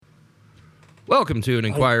Welcome to an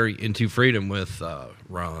inquiry into freedom with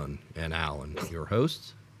Ron and Alan, your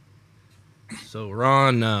hosts. So,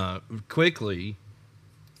 Ron, quickly,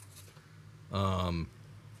 I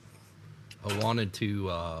wanted to.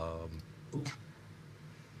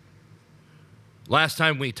 Last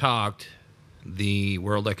time we talked, the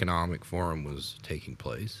World Economic Forum was taking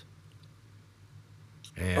place.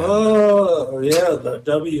 And oh, yeah, the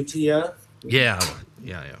WTF. Yeah.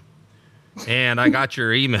 And I got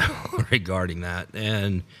your email regarding that.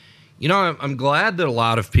 And, you know, I'm glad that a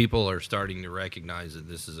lot of people are starting to recognize that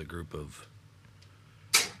this is a group of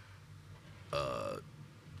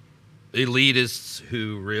elitists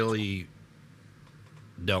who really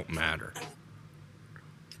don't matter.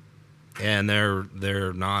 And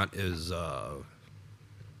they're not as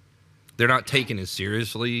they're not taken as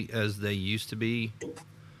seriously as they used to be.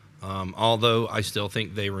 Although I still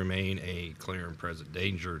think they remain a clear and present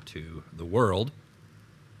danger to the world.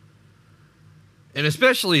 And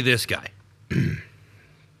especially this guy.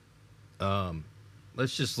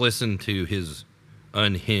 Let's just listen to his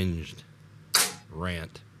unhinged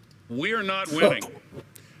rant. We are not winning.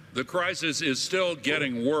 The crisis is still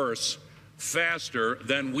getting worse faster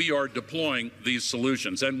than we are deploying these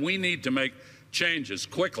solutions, and we need to make changes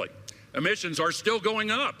quickly. Emissions are still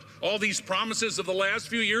going up. All these promises of the last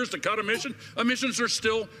few years to cut emissions are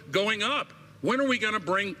still going up. When are we going to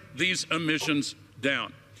bring these emissions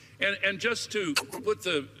down? And just to put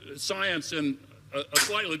the science in a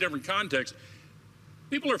slightly different context,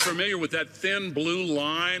 people are familiar with that thin blue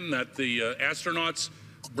line that the astronauts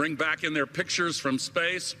bring back in their pictures from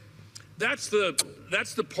space. That's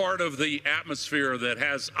the part of the atmosphere that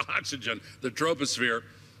has oxygen, the troposphere,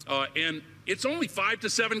 and it's only 5 to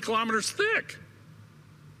 7 kilometers thick.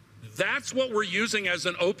 That's what we're using as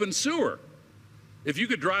an open sewer. If you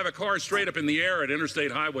could drive a car straight up in the air at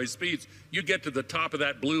interstate highway speeds, you'd get to the top of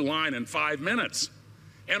that blue line in 5 minutes.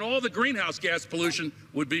 And all the greenhouse gas pollution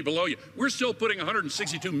would be below you. We're still putting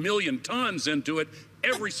 162 million tons into it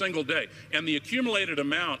every single day. And the accumulated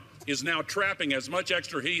amount is now trapping as much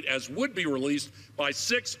extra heat as would be released by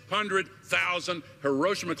 600,000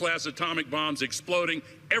 Hiroshima-class atomic bombs exploding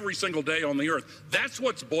every single day on the Earth. That's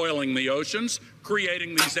what's boiling the oceans,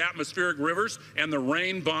 creating these atmospheric rivers and the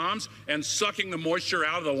rain bombs and sucking the moisture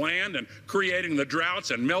out of the land and creating the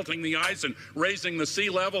droughts and melting the ice and raising the sea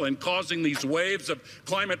level and causing these waves of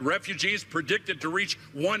climate refugees predicted to reach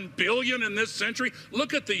 1 billion in this century.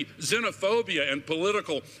 Look at the xenophobia and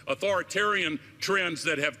political authoritarian trends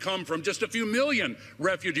that have come from just a few million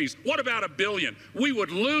refugees. What about 1 billion? We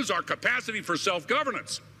would lose our capacity for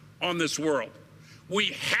self-governance on this world. We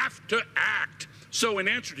have to act. So in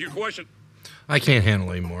answer to your question, I can't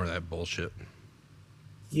handle any more of that bullshit.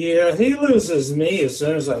 Yeah, he loses me as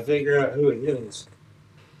soon as I figure out who he is.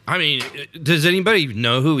 I mean, does anybody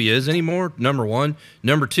know who he is anymore? Number one.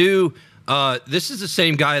 Number two, this is the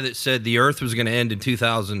same guy that said the Earth was going to end in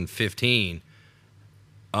 2015.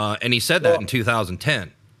 And he said that in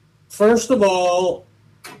 2010. First of all,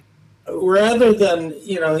 rather than,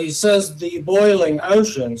 he says the boiling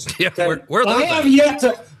oceans. Yeah, where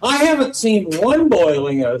I haven't seen one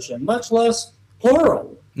boiling ocean, much less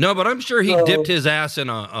plural. No, but I'm sure he dipped his ass in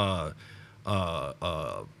a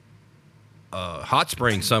hot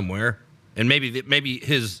spring somewhere, and maybe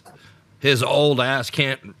his old ass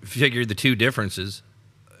can't figure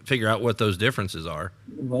out what those differences are.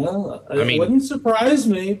 Well, it wouldn't surprise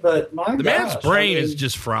me, but the man's brain is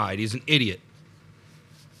just fried. He's an idiot.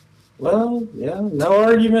 Well, yeah, no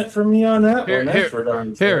argument for me on that one. That's for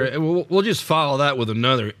darn sure. Here, we'll just follow that with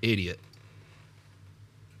another idiot.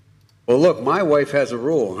 Well, look, my wife has a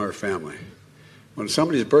rule in her family. When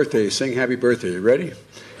somebody's birthday, you sing happy birthday. You ready?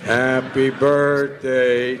 Happy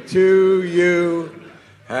birthday to you.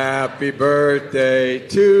 Happy birthday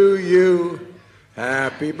to you.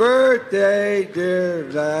 Happy birthday, dear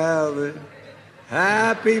Alan.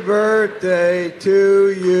 Happy birthday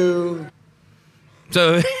to you.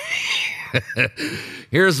 So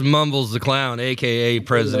here's Mumbles the Clown, a.k.a.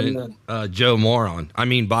 President Joe Moron. I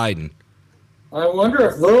mean Biden. I wonder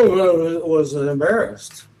if Lou was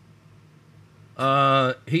embarrassed.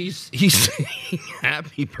 He's saying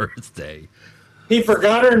happy birthday. He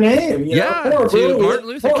forgot her name. To Martin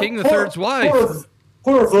Luther King III's wife.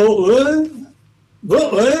 Poor Lou.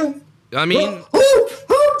 I mean,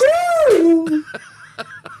 how dare you?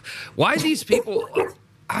 Why these people?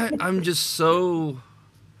 I'm just so.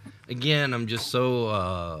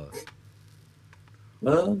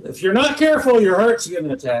 Well, if you're not careful, your heart's going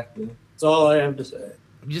to attack you. That's all I have to say.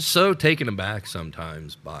 I'm just so taken aback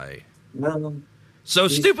sometimes by. No. So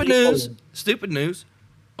stupid news.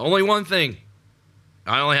 Only one thing.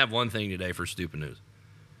 I only have one thing today for stupid news.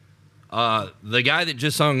 The guy that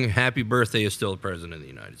just sung "Happy Birthday" is still the president of the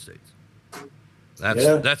United States.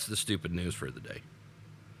 That's the stupid news for the day.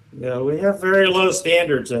 Yeah, we have very low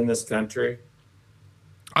standards in this country.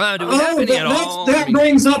 Do we have any at all? That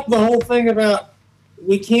brings up the whole thing about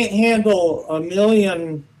we can't handle 1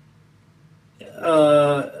 million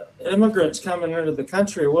immigrants coming into the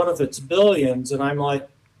country. What if it's billions? And I'm like,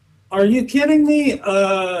 are you kidding me?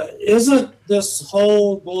 Isn't this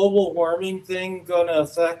whole global warming thing going to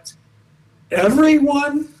affect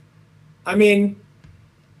everyone? I mean,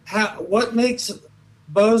 what makes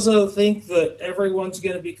Bozo think that everyone's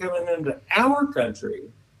going to be coming into our country?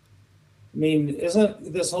 I mean,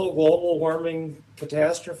 isn't this whole global warming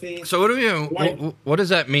catastrophe? So what does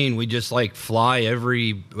that mean? We just like fly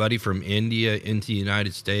everybody from India into the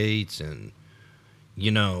United States and,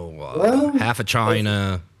 half of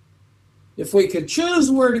China. If we could choose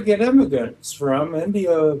where to get immigrants from,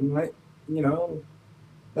 India might,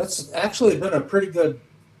 that's actually been a pretty good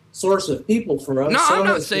source of people for us. No, I'm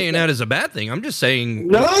not saying that is a bad thing. I'm just saying.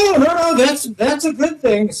 No, that's a good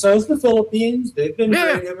thing. So is the Philippines. They've been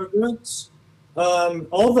great immigrants.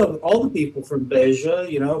 All the people from Asia,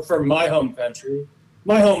 from my home country,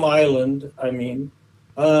 my home island. I mean,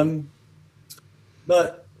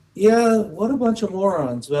 but yeah, what a bunch of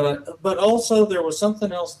morons. But also there was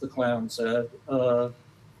something else the clown said.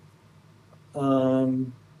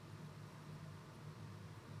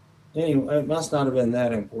 Anyway, it must not have been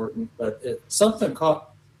that important, but something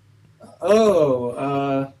caught.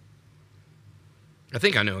 I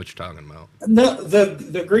think I know what you're talking about. No,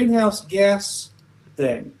 the greenhouse gas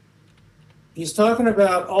thing. He's talking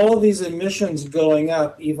about all of these emissions going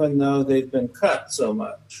up, even though they've been cut so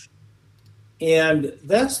much. And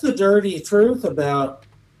that's the dirty truth about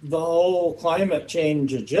the whole climate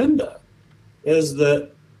change agenda, is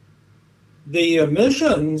that the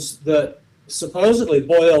emissions that supposedly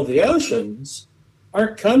boil the oceans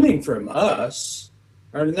aren't coming from us,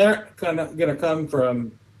 and they're going to come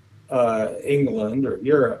from England or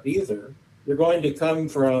Europe either. They're going to come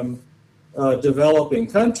from developing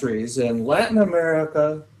countries in Latin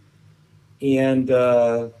America and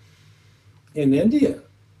in India,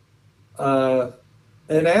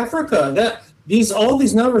 in Africa. All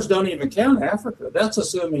these numbers don't even count Africa. That's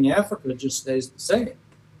assuming Africa just stays the same.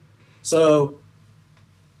 So,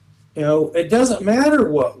 it doesn't matter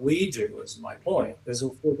what we do, is my point. Is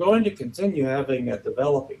if we're going to continue having a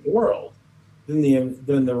developing world, then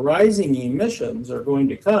the rising emissions are going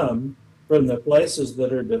to come from the places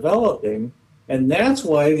that are developing, and that's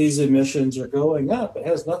why these emissions are going up. It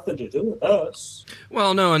has nothing to do with us.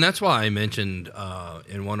 Well, no, and that's why I mentioned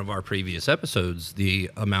in one of our previous episodes the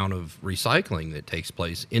amount of recycling that takes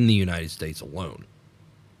place in the United States alone.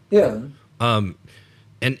 Yeah.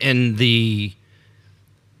 And the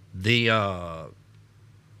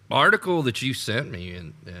article that you sent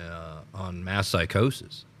me on mass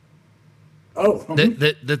psychosis.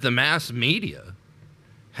 That the mass media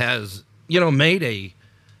has, made a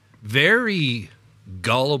very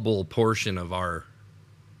gullible portion of our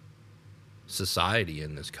society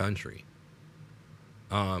in this country.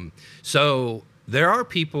 So there are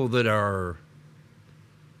people that are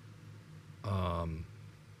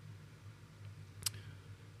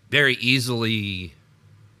very easily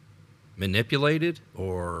manipulated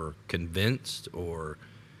or convinced, or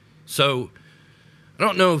so. I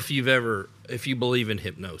don't know if you believe in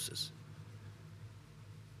hypnosis.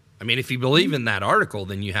 I mean, if you believe in that article,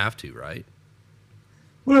 then you have to, right?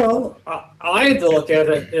 Well, I had to look at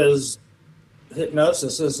it as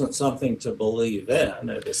hypnosis isn't something to believe in.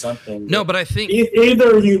 It is something. No, but I think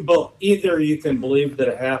either you can believe that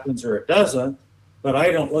it happens or it doesn't. But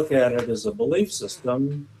I don't look at it as a belief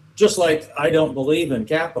system. Just like I don't believe in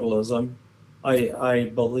capitalism,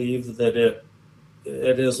 I believe that it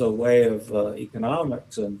is a way of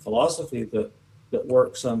economics and philosophy that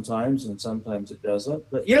works sometimes and sometimes it doesn't.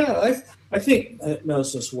 But yeah, I think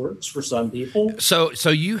hypnosis works for some people. So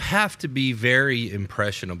you have to be very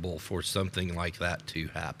impressionable for something like that to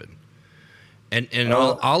happen. And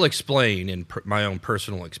I'll explain in my own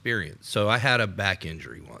personal experience. So I had a back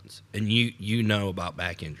injury once, and you know about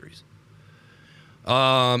back injuries.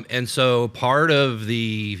 And so part of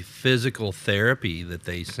the physical therapy that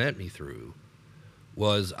they sent me through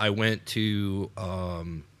was I went to, I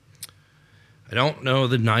don't know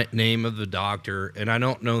the name of the doctor, and I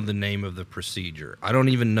don't know the name of the procedure. I don't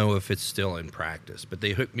even know if it's still in practice, but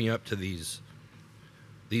they hooked me up to these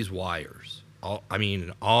wires.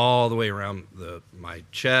 All the way around my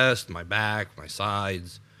chest, my back, my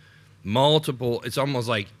sides, multiple. It's almost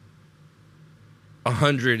like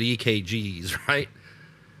 100 EKGs, right?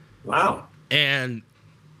 Wow. And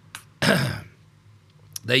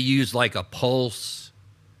they use like a pulse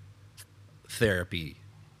therapy,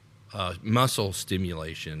 muscle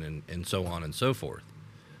stimulation, and so on and so forth.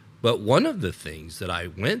 But one of the things that I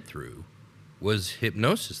went through was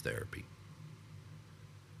hypnosis therapy.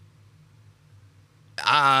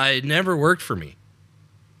 It never worked for me.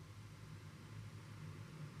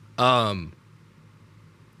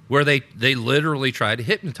 Where they literally try to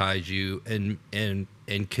hypnotize you and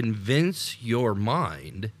convince your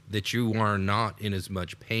mind that you are not in as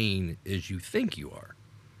much pain as you think you are.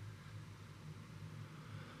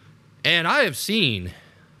 And I have seen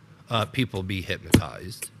people be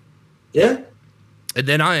hypnotized. Yeah. And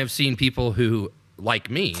then I have seen people who, like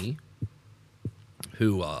me,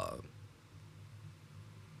 who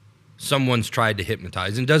someone's tried to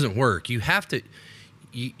hypnotize and doesn't work. You have to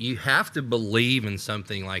believe in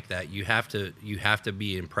something like that. You have to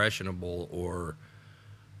be impressionable, or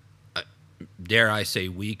dare I say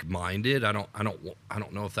weak-minded. I don't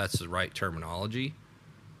know if that's the right terminology.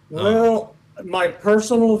 Well, my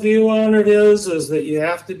personal view on it is that you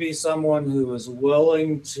have to be someone who is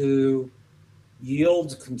willing to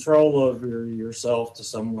yield control over yourself to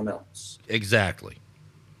someone else. Exactly.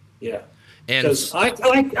 Yeah. And Because I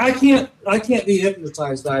can't be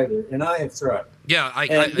hypnotized either, and I have tried. yeah,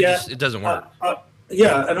 it doesn't work.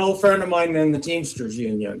 Yeah, an old friend of mine in the Teamsters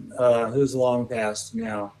Union, who's long past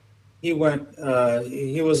now, he went.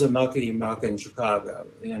 He was a muckety muck in Chicago,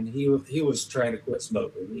 and he was trying to quit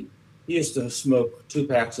smoking. He used to smoke 2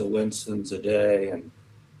 packs of Winston's a day, and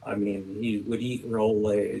I mean, he would eat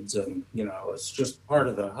Rolaids, and it's just part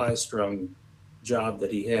of the high-strung job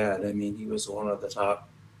that he had. I mean, he was one of the top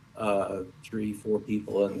 3-4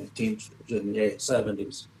 people in the Teamsters in the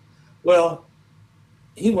 70s. Well,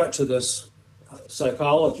 he went to this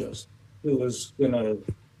psychologist who was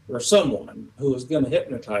someone who was going to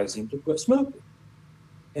hypnotize him to quit smoking.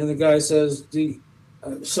 And the guy says,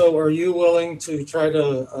 so are you willing to try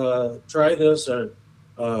this, or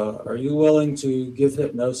are you willing to give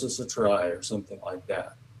hypnosis a try, or something like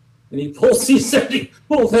that? And he pulled out a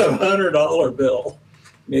 $100 bill.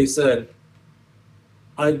 And he said,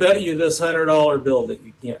 I bet you this $100 bill that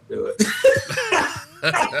you can't do it.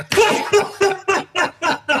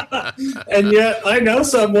 And yet I know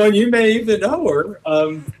someone, you may even know her,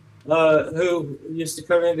 who used to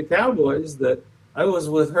come into Cowboys, that I was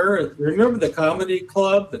with her. Remember the comedy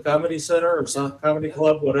club, the comedy center, or some comedy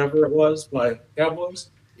club, whatever it was, by Cowboys?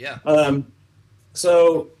 Yeah.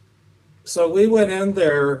 So we went in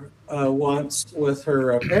there once with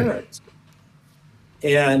her parents,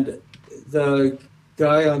 and the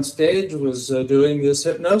guy on stage was doing this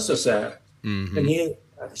hypnosis act, Mm-hmm. and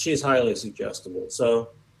she's highly suggestible. So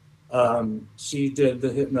she did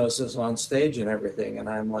the hypnosis on stage and everything, and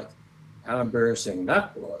I'm like, how embarrassing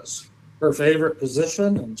that was. Her favorite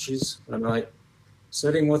position, and I'm like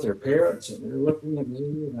sitting with her parents, and they're looking at me,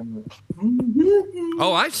 and I'm like,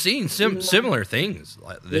 Oh, I've seen similar things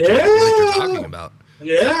that Yeah. you're talking about.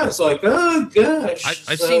 yeah, it's like, oh gosh.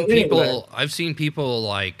 I've So seen people. anyway. I've seen people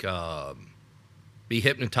like be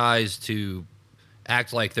hypnotized to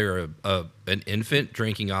act like they're an infant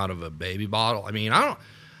drinking out of a baby bottle. I mean, I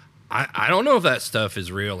don't know if that stuff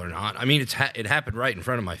is real or not. I mean, it happened right in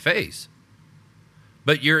front of my face.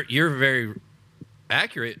 But you're very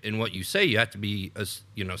accurate in what you say. You have to be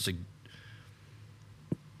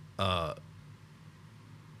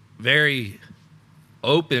very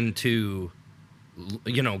open to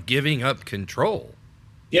giving up control.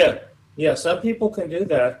 Yeah, some people can do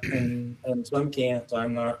that, and some can't.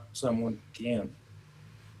 I'm not someone who can.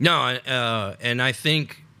 No, and I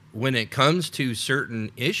think when it comes to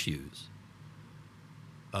certain issues,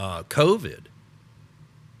 COVID,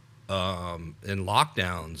 and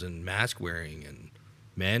lockdowns and mask wearing and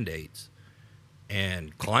mandates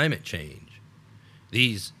and climate change,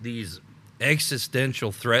 these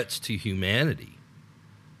existential threats to humanity,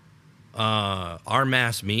 our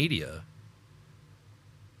mass media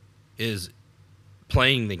is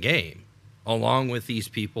playing the game along with these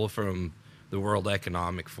people from the World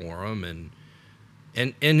Economic Forum and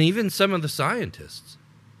even some of the scientists.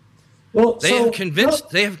 Well, They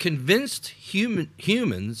have convinced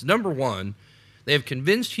humans. Number one, they have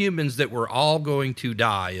convinced humans that we're all going to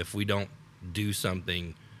die if we don't do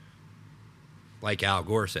something, like Al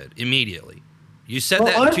Gore said, immediately. You said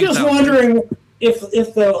that in I'm just 2000. wondering if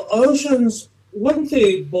the oceans, wouldn't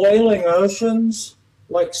the boiling oceans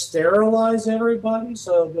like sterilize everybody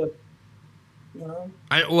so that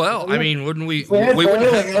I mean, wouldn't we? if we had boiling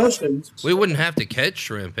wouldn't oceans. we wouldn't have to catch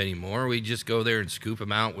shrimp anymore. We'd just go there and scoop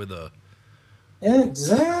them out with a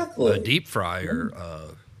Exactly. deep fryer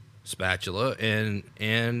spatula and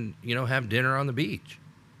have dinner on the beach.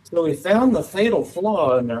 So we found the fatal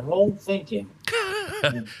flaw in their whole thinking.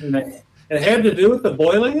 And it had to do with the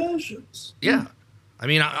boiling oceans. Yeah. I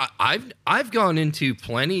mean, I've gone into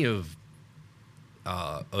plenty of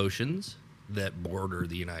oceans that border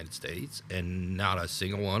the United States, and not a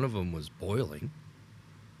single one of them was boiling.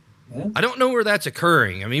 Yeah. I don't know where that's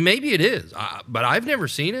occurring. I mean, maybe it is, but I've never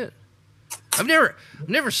seen it. I've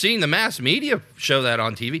never seen the mass media show that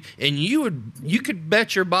on TV. And you could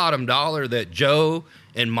bet your bottom dollar that Joe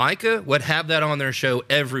and Micah would have that on their show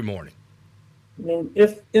every morning. I mean,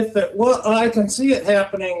 I can see it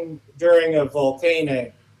happening during a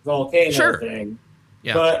volcano Sure. thing.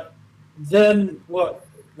 Yeah. But then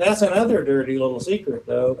that's another dirty little secret,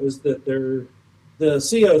 though, is that the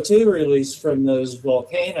CO2 release from those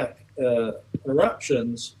volcanic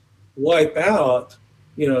eruptions wipe out,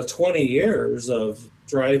 20 years of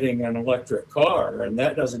driving an electric car, and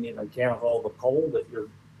that doesn't even count all the coal that you're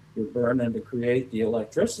burning to create the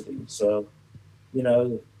electricity. So,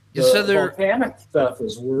 the volcanic stuff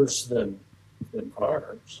is worse than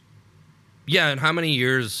cars. Yeah, and how many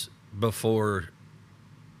years before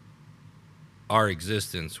our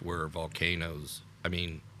existence were volcanoes? I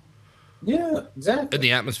mean, yeah, exactly.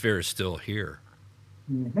 the atmosphere is still here.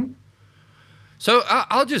 Mm-hmm. So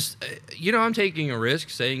I'll just, I'm taking a risk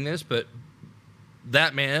saying this, but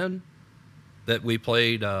that man that we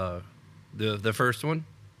played the first one,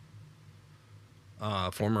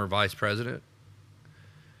 former vice president,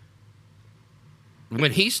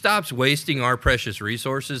 when he stops wasting our precious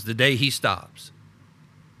resources, the day he stops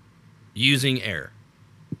using air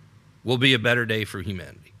will be a better day for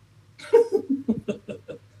humanity.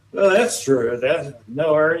 Well, that's true. That's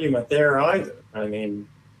no argument there either. I mean,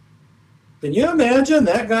 can you imagine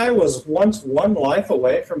that guy was once one life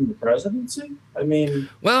away from the presidency? I mean,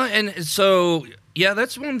 well, and so, yeah,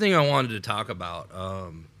 that's one thing I wanted to talk about.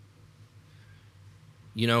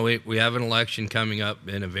 We have an election coming up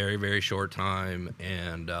in a very, very short time,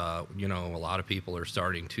 and, a lot of people are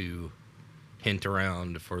starting to hint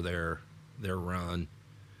around for their run,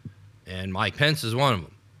 and Mike Pence is one of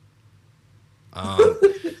them.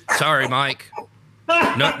 Sorry, Mike.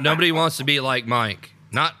 Nobody wants to be like Mike.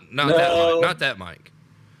 Not that Mike.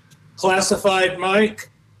 Classified Mike.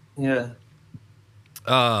 Yeah.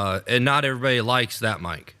 And not everybody likes that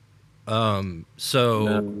Mike.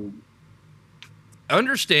 So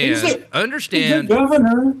understand. He's a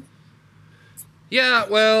governor. Yeah.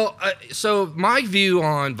 Well, so my view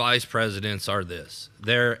on vice presidents are this: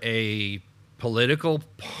 they're a political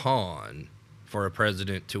pawn for a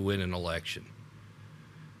president to win an election.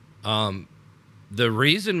 The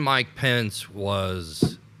reason Mike Pence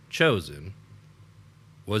was chosen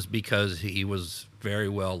was because he was very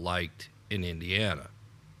well liked in Indiana.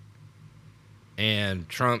 And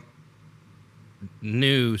Trump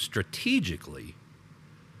knew strategically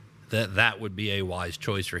that would be a wise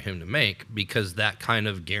choice for him to make, because that kind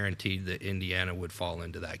of guaranteed that Indiana would fall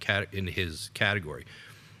into into his category,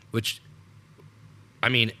 which, I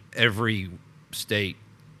mean, every state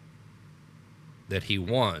that he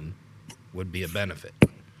won would be a benefit.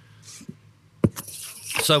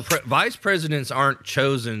 So vice presidents aren't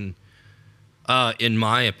chosen, in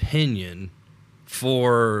my opinion,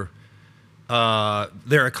 for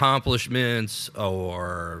their accomplishments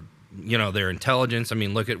or their intelligence. I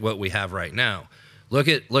mean, look at what we have right now. Look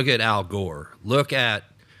at Al Gore. Look at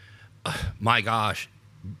my gosh,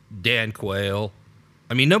 Dan Quayle.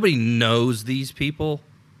 I mean, nobody knows these people.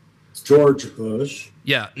 George Bush.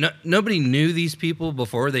 Yeah, nobody knew these people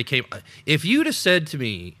before they came. If you'd have said to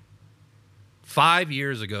me 5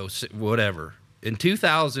 years ago, whatever, in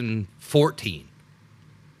 2014,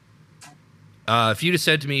 if you'd have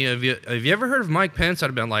said to me, have you ever heard of Mike Pence? I'd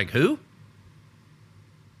have been like, who?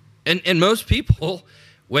 And most people,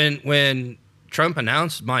 when Trump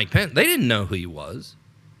announced Mike Pence, they didn't know who he was.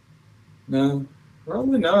 No,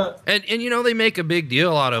 probably not. And they make a big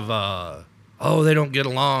deal out of they don't get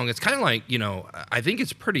along. It's kind of like, I think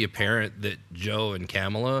it's pretty apparent that Joe and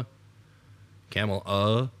Kamala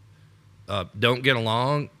don't get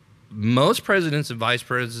along. Most presidents and vice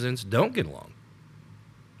presidents don't get along.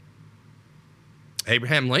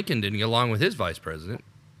 Abraham Lincoln didn't get along with his vice president.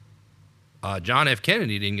 John F.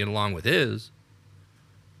 Kennedy didn't get along with his.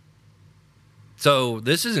 So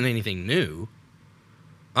this isn't anything new.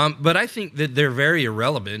 But I think that they're very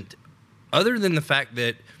irrelevant, other than the fact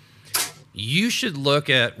that you should look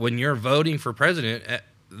at, when you're voting for president,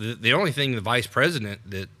 the only thing the vice president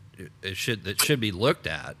that should be looked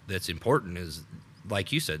at that's important is,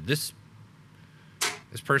 like you said, this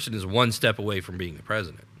person is one step away from being the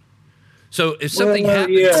president. So if something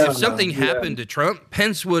happened to Trump,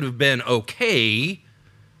 Pence would have been okay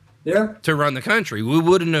Yeah. to run the country. We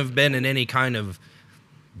wouldn't have been in any kind of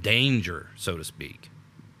danger, so to speak.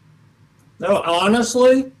 No,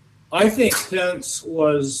 honestly, I think Pence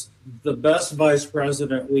was the best vice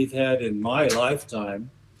president we've had in my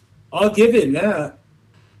lifetime. I'll give him that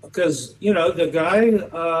because, the guy,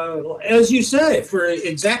 as you say, for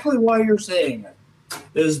exactly why you're saying it,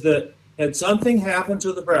 is that had something happened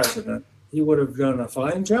to the president, he would have done a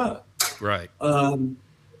fine job. Right. And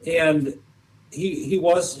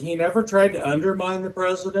he never tried to undermine the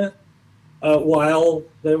president while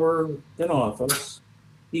they were in office.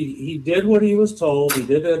 He did what he was told. He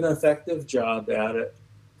did an effective job at it.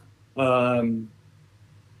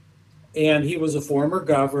 And he was a former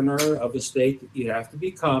governor of a state that you have to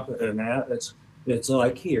be competent at. It's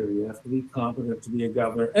like here, you have to be competent to be a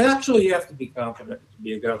governor. Actually, you have to be competent to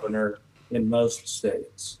be a governor in most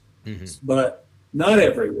states, but not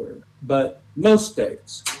everywhere, but most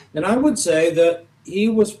states. And I would say that he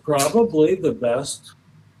was probably the best.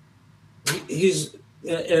 He's,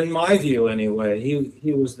 in my view anyway,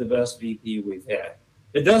 he was the best VP we've had.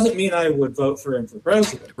 It doesn't mean I would vote for him for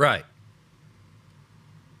president. Right.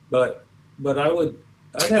 But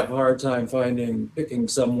I'd have a hard time picking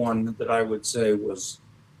someone that I would say was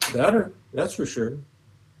better. That's for sure.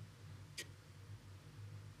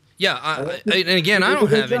 Yeah, and again, I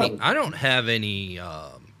don't have any.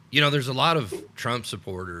 There's a lot of Trump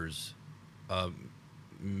supporters.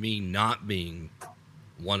 Me not being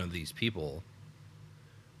one of these people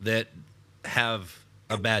that have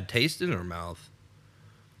a bad taste in their mouth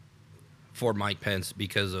for Mike Pence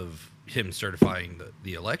because of him certifying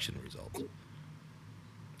the election results.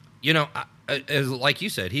 As like you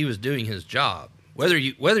said, he was doing his job. Whether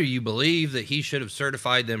you believe that he should have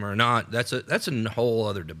certified them or not, that's a whole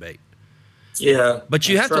other debate. Yeah. But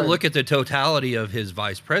you have to look at the totality of his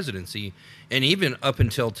vice presidency, and even up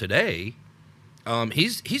until today,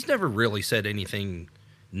 he's never really said anything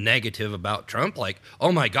negative about Trump. Like,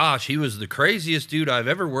 oh my gosh, he was the craziest dude I've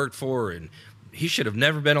ever worked for, and he should have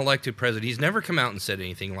never been elected president. He's never come out and said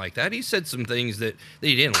anything like that. He said some things that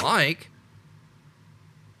he didn't like.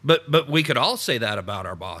 But we could all say that about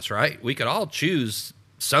our boss, right? We could all choose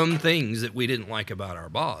some things that we didn't like about our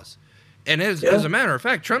boss. And as a matter of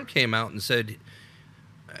fact, Trump came out and said,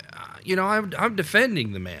 I'm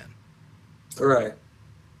defending the man. Right.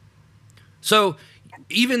 So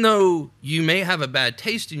even though you may have a bad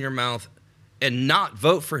taste in your mouth and not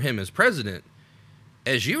vote for him as president,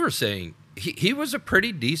 as you were saying, he was a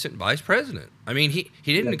pretty decent vice president. I mean, he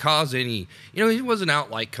didn't cause any, he wasn't out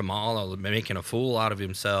like Kamala making a fool out of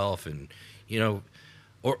himself and,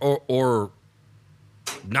 or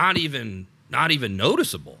not even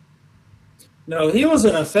noticeable. No, he was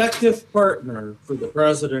an effective partner for the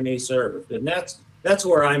president he served. And that's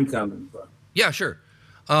where I'm coming from. Yeah, sure.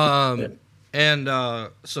 And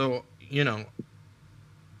so,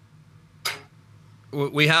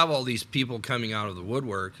 we have all these people coming out of the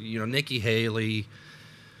woodwork. Nikki Haley.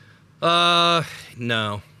 No.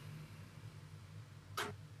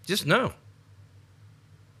 Just no.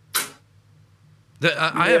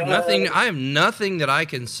 I have nothing. I have nothing that I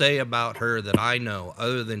can say about her that I know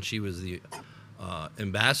other than she was the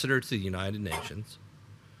ambassador to the United Nations.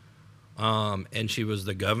 And she was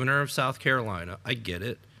the governor of South Carolina. I get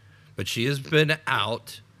it, but she has been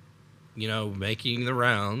out, making the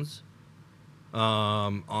rounds.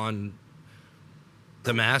 On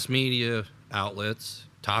the mass media outlets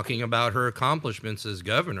talking about her accomplishments as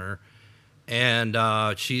governor, and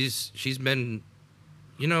she's been,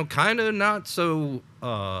 kind of not so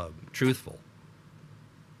truthful.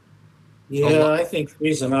 Yeah, I think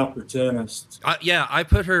she's an opportunist. I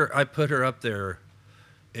put her up there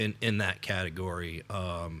in that category.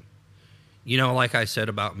 Like I said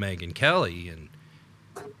about Megyn Kelly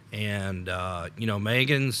and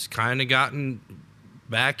Megan's kind of gotten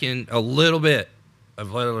back in a little bit.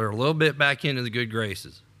 I've let her a little bit back into the good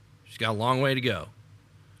graces. She's got a long way to go.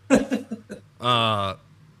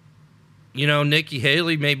 Nikki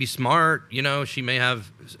Haley may be smart. She may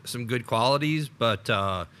have some good qualities, but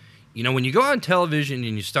when you go on television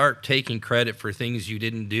and you start taking credit for things you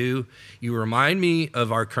didn't do, you remind me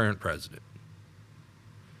of our current president.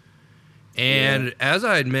 And as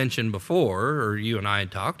I had mentioned before, or you and I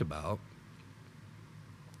had talked about,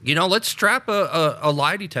 let's strap a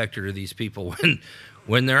lie detector to these people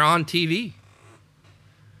when they're on TV.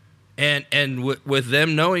 And with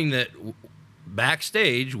them knowing that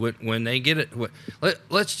backstage, when they get it,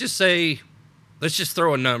 let's just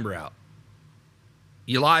throw a number out.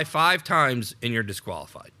 You lie 5 times and you're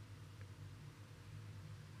disqualified.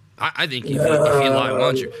 I think if you lie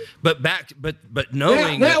once, but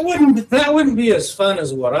knowing that wouldn't be as fun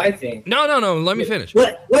as what I think. No. Let me finish.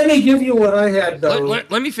 Let me give you what I had though.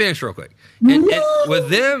 Let me finish real quick. And with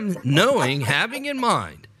them knowing, having in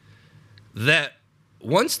mind that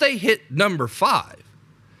once they hit number 5,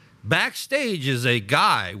 backstage is a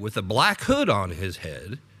guy with a black hood on his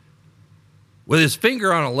head, with his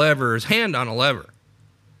finger on a lever, his hand on a lever,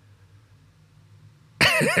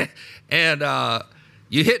 and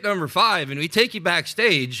you hit number 5, and we take you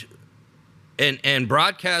backstage and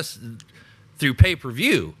broadcast through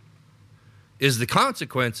pay-per-view is the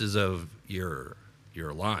consequences of your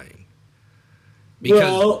lying.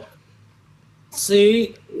 Well,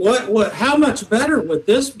 see, how much better would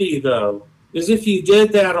this be, though, is if you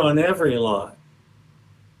did that on every lie.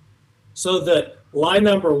 So that lie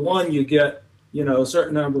number 1, you get, a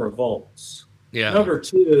certain number of volts. Yeah. Number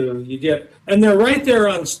 2, you get, and they're right there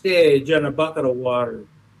on stage in a bucket of water.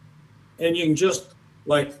 And you can just,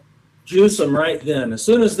 juice them right then. As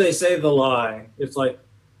soon as they say the lie, it's like,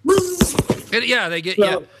 yeah, they get, so,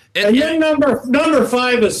 yeah. And then number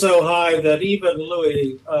 5 is so high that even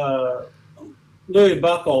Louis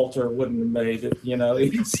Buchalter wouldn't have made it,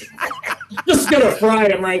 He's just going to fry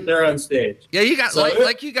him right there on stage. Yeah, you got,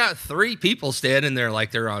 you got 3 people standing there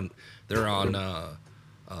like they're on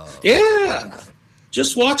yeah,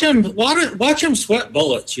 just watch him sweat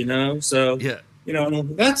bullets, So yeah,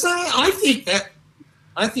 that's I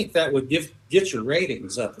think that would get your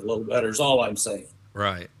ratings up a little better. Is all I'm saying.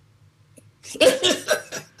 Right.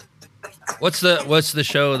 What's the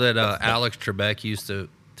show that Alex Trebek used to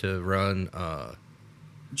run?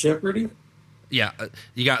 Jeopardy. Yeah,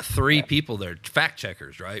 you got 3 people there, fact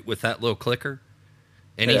checkers, right, with that little clicker.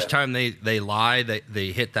 And each time they lie,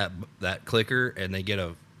 they hit that clicker, and they get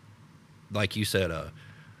like you said,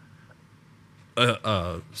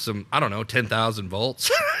 some, I don't know, 10,000 volts.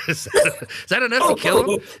 is that enough to kill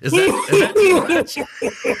them? Is that too much?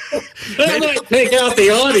 That might take out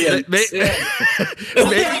the audience.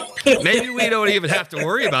 Maybe we don't even have to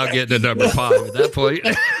worry about getting to number 5 at that point.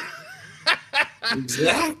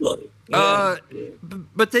 Exactly.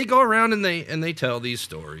 But they go around and they tell these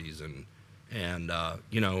stories, and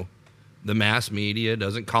the mass media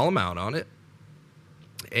doesn't call them out on it,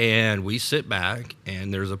 and we sit back,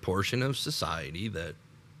 and there's a portion of society that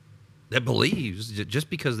believes just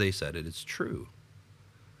because they said it, it's true.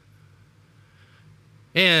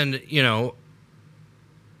 And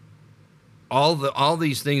all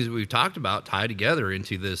these things that we've talked about tie together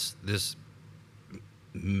into this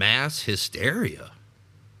mass hysteria.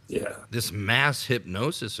 Yeah. This mass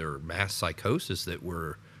hypnosis or mass psychosis that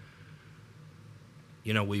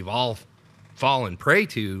we've all fallen prey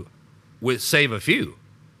to, with save a few.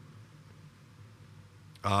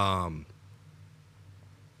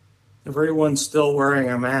 Everyone's still wearing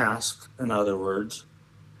a mask, in other words.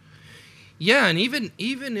 Yeah, and even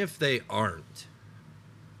if they aren't,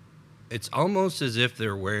 it's almost as if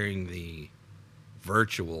they're wearing the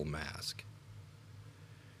virtual mask.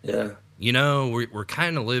 Yeah. We're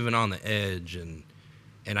kind of living on the edge, and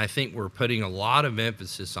I think we're putting a lot of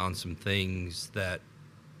emphasis on some things that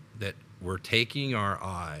we're taking our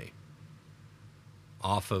eye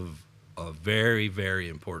off of a very, very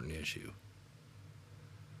important issue.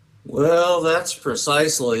 Well, that's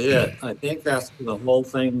precisely it. I think that's the whole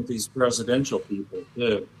thing with these presidential people,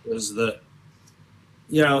 too, is that,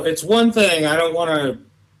 it's one thing. I don't want to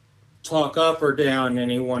talk up or down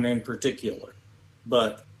anyone in particular,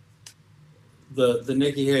 but the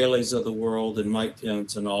Nikki Haley's of the world and Mike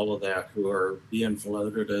Pence and all of that, who are being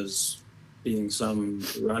floated as being some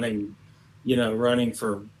running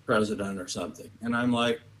for president or something. And I'm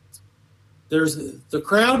like, there's the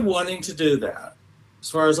crowd wanting to do that, as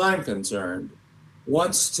far as I'm concerned,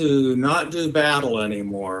 wants to not do battle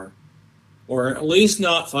anymore, or at least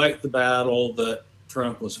not fight the battle that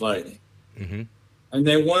Trump was fighting. Mm-hmm. And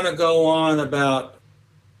they want to go on about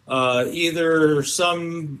either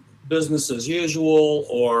some business as usual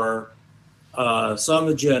or some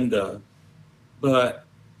agenda, but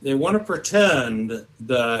they want to pretend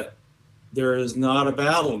that there is not a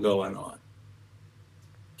battle going on.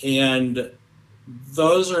 And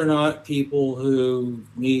those are not people who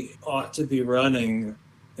ought to be running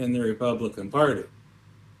in the Republican Party,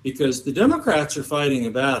 because the Democrats are fighting a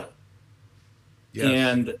battle. Yes.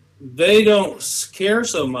 And they don't care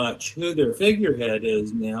so much who their figurehead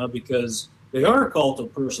is now, because they are a cult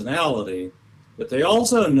of personality, but they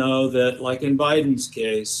also know that, like in Biden's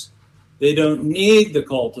case, they don't need the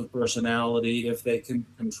cult of personality if they can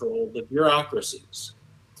control the bureaucracies.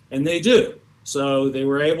 And they do. So they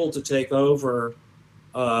were able to take over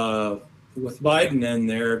with Biden in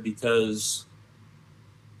there because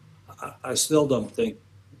I still don't think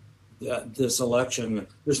that this election,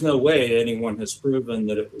 there's no way anyone has proven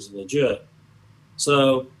that it was legit.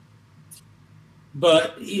 So,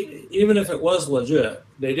 but even if it was legit,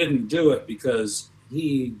 they didn't do it because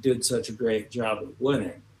he did such a great job of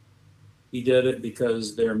winning. He did it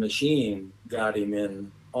because their machine got him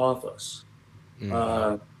in office.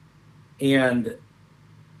 And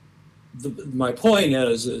my point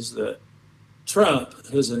is that Trump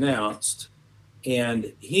has announced,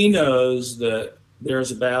 and he knows that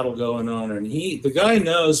there's a battle going on, and the guy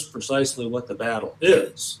knows precisely what the battle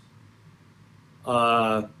is.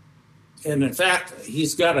 And in fact,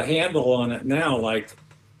 he's got a handle on it now,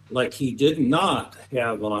 like he did not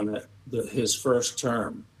have on it his first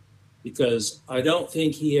term, because I don't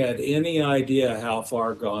think he had any idea how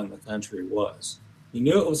far gone the country was. He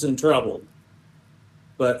knew it was in trouble,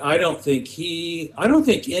 but I don't think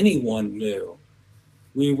anyone knew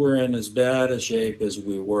we were in as bad a shape as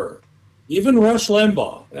we were. Even Rush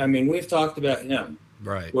Limbaugh, I mean, we've talked about him,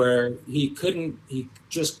 right? Where he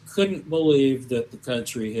just couldn't believe that the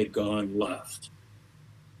country had gone left.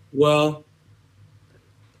 Well,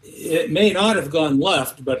 it may not have gone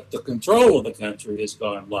left, but the control of the country has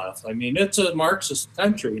gone left. I mean, it's a Marxist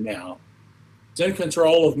country now. It's in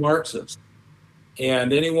control of Marxists.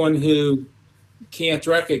 And anyone who can't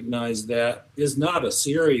recognize that is not a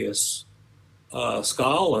serious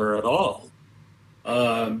scholar at all.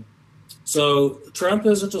 So Trump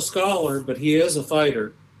isn't a scholar, but he is a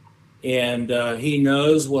fighter. And he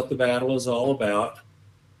knows what the battle is all about.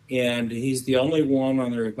 And he's the only one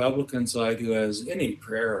on the Republican side who has any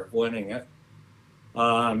prayer of winning it.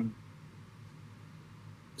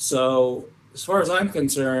 So as far as I'm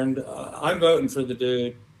concerned, I'm voting for the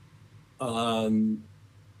dude. And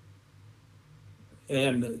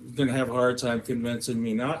going to have a hard time convincing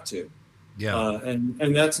me not to. Yeah.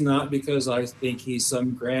 And that's not because I think he's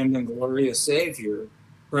some grand and glorious savior.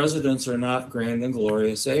 Presidents are not grand and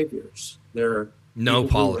glorious saviors. They're no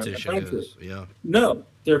politician is. Yeah. No,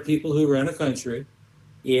 they're people who run a country,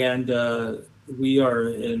 and we are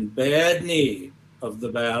in bad need of the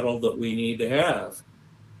battle that we need to have,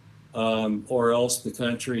 or else the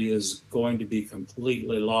country is going to be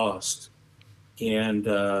completely lost. And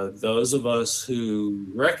those of us who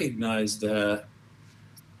recognize that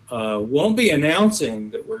won't be announcing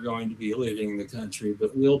that we're going to be leaving the country,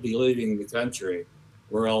 but we'll be leaving the country,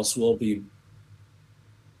 or else we'll be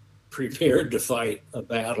prepared to fight a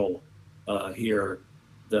battle here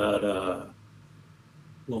that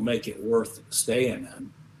will make it worth staying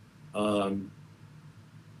in. All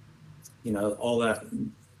that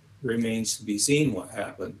remains to be seen what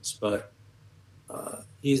happens, but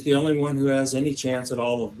he's the only one who has any chance at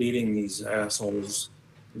all of beating these assholes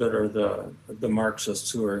that are the Marxists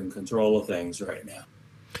who are in control of things right now.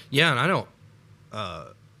 Yeah, and I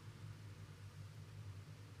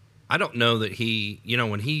don't know that he,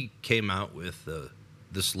 when he came out with the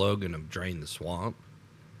slogan of "Drain the Swamp,"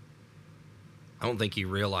 I don't think he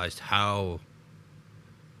realized how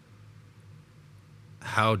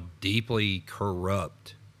deeply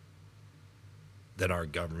corrupt that our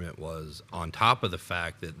government was, on top of the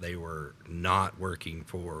fact that they were not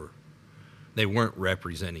they weren't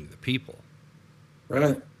representing the people.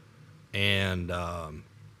 Right. And, the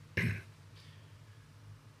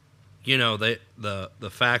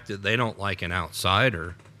fact that they don't like an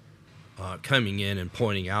outsider coming in and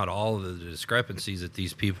pointing out all of the discrepancies that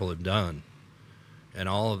these people have done and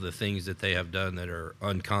all of the things that they have done that are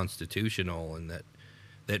unconstitutional and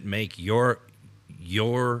that make your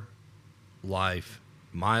life,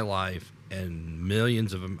 my life, and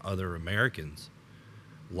millions of other Americans'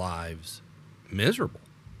 lives miserable.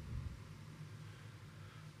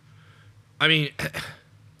 I mean,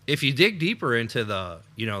 if you dig deeper into the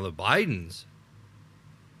Bidens,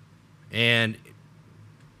 and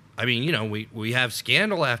I mean, we have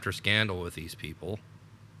scandal after scandal with these people,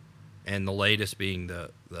 and the latest being the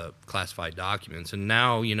classified documents, and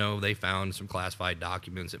now they found some classified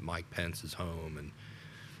documents at Mike Pence's home, and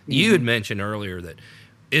you had mentioned earlier that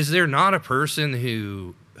is there not a person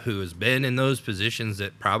who has been in those positions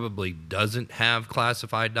that probably doesn't have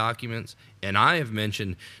classified documents? And I have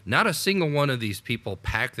mentioned not a single one of these people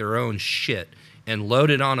pack their own shit and load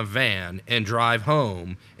it on a van and drive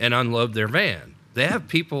home and unload their van. They have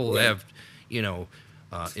people that have,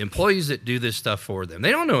 employees that do this stuff for them.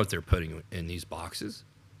 They don't know what they're putting in these boxes.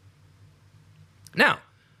 Now,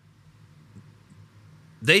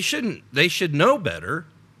 they should know better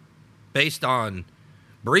based on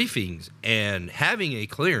briefings and having a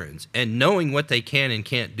clearance and knowing what they can and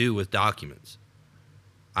can't do with documents.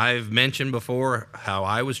 I've mentioned before how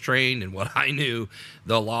I was trained and what I knew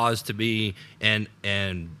the laws to be, and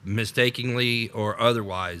mistakenly or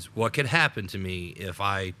otherwise, what could happen to me if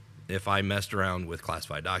I messed around with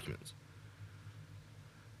classified documents.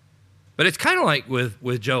 But it's kind of like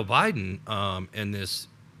with Joe Biden and this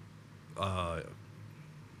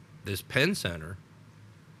Penn Center.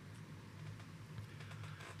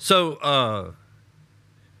 So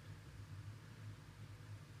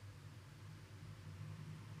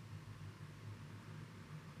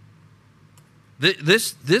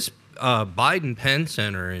this Biden Penn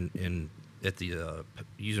Center at the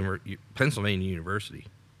Pennsylvania University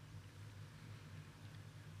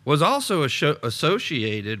was also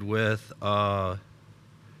associated with the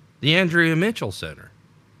Andrea Mitchell Center.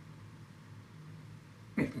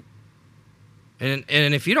 And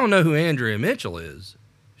if you don't know who Andrea Mitchell is,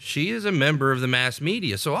 she is a member of the mass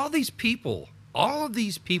media. So all of these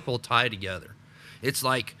people tie together. It's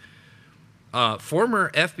like former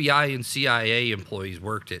FBI and CIA employees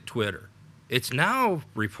worked at Twitter. It's now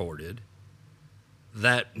reported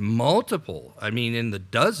that in the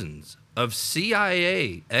dozens of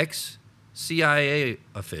CIA, ex-CIA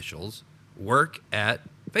officials work at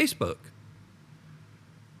Facebook.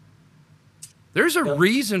 There's a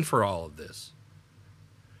reason for all of this.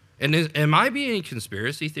 And am I being a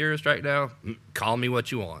conspiracy theorist right now? Call me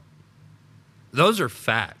what you want. Those are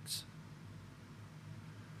facts.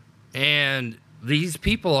 And these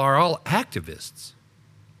people are all activists.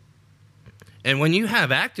 And when you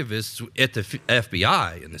have activists at the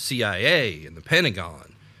FBI and the CIA and the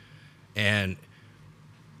Pentagon, and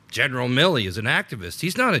General Milley is an activist.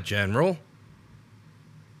 He's not a general.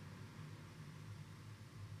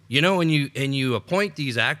 You know, when you appoint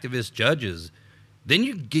these activist judges, then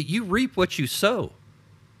you reap what you sow.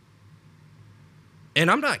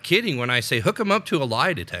 And I'm not kidding when I say hook them up to a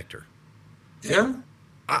lie detector. Yeah.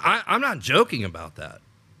 I'm not joking about that.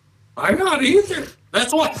 I'm not either.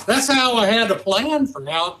 That's how I had a plan for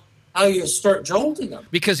how you start jolting them.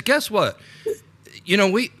 Because guess what? You know,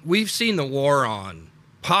 we've seen the war on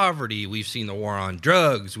poverty. We've seen the war on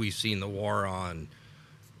drugs. We've seen the war on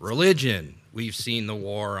religion. We've seen the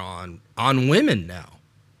war on women now.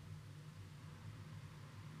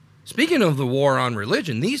 Speaking of the war on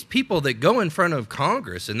religion, these people that go in front of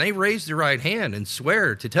Congress and they raise their right hand and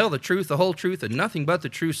swear to tell the truth, the whole truth, and nothing but the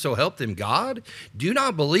truth, so help them God, do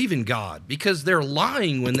not believe in God because they're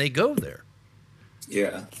lying when they go there.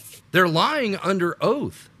 Yeah. They're lying under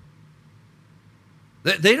oath.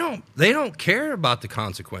 They don't care about the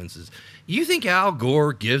consequences. You think Al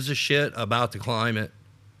Gore gives a shit about the climate?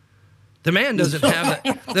 The man doesn't have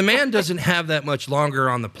that. The man doesn't have that much longer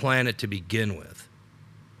on the planet to begin with.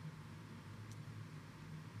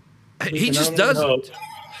 He just doesn't.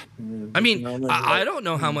 I mean, I don't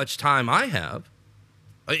know how much time I have.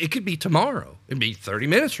 It could be tomorrow. It'd be 30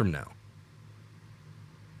 minutes from now.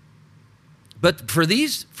 But for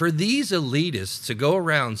these elitists to go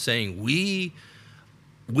around saying we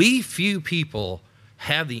few people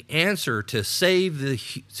have the answer to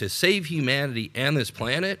save humanity and this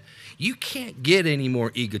planet, you can't get any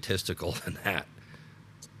more egotistical than that.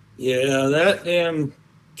 Yeah, that damn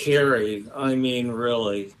Kerry. I mean,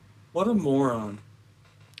 really, what a moron.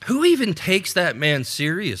 Who even takes that man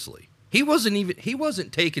seriously? He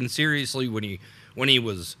wasn't taken seriously when he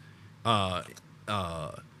was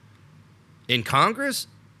in Congress.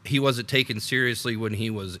 He wasn't taken seriously when he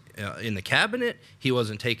was in the cabinet. He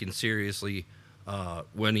wasn't taken seriously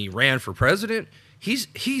when he ran for president.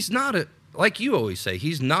 He's not like you always say,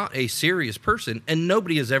 he's not a serious person, and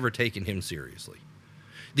nobody has ever taken him seriously.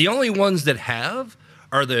 The only ones that have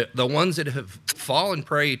are the ones that have fallen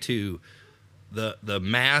prey to the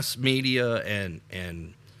mass media and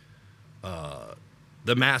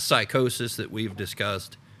the mass psychosis that we've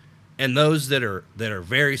discussed, and those that are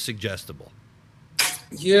very suggestible.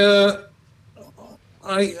 Yeah,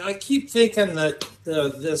 I keep thinking that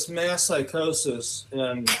this mass psychosis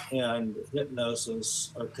and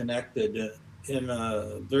hypnosis are connected in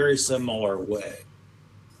a very similar way,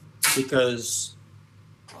 because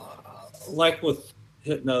like with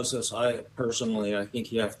hypnosis, I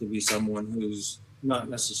think you have to be someone who's not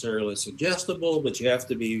necessarily suggestible, but you have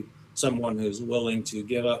to be someone who's willing to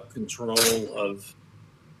give up control of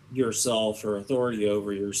yourself or authority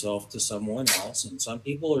over yourself to someone else. And some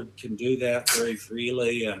people can do that very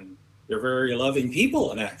freely, and they're very loving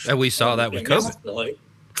people. And actually, and we saw that with COVID.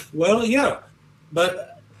 Well, yeah,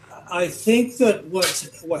 but I think that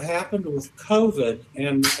what happened with COVID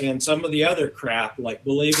and some of the other crap, like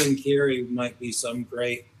believing Kerry might be some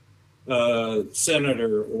great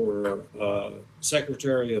senator or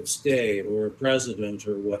secretary of state or president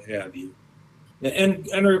or what have you,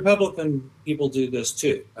 And Republican people do this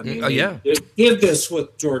too. I mean, yeah. they did this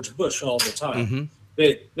with George Bush all the time. Mm-hmm.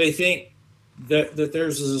 They think that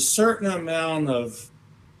there's a certain amount of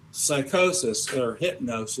psychosis or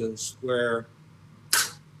hypnosis where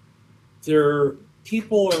there are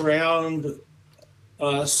people around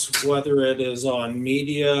us, whether it is on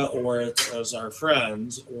media or it's as our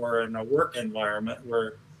friends or in a work environment,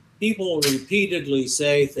 where people repeatedly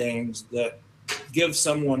say things that give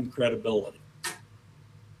someone credibility.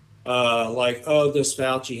 Like, oh, this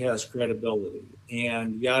Fauci has credibility,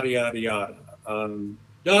 and yada, yada, yada.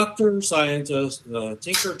 Doctor, scientist,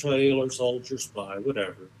 tinker, tailor, soldier, spy,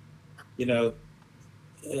 whatever. You know,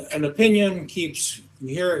 an opinion keeps,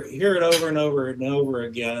 you hear it over and over and over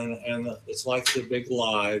again, and it's like the big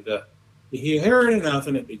lie that you hear it enough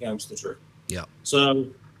and it becomes the truth. Yeah. So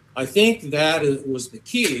I think that was the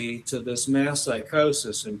key to this mass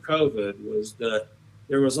psychosis in COVID, was that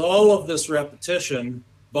there was all of this repetition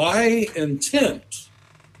by intent.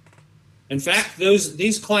 In fact,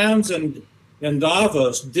 these clowns in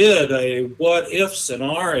Davos did a what if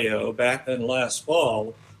scenario back in last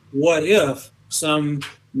fall. What if some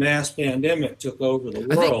mass pandemic took over the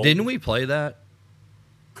world? Didn't we play that?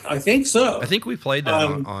 I think so. I think we played that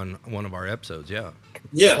on one of our episodes. Yeah.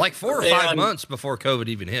 Yeah. Like 4 or 5 months before COVID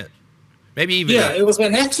even hit. Maybe even. Yeah, it was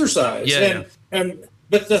an exercise. Yeah.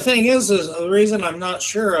 But the thing is the reason I'm not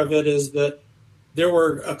sure of it is that there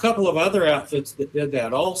were a couple of other outfits that did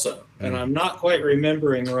that also. And I'm not quite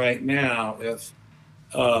remembering right now if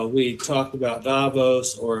we talked about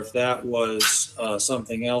Davos or if that was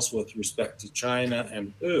something else with respect to China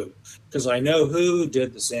and WHO, because I know WHO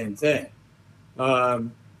did the same thing.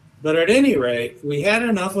 But at any rate, we had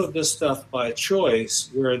enough of this stuff by choice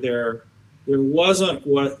where there wasn't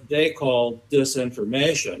what they called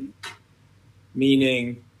disinformation,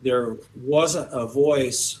 meaning there wasn't a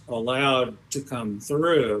voice allowed to come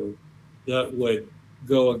through that would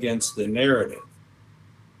go against the narrative.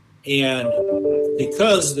 And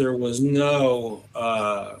because there was no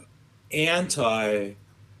anti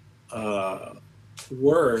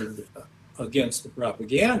word against the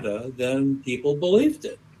propaganda, then people believed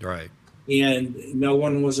it. Right. And no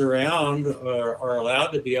one was around or allowed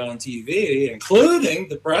to be on TV, including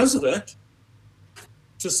the president,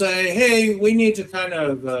 to say, hey, we need to kind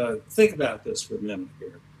of think about this for a minute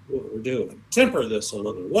here, what we're doing. Temper this a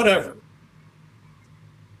little, whatever.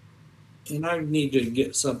 And I need to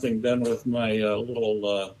get something done with my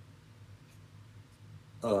little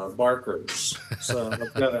barkers. So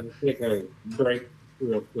I've got to take a break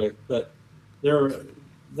real quick. But there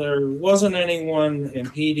wasn't anyone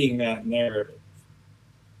impeding that narrative.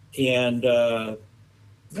 And I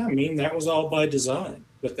mean, that was all by design.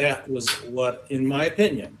 But that was what, in my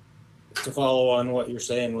opinion, to follow on what you're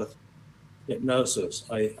saying with hypnosis,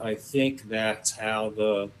 I think that's how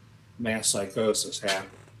the mass psychosis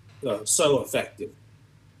happened. So effective.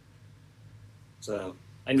 So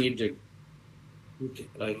I need to,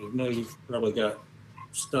 I know you've probably got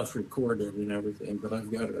stuff recorded and everything, but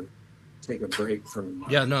I've got to take a break from.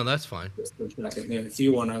 Yeah, no, that's fine. Just for a second. If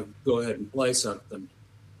you want to go ahead and play something,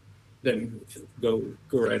 then go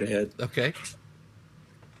right ahead. Okay.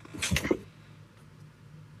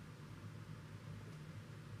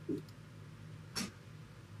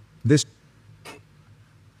 This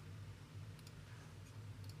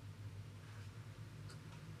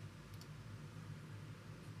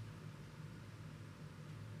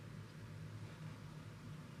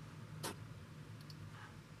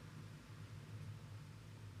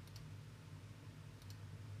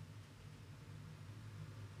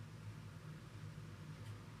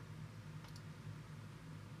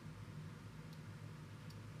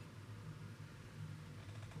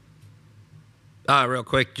Real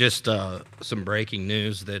quick, just some breaking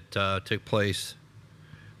news that took place,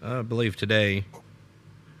 I believe today,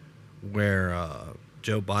 where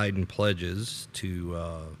Joe Biden pledges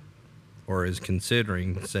to, or is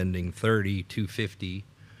considering sending 30 250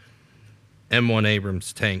 M1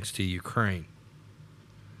 Abrams tanks to Ukraine.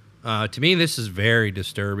 To me, this is very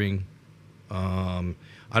disturbing. I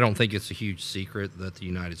don't think it's a huge secret that the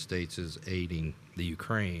United States is aiding the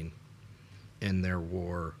Ukraine in their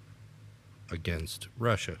war against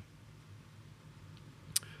Russia.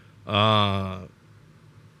 But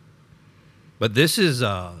this is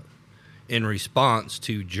in response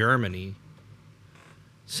to Germany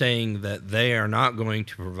saying that they are not going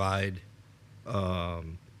to provide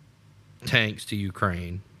tanks to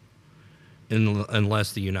Ukraine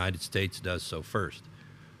unless the United States does so first.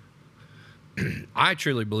 I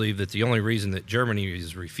truly believe that the only reason that Germany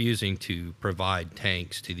is refusing to provide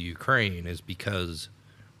tanks to the Ukraine is because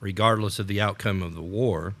regardless of the outcome of the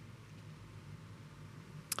war,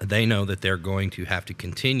 they know that they're going to have to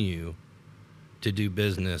continue to do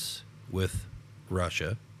business with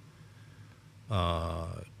Russia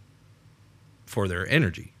for their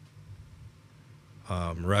energy.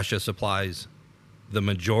 Russia supplies the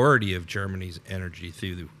majority of Germany's energy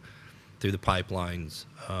through the pipelines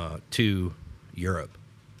to Europe.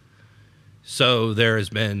 So there has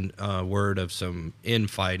been word of some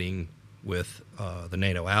infighting with the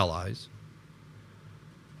NATO allies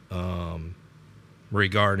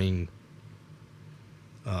regarding,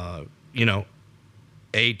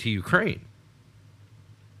 aid to Ukraine.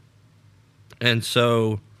 And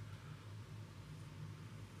so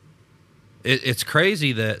it's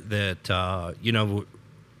crazy that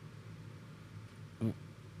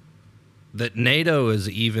NATO is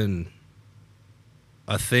even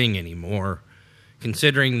a thing anymore,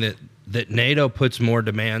 considering that NATO puts more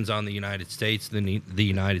demands on the United States than the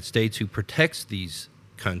United States, who protects these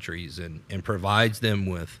countries and provides them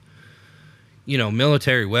with,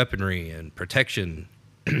 military weaponry and protection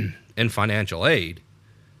and financial aid,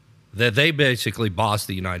 that they basically boss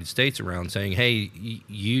the United States around, saying, hey,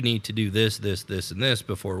 you need to do this, this, this, and this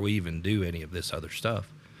before we even do any of this other stuff.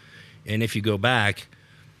 And if you go back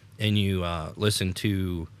and you listen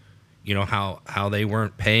to, how they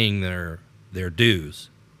weren't paying their dues,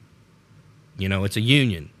 it's a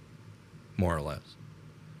union, more or less.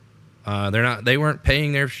 They weren't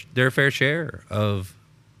paying their fair share of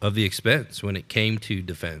the expense when it came to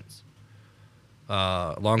defense.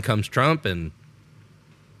 Along comes Trump, and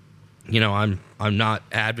I'm not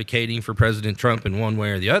advocating for President Trump in one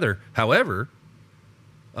way or the other. However,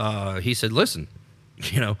 he said, listen,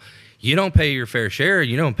 you don't pay your fair share,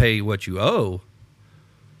 you don't pay what you owe,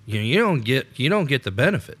 you don't get the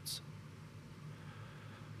benefits.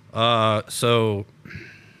 So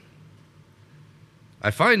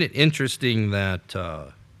I find it interesting that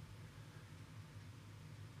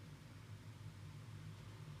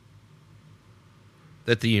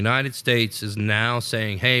that the United States is now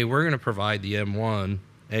saying, hey, we're going to provide the M1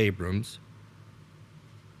 Abrams,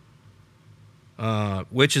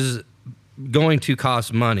 which is going to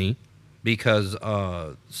cost money because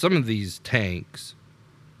some of these tanks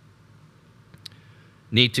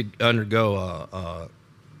need to undergo a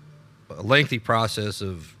lengthy process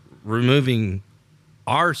of removing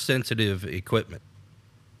our sensitive equipment.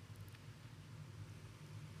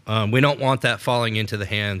 We don't want that falling into the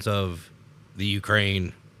hands of the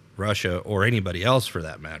Ukraine, Russia, or anybody else for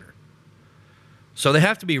that matter. So they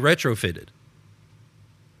have to be retrofitted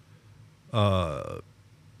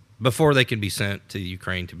before they can be sent to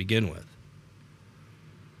Ukraine to begin with.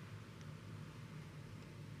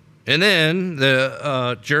 And then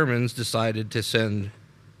the Germans decided to send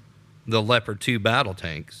the Leopard 2 battle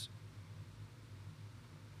tanks,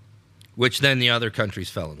 which then the other countries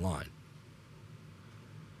fell in line.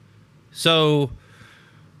 So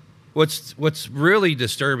what's really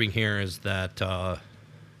disturbing here is that,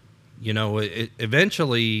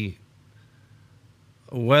 eventually,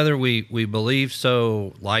 whether we believe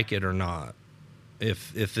so, like it or not,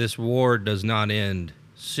 if this war does not end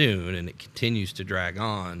soon and it continues to drag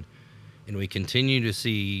on, and we continue to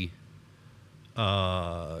see,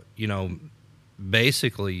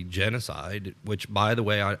 basically genocide, which, by the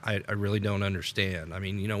way, I really don't understand. I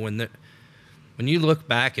mean, when you look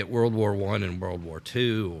back at World War I and World War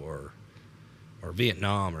II, or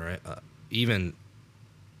Vietnam, or even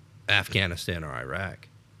Afghanistan or Iraq,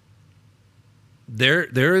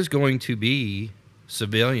 there is going to be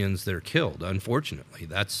civilians that are killed. Unfortunately,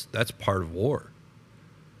 that's part of war.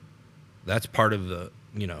 That's part of the,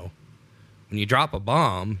 when you drop a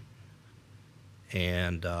bomb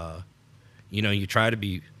and you try to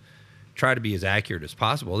be as accurate as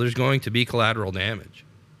possible, there's going to be collateral damage.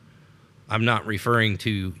 I'm not referring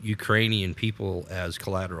to Ukrainian people as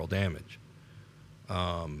collateral damage.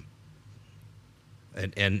 And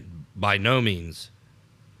by no means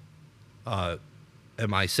am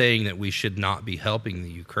I saying that we should not be helping the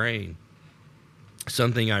Ukraine.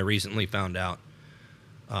 Something I recently found out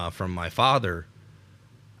from my father,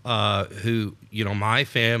 who, my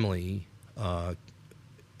family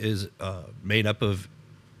is made up of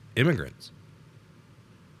immigrants.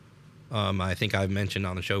 I think I've mentioned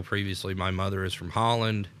on the show previously, my mother is from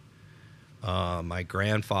Holland. My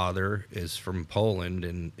grandfather is from Poland,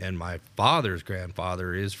 and my father's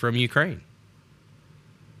grandfather is from Ukraine.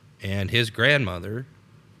 And his grandmother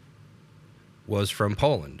was from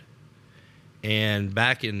Poland. And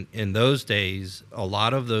back in those days, a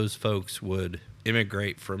lot of those folks would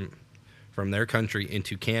immigrate from their country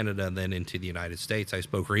into Canada, then into the United States. I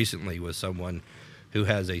spoke recently with someone who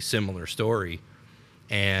has a similar story.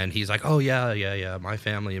 And he's like, oh, yeah. My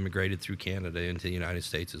family immigrated through Canada into the United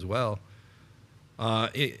States as well.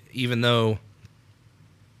 Even though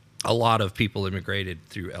a lot of people immigrated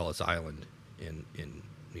through Ellis Island in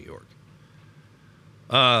New York.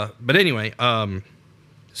 But anyway,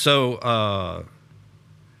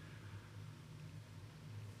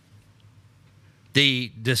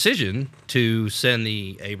 the decision to send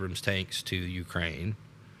the Abrams tanks to Ukraine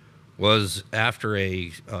was after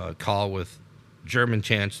a call with German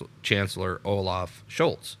Chancellor Olaf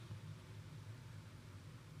Scholz.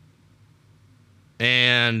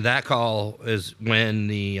 And that call is when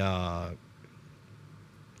the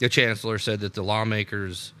chancellor said that the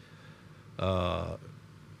lawmakers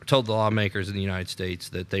told the lawmakers in the United States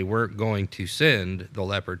that they weren't going to send the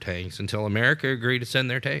Leopard tanks until America agreed to send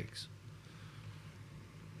their tanks.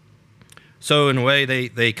 So in a way,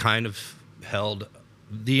 they kind of held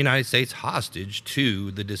the United States hostage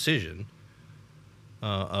to the decision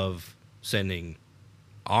of sending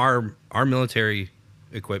our military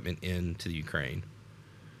equipment into the Ukraine.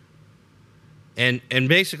 And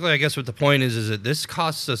basically, I guess what the point is that this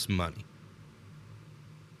costs us money.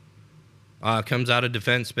 It comes out of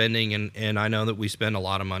defense spending, and I know that we spend a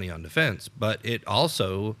lot of money on defense, but it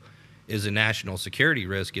also is a national security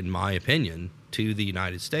risk, in my opinion, to the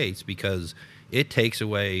United States, because it takes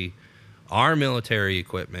away our military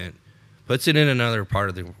equipment, puts it in another part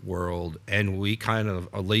of the world, and we kind of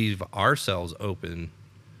leave ourselves open,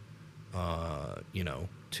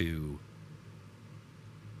 to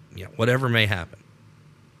whatever may happen.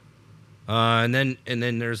 And then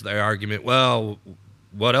there's the argument, well,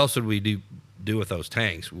 what else would we do with those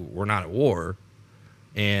tanks? We're not at war,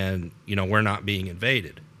 and we're not being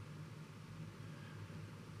invaded.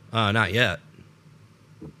 Not yet.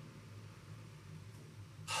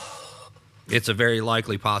 It's a very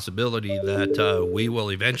likely possibility that we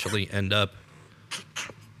will eventually end up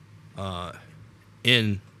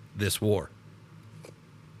in this war.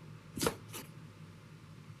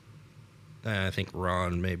 I think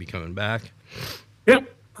Ron may be coming back.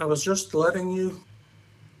 Yep, I was just letting you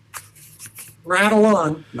rattle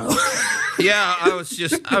on. No. Yeah, I was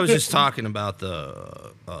just talking about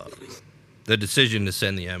the decision to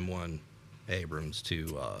send the M1 Abrams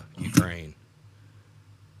to Ukraine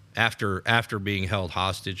after being held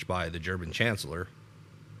hostage by the German Chancellor,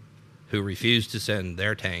 who refused to send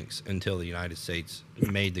their tanks until the United States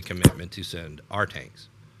made the commitment to send our tanks.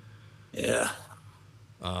 Yeah.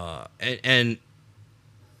 And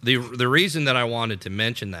the reason that I wanted to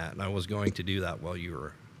mention that, and I was going to do that while you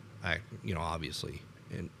were, obviously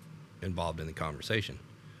involved in the conversation,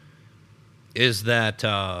 is that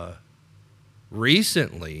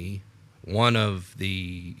recently one of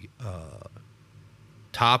the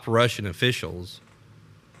top Russian officials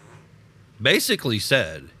basically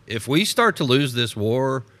said, if we start to lose this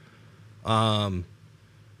war,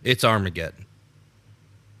 it's Armageddon.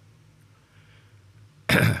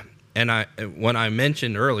 And when I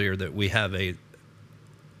mentioned earlier that we have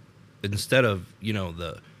instead of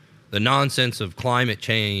the nonsense of climate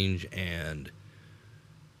change and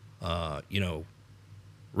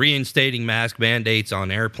reinstating mask mandates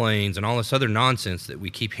on airplanes and all this other nonsense that we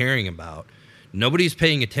keep hearing about, nobody's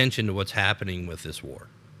paying attention to what's happening with this war.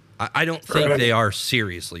 I don't think they are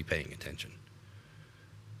seriously paying attention.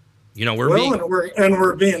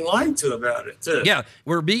 We're being lied to about it too. Yeah,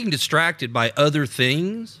 we're being distracted by other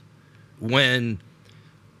things when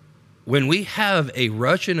we have a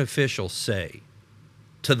Russian official say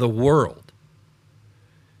to the world,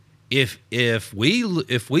 if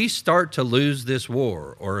we start to lose this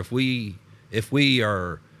war, or if we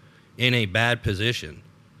are in a bad position,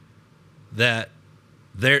 that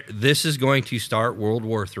this is going to start World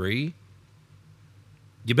War III,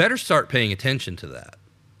 you better start paying attention to that.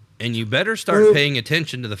 And you better start paying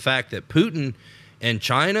attention to the fact that Putin and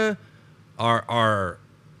China are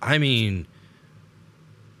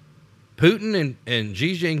Putin and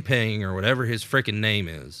Xi Jinping, or whatever his freaking name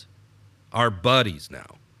is, are buddies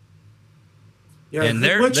now. Yeah, and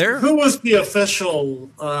who was the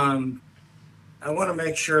official? I want to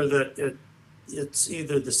make sure that it's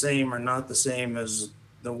either the same or not the same as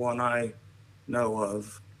the one I know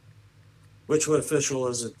of. Which official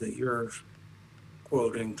is it that you're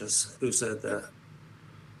quoting? Who said that?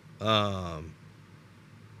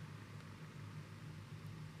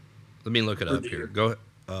 Let me look it up here. Go ahead.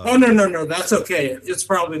 No, that's okay. It's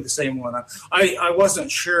probably the same one. I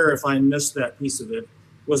wasn't sure if I missed that piece of it.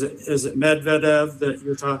 Is it Medvedev that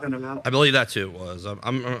you're talking about? I believe that's who it was.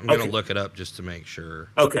 I'm going to look it up just to make sure.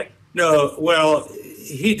 Okay. No, well,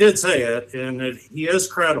 he did say it, and he is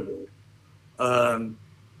credible.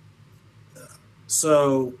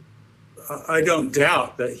 So I don't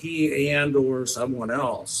doubt that he and or someone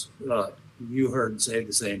else, you heard say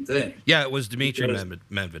the same thing. Yeah, it was Dmitry Because-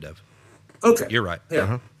 Medvedev. Okay. You're right. Yeah.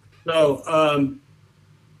 Uh-huh. So,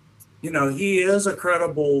 he is a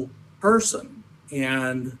credible person,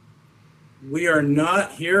 and we are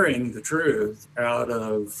not hearing the truth out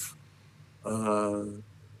of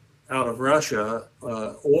Russia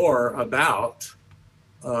or about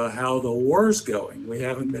how the war's going. We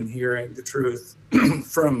haven't been hearing the truth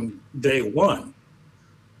from day one,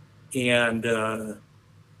 and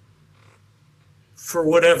for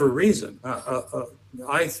whatever reason,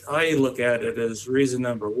 I look at it as reason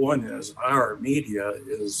number one is our media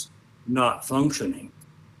is not functioning.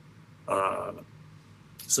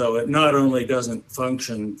 So it not only doesn't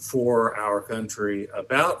function for our country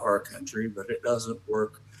about our country, but it doesn't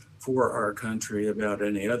work for our country about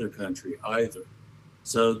any other country either.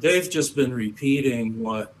 So they've just been repeating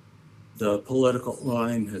what the political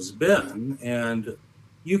line has been, and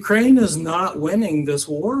Ukraine is not winning this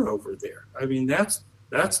war over there. I mean, that's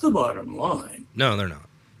the bottom line. No, they're not.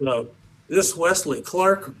 So this Wesley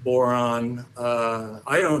Clark boron,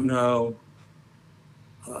 I don't know.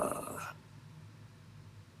 I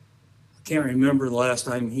can't remember the last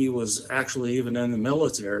time he was actually even in the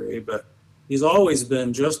military, but he's always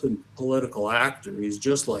been just a political actor. He's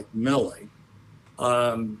just like Milley.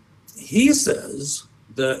 He says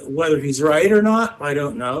that whether he's right or not, I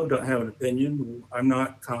don't know, don't have an opinion. I'm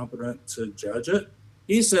not competent to judge it.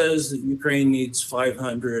 He says that Ukraine needs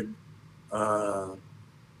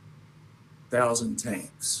 500,000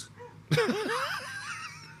 tanks.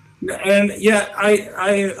 And yet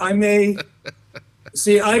I may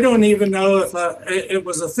see, I don't even know if it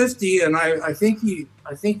was a 50, and I think he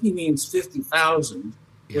means 50,000,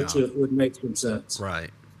 which Yeah. would make some sense.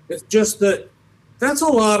 Right. It's just that that's a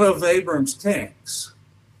lot of Abrams tanks.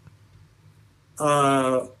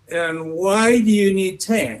 And why do you need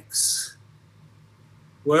tanks?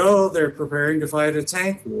 Well, they're preparing to fight a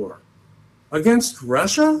tank war. Against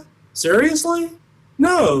Russia? Seriously?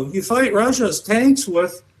 No, you fight Russia's tanks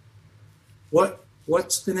with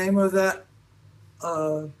what's the name of that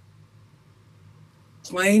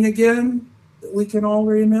plane again that we can all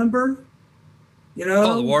remember? You know?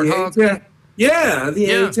 Oh, the Warthog? A-10. Yeah, the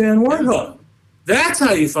Yeah. A-10 Warthog. That's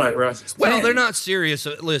how you fight Russia's Well, tanks. they're not serious.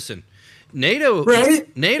 Listen, NATO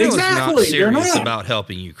Right? NATO Exactly, is they're not serious not. about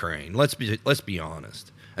helping Ukraine. Let's be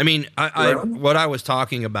honest. I mean, Well- what I was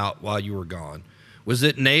talking about while you were gone was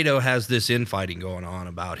that NATO has this infighting going on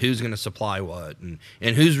about who's going to supply what and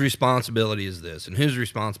whose responsibility is this and whose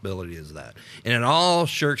responsibility is that. And it all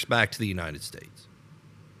shirks back to the United States.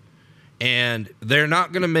 And they're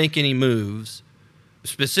not going to make any moves,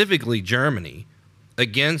 specifically Germany,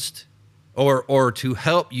 against or to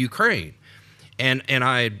help Ukraine. And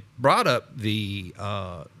I brought up the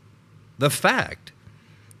fact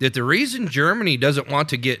that the reason Germany doesn't want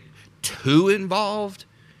to get too involved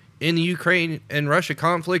in the Ukraine and Russia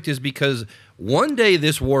conflict is because one day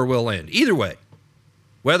this war will end. Either way,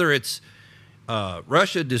 whether it's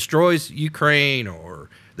Russia destroys Ukraine or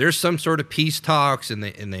there's some sort of peace talks and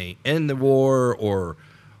they end the war or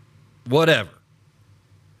whatever,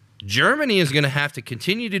 Germany is going to have to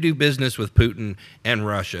continue to do business with Putin and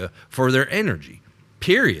Russia for their energy.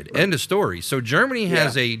 Period. Right. End of story. So Germany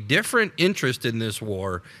has a different interest in this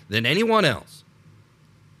war than anyone else.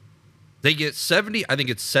 They get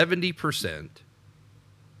 70%,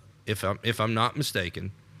 if I'm not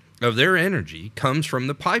mistaken, of their energy comes from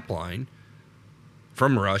the pipeline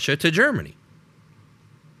from Russia to Germany.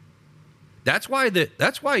 That's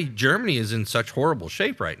why Germany is in such horrible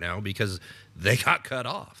shape right now, because they got cut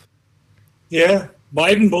off. Yeah,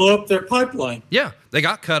 Biden blew up their pipeline. Yeah, they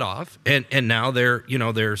got cut off, and now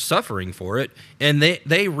they're suffering for it, and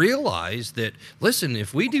they realize that, listen,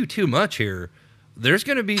 if we do too much here, there's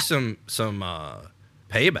going to be some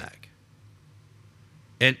payback.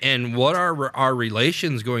 And what our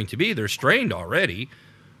relations going to be? They're strained already.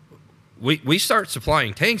 We start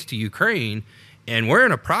supplying tanks to Ukraine, and we're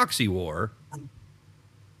in a proxy war.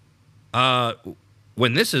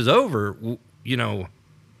 When this is over,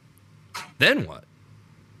 then what?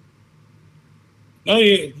 No,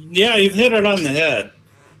 you've hit it on the head.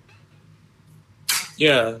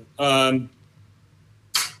 Yeah.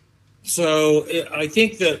 So I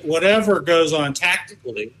think that whatever goes on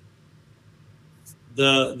tactically,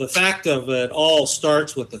 the fact of it all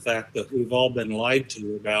starts with the fact that we've all been lied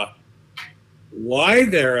to about why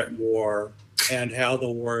they're at war and how the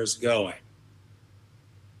war is going.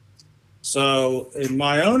 So in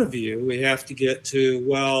my own view, we have to get to,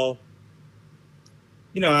 well,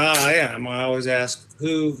 I always ask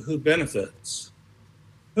who benefits?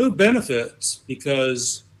 Who benefits?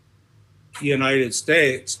 Because United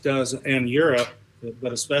States does, and Europe,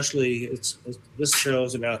 but especially this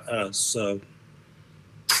show's about us. So,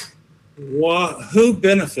 who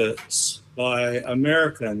benefits by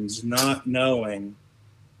Americans not knowing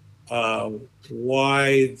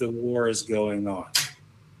why the war is going on?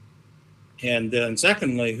 And then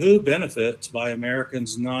secondly, who benefits by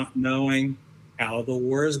Americans not knowing how the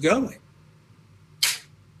war is going?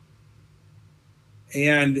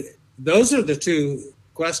 And those are the two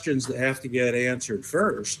questions that have to get answered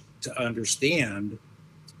first to understand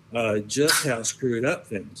just how screwed up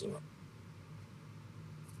things are.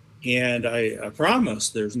 And I promise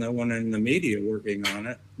there's no one in the media working on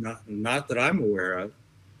it, not that I'm aware of.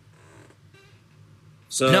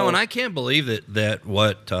 So No, and I can't believe that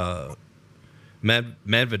what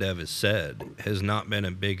Medvedev has said has not been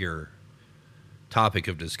a bigger topic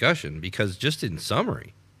of discussion, because just in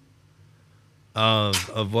summary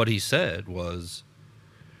of what he said was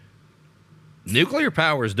nuclear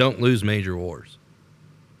powers don't lose major wars.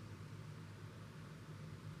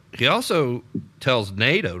 He also tells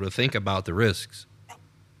NATO to think about the risks.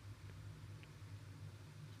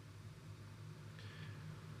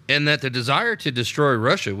 And that the desire to destroy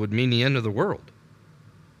Russia would mean the end of the world.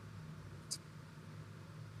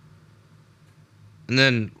 And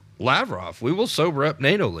then Lavrov, we will sober up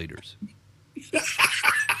NATO leaders.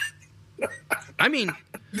 I mean,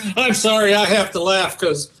 I'm sorry, I have to laugh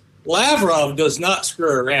because Lavrov does not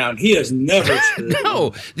screw around. He has never screwed around.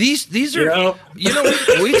 no, these are,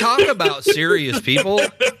 we talk about serious people.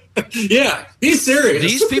 Yeah, he's serious.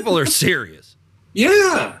 These people are serious.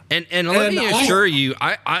 Yeah. And let me assure you,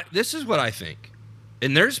 I this is what I think.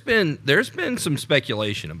 And there's been some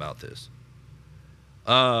speculation about this.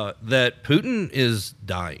 That Putin is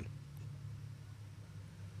dying.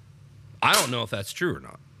 I don't know if that's true or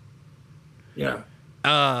not. Yeah.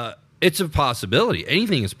 It's a possibility.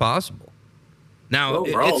 Anything is possible. Now,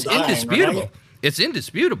 it's indisputable. Right? It's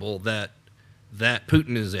indisputable that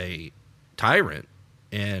Putin is a tyrant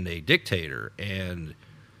and a dictator, and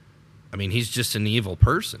I mean, he's just an evil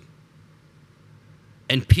person.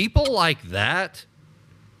 And people like that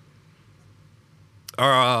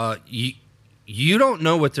are you don't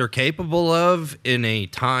know what they're capable of in a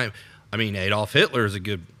time. I mean, Adolf Hitler is a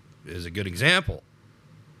good example.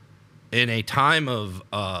 In a time of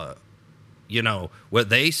what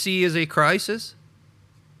they see as a crisis,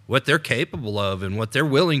 what they're capable of and what they're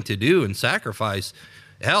willing to do and sacrifice.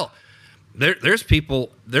 Hell, there's people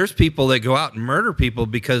that go out and murder people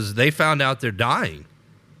because they found out they're dying.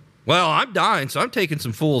 Well, I'm dying, so I'm taking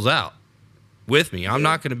some fools out with me. I'm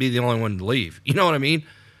not going to be the only one to leave. You know what I mean?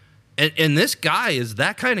 And this guy is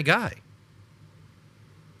that kind of guy.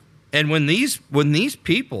 And when these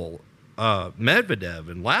people, Medvedev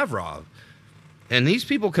and Lavrov, and these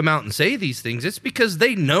people come out and say these things, it's because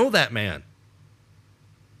they know that man.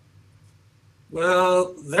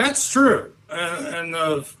 Well, that's true. And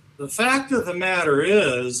the fact of the matter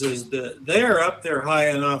is that they're up there high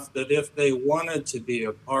enough that if they wanted to be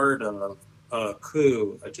a part of a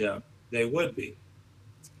coup attempt, they would be.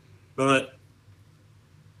 But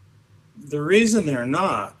the reason they're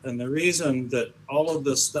not, and the reason that all of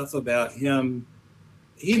this stuff about him,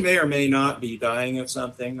 he may or may not be dying of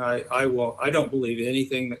something. I don't believe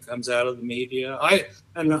anything that comes out of the media.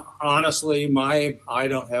 And honestly, I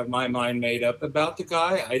don't have my mind made up about the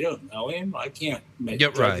guy. I don't know him. I can't make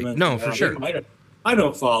right. No, for sure. I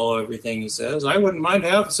don't follow everything he says. I wouldn't mind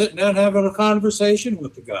sitting down having a conversation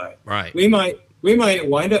with the guy. Right. We might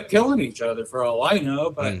wind up killing each other for all I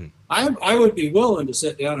know, but I would be willing to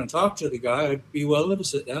sit down and talk to the guy. I'd be willing to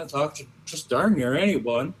sit down and talk to just darn near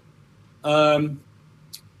anyone.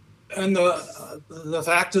 And the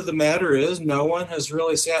fact of the matter is, no one has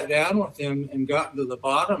really sat down with him and gotten to the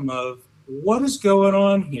bottom of what is going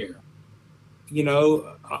on here.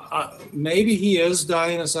 Maybe he is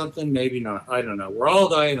dying of something, maybe not. I don't know. We're all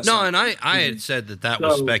dying of something. No, and I had said that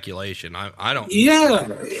was speculation. I don't. Yeah,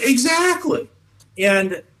 exactly.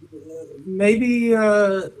 And maybe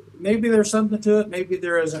there's something to it. Maybe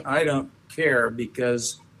there isn't. I don't care,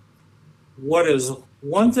 because what is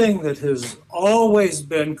one thing that has always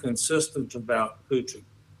been consistent about Putin,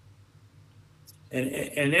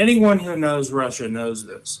 and anyone who knows Russia knows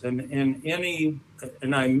this, and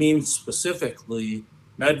I mean specifically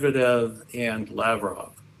Medvedev and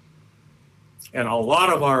Lavrov, and a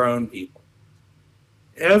lot of our own people.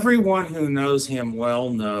 Everyone who knows him well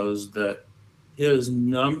knows that his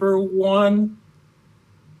number one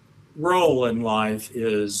role in life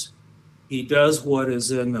is he does what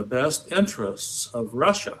is in the best interests of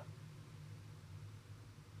Russia.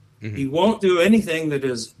 Mm-hmm. He won't do anything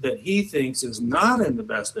that he thinks is not in the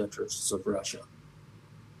best interests of Russia.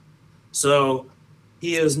 So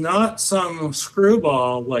he is not some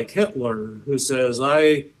screwball like Hitler who says,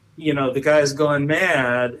 the guy's gone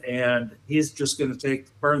mad and he's just going to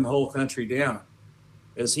burn the whole country down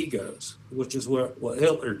as he goes, which is what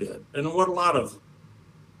Hitler did. And what a lot of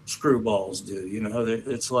screwballs do,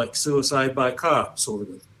 it's like suicide by cop, sort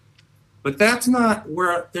of. But that's not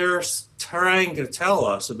where they're trying to tell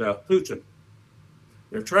us about Putin.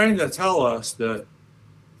 They're trying to tell us that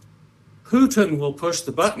Putin will push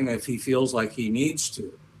the button if he feels like he needs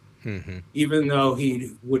to, even though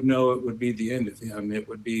he would know it would be the end of him. It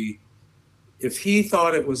would be, if he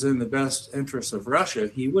thought it was in the best interest of Russia,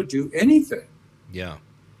 he would do anything. Yeah.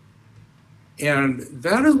 And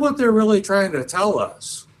that is what they're really trying to tell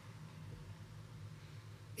us.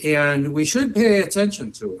 And we should pay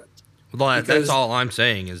attention to it. Well, that's all I'm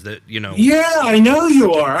saying is that, Yeah, I know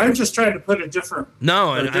you are. I'm just trying to put a different.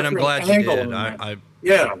 No, and I'm glad you did.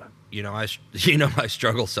 I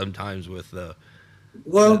struggle sometimes with the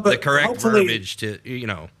correct verbiage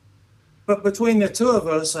to. But between the two of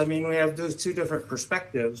us, I mean, we have those two different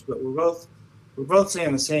perspectives, but we're both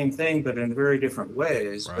saying the same thing, but in very different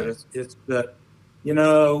ways. Right. But it's that,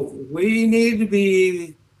 we need to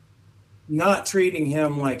be not treating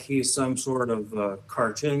him like he's some sort of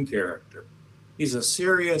cartoon character. He's a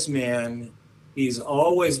serious man. He's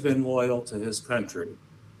always been loyal to his country.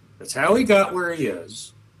 That's how he got where he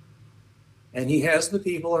is. And he has the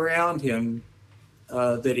people around him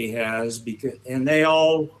that he has, and they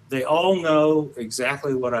all know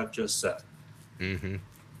exactly what I've just said. Mm-hmm.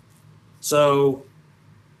 So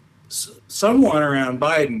someone around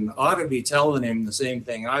Biden ought to be telling him the same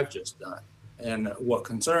thing I've just done. And what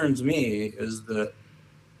concerns me is that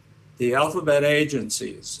the alphabet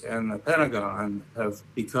agencies and the Pentagon have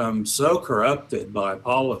become so corrupted by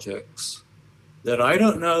politics that I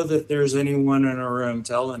don't know that there's anyone in a room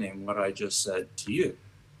telling him what I just said to you.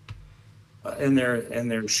 And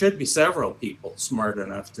there should be several people smart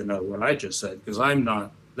enough to know what I just said, because I'm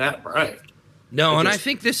not that bright. No, I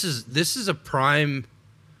think this is a prime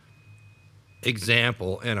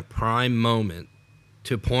example and a prime moment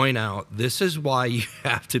to point out this is why you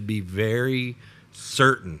have to be very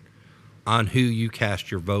certain on who you cast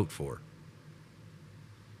your vote for.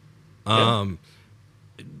 Yeah.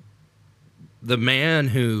 The man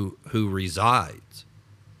who resides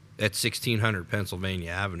at 1600 Pennsylvania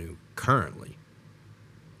Avenue currently,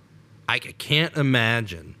 I can't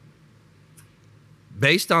imagine,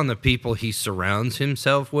 based on the people he surrounds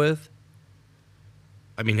himself with,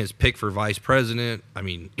 I mean, his pick for vice president, I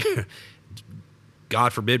mean,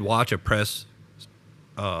 God forbid, watch a press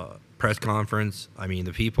conference. I mean,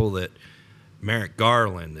 the people that Merrick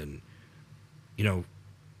Garland and,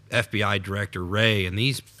 FBI Director Wray and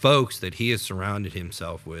these folks that he has surrounded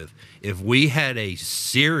himself with, if we had a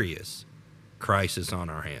serious crisis on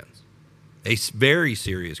our hands, a very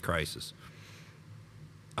serious crisis,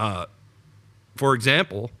 for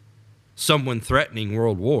example, someone threatening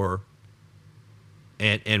world war,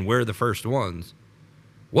 and we're the first ones,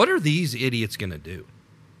 what are these idiots going to do?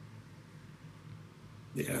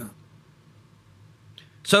 Yeah.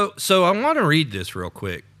 So I want to read this real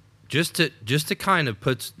quick, just to kind of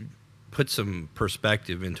put some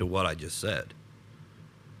perspective into what I just said.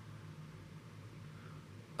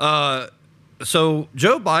 So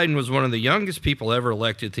Joe Biden was one of the youngest people ever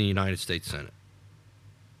elected to the United States Senate.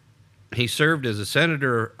 He served as a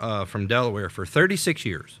senator from Delaware for 36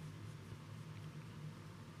 years,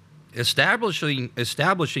 establishing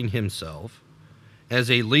himself as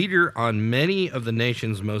a leader on many of the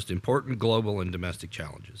nation's most important global and domestic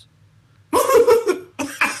challenges.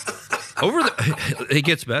 It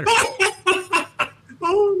gets better.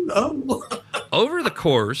 Oh, no. Over the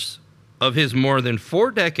course of his more than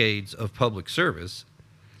 4 decades of public service,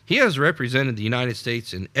 he has represented the United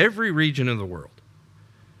States in every region of the world.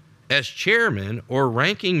 As chairman or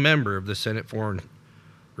ranking member of the Senate Foreign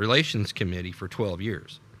Relations Committee for 12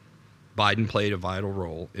 years, Biden played a vital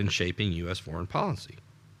role in shaping U.S. foreign policy.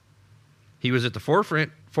 He was at the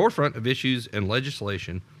forefront of issues and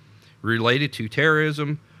legislation related to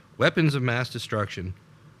terrorism, weapons of mass destruction,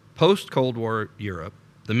 post-Cold War Europe,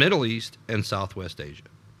 the Middle East, and Southwest Asia.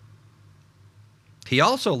 He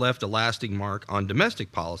also left a lasting mark on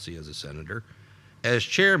domestic policy as a senator, as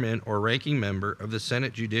chairman or ranking member of the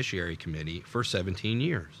Senate Judiciary Committee for 17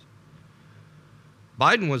 years.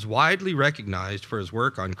 Biden was widely recognized for his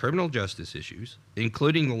work on criminal justice issues,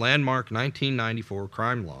 including the landmark 1994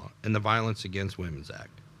 crime law and the Violence Against Women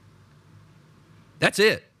Act. That's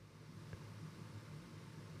it.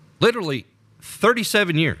 Literally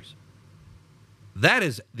 37 years. That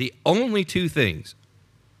is the only 2 things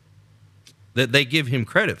that they give him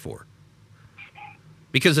credit for.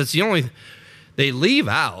 because it's the only they leave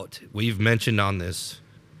out. We've mentioned on this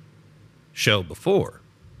show before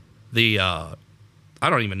the I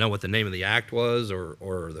don't even know what the name of the act was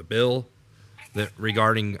or the bill that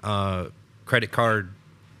regarding credit card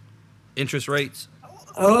interest rates.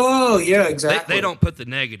 Oh yeah, exactly. They don't put the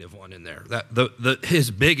negative one in there. That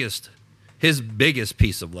his biggest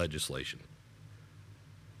piece of legislation.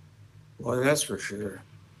 Well, that's for sure.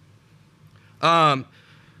 So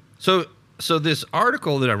this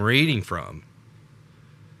article that I'm reading from,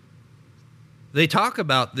 they talk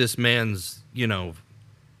about this man's,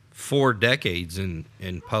 4 decades in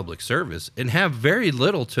public service and have very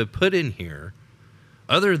little to put in here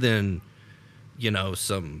other than,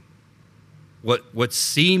 some what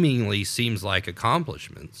seemingly seems like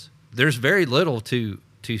accomplishments. There's very little to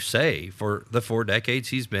say for the 4 decades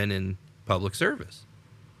he's been in public service.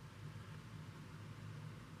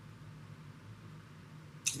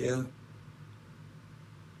 Yeah.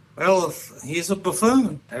 Well, if he's a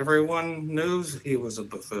buffoon. Everyone knew he was a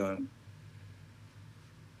buffoon.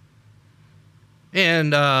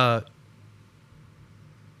 And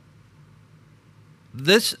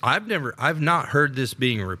this I've not heard this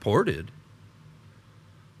being reported.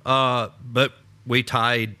 But we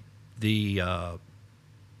tied the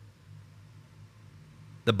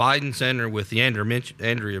Biden Center with the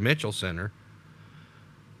Andrea Mitchell Center.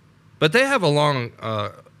 But they have a long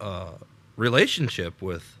relationship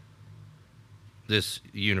with this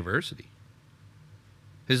university.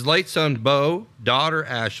 His late son, Bo, daughter,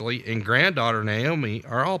 Ashley, and granddaughter, Naomi,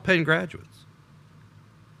 are all Penn graduates.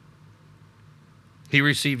 He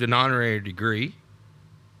received an honorary degree.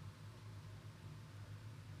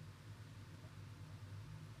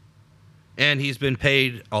 And he's been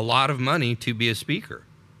paid a lot of money to be a speaker.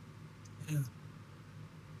 Yeah.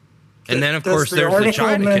 And then, of course, there's the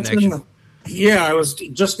China connection. Yeah, I was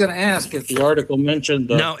just going to ask if the article mentioned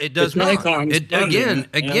the. No, it does not.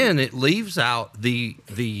 It leaves out the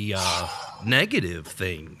negative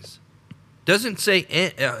things. Doesn't say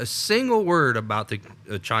a single word about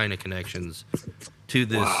the China connections to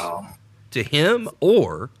this, to him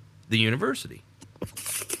or the university.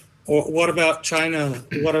 Or what about China?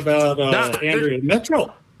 What about Andrea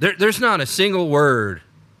Mitchell? There's not a single word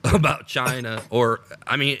about China,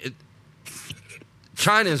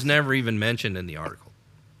 China is never even mentioned in the article.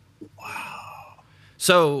 Wow.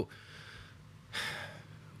 So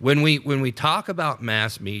when we talk about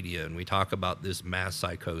mass media and we talk about this mass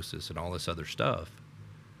psychosis and all this other stuff,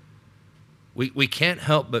 we can't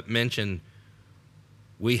help but mention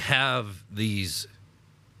we have these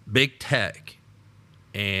big tech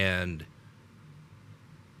and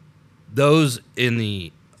those in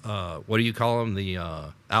the what do you call them? The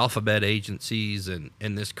alphabet agencies and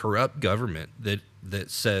this corrupt government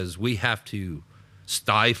that says we have to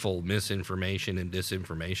stifle misinformation and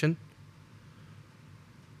disinformation.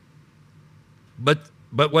 But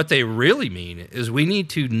what they really mean is we need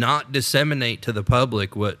to not disseminate to the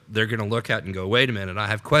public what they're going to look at and go, wait a minute, I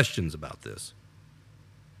have questions about this.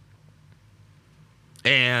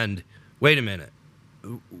 And wait a minute,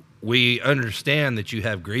 we understand that you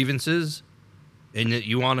have grievances and that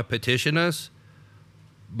you want to petition us,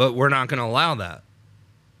 but we're not going to allow that.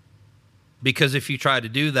 Because if you try to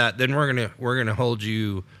do that, then we're gonna hold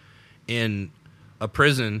you in a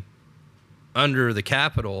prison under the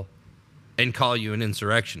Capitol and call you an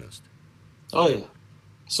insurrectionist. Oh yeah,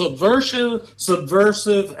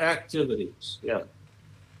 subversive activities. Yeah.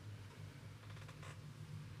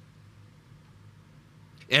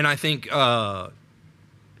 And I think one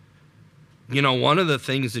of the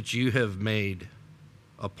things that you have made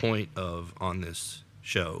a point of on this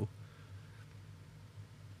show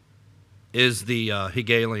is the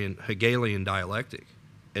Hegelian dialectic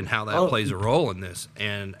and how that plays a role in this.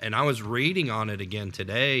 And I was reading on it again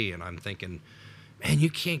today, and I'm thinking, man, you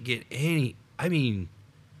can't get any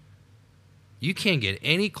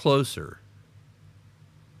closer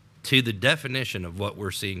to the definition of what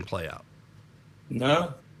we're seeing play out.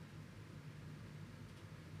 No.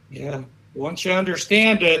 Yeah. Once you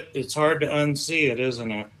understand it, it's hard to unsee it, isn't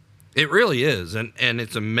it? It really is. And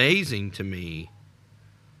it's amazing to me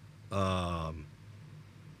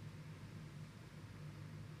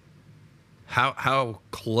how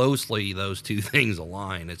closely those two things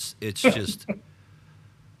align. It's just,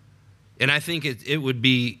 and I think it would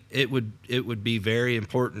be very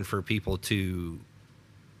important for people to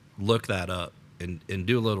look that up and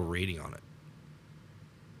do a little reading on it,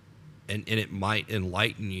 and it might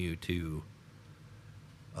enlighten you to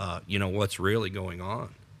what's really going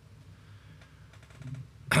on.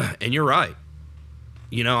 And you're right.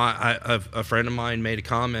 A friend of mine made a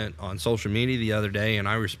comment on social media the other day, and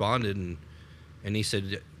I responded, and And he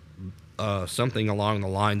said something along the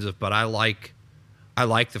lines of, "But I like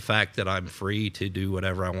the fact that I'm free to do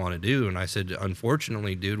whatever I want to do." And I said,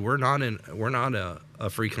 "Unfortunately, dude, we're not a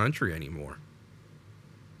free country anymore."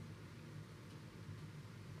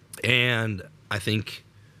 And I think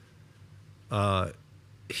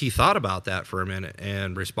he thought about that for a minute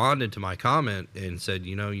and responded to my comment and said,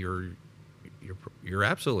 "You know, you're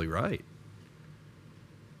absolutely right."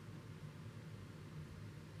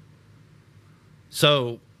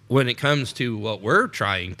 So when it comes to what we are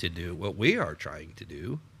trying to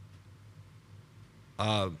do,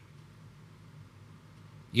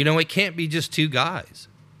 you know, it can't be just two guys.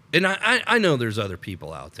 And I know there's other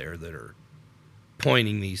people out there that are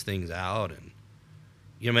pointing these things out and,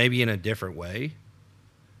 you know, maybe in a different way.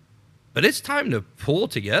 But it's time to pull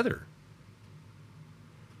together.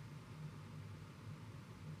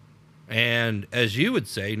 And as you would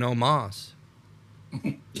say, no mas.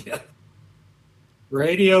 Yeah.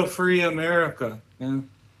 Radio Free America. Yeah.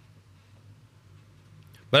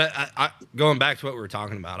 But I going back to what we were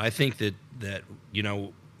talking about, I think that you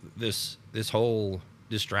know, this whole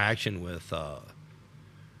distraction with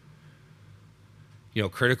you know,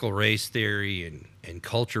 critical race theory and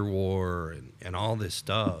culture war and all this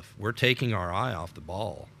stuff, we're taking our eye off the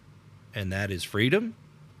ball, and that is freedom.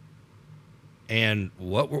 And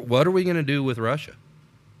what are we going to do with Russia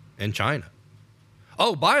and China?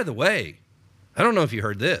 Oh, by the way, I don't know if you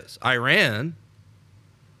heard this. Iran,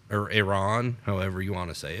 or Iran, however you want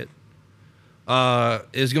to say it,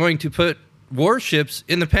 is going to put warships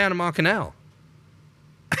in the Panama Canal.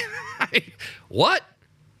 What?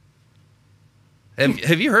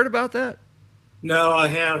 Have you heard about that? No, I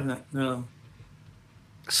haven't. No.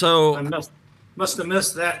 So I must have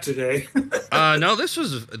missed that today. no, this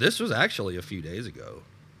was actually a few days ago.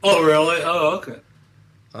 Oh, really? Oh, okay.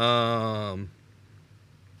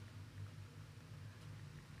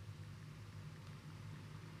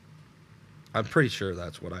 I'm pretty sure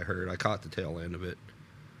that's what I heard. I caught the tail end of it.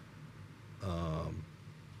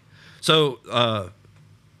 So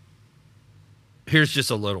here's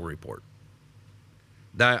just a little report.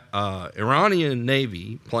 That Iranian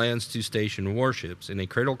Navy plans to station warships in a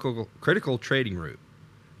critical trading route,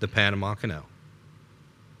 the Panama Canal.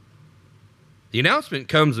 The announcement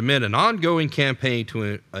comes amid an ongoing campaign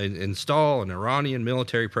to install an Iranian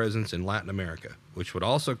military presence in Latin America, which would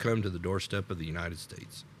also come to the doorstep of the United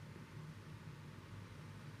States.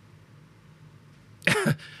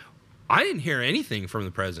 I didn't hear anything from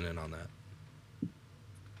the president on that.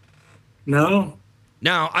 No.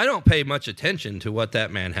 Now, I don't pay much attention to what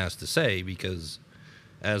that man has to say because,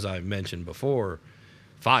 as I've mentioned before,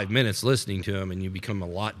 5 minutes listening to him and you become a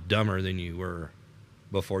lot dumber than you were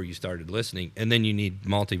before you started listening, and then you need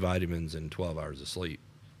multivitamins and 12 hours of sleep.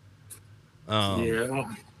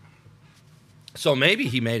 Yeah. So maybe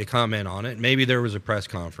he made a comment on it. Maybe there was a press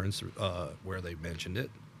conference where they mentioned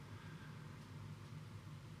it.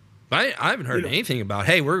 But I haven't heard anything about,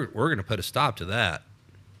 hey, we're going to put a stop to that.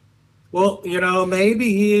 Well, you know,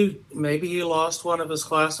 maybe he lost one of his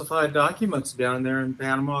classified documents down there in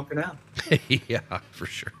Panama Canal. Yeah, for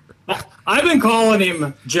sure. I've been calling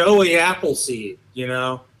him Joey Appleseed, you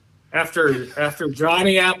know, after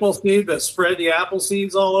Johnny Appleseed that spread the apple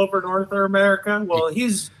seeds all over North America. Well,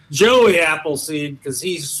 he's Joey Appleseed because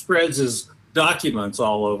he spreads his documents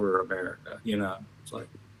all over America, you know. It's like,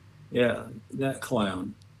 yeah, that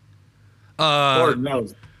clown. Lord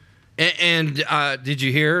knows. And did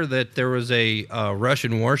you hear that there was a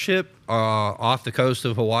Russian warship off the coast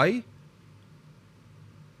of Hawaii?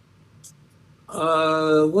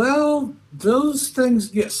 Well, those things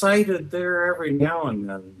get sighted there every now and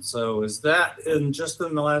then. So is that just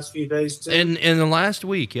in the last few days too? In the last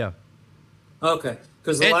week, yeah. Okay,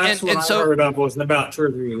 because the last one I heard of was about 2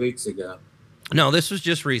 or 3 weeks ago. No, this was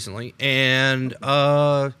just recently, and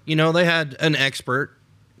you know, they had an expert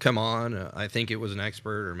come on. I think it was an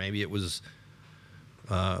expert, or maybe it was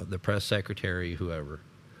the press secretary, whoever.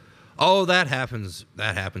 Oh, that happens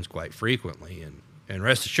quite frequently, and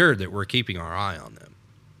rest assured that we're keeping our eye on them.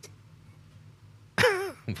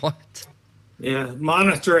 What? Yeah,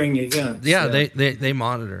 monitoring events. Yeah, they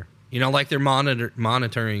monitor. You know, like they're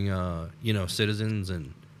monitoring you know, citizens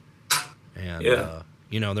and yeah.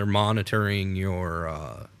 You know, they're monitoring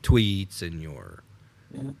your tweets and your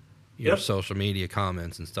Yep. social media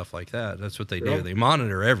comments and stuff like that. That's what they do. They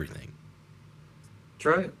monitor everything. That's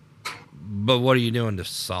right. But what are you doing to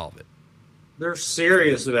solve it? They're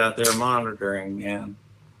serious about their monitoring, man.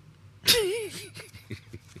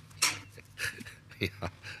 Yeah.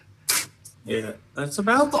 Yeah, that's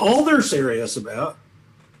about all they're serious about.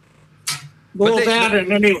 Well, they- that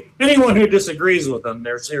and anyone who disagrees with them,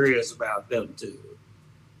 they're serious about them too.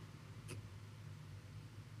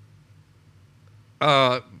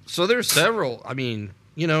 So there's several. I mean,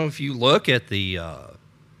 if you look at the,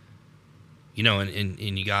 and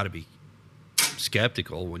you got to be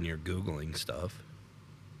skeptical when you're Googling stuff.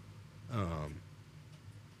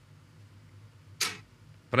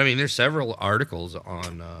 But I mean, there's several articles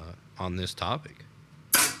on this topic.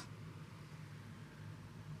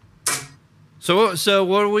 So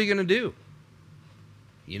what are we gonna do?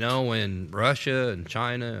 When Russia and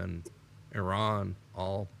China and Iran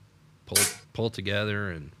all pull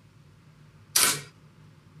together and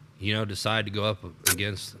decide to go up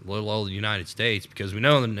against little old United States, because we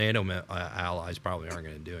know the NATO allies probably aren't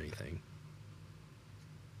going to do anything.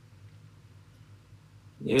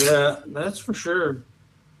 Yeah, that's for sure.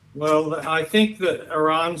 Well, I think that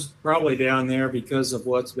Iran's probably down there because of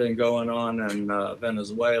what's been going on in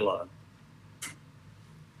Venezuela.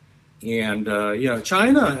 And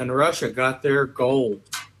China and Russia got their gold.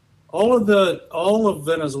 All of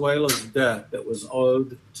Venezuela's debt that was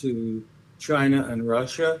owed to China and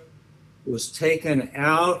Russia was taken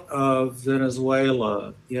out of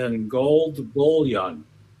Venezuela in gold bullion.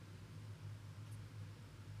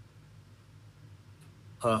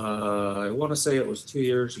 I want to say it was 2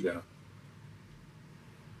 years ago.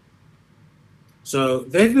 So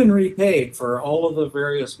they've been repaid for all of the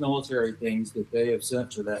various military things that they have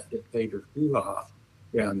sent to that dictator Cuja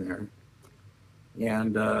down there.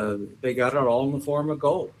 And they got it all in the form of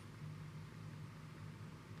gold.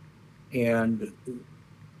 And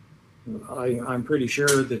I'm pretty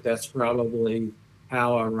sure that that's probably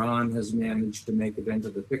how Iran has managed to make it into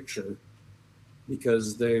the picture,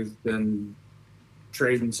 because they've been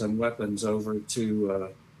trading some weapons over to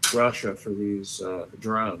Russia for these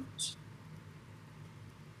drones.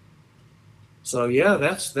 So yeah,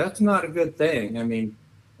 that's not a good thing. I mean,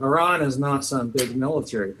 Iran is not some big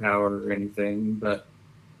military power or anything, but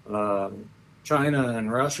China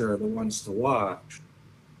and Russia are the ones to watch.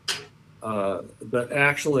 But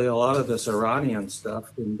actually, a lot of this Iranian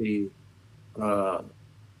stuff can be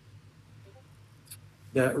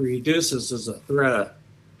that reduces as a threat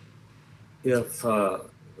if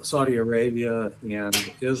Saudi Arabia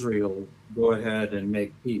and Israel go ahead and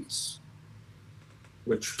make peace,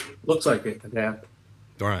 which looks like it could happen.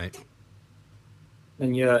 Right.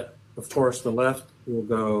 And yet, of course, the left will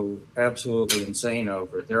go absolutely insane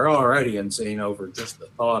over it. They're already insane over just the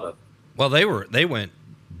thought of it. Well, they went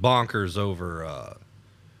bonkers over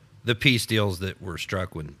the peace deals that were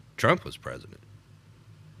struck when Trump was president.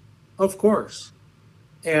 Of course.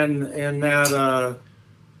 And that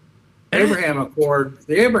Abraham Accord,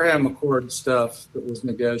 the Abraham Accord stuff that was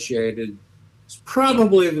negotiated is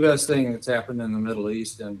probably the best thing that's happened in the Middle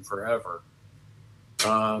East in forever.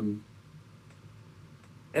 And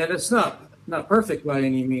it's not perfect by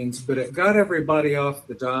any means, but it got everybody off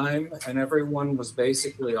the dime, and everyone was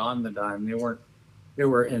basically on the dime. They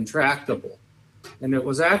were intractable. And it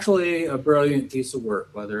was actually a brilliant piece of work,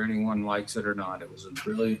 whether anyone likes it or not. It was a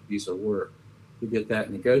brilliant piece of work to get that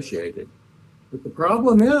negotiated. But the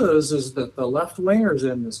problem is that the left-wingers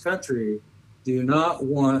in this country do not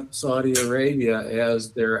want Saudi Arabia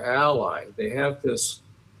as their ally. They have this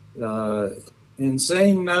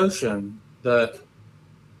insane notion that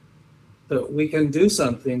we can do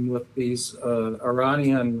something with these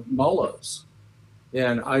Iranian mullahs.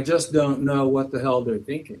 And I just don't know what the hell they're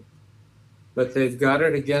thinking. But they've got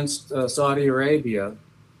it against Saudi Arabia.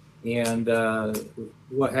 And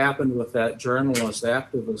what happened with that journalist,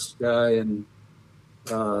 activist guy in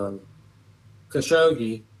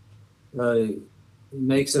Khashoggi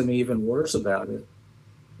makes them even worse about it.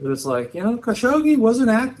 It's like, Khashoggi was an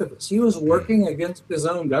activist. He was working against his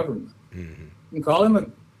own government. Mm-hmm. You can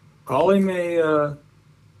call him a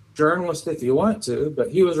journalist if you want to, but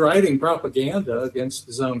he was writing propaganda against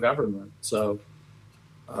his own government. So,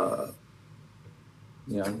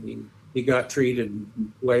 he got treated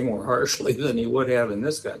way more harshly than he would have in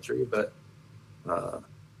this country. But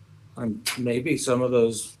maybe some of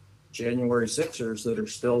those January 6ers that are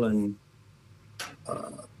still in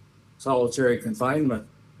solitary confinement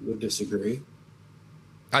would disagree.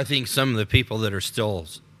 I think some of the people that are still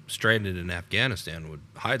stranded in Afghanistan would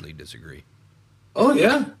highly disagree. Oh,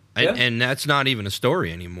 yeah. And that's not even a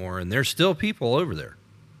story anymore. And there's still people over there.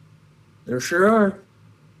 There sure are.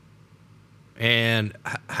 And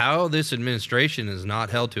how this administration is not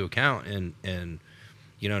held to account and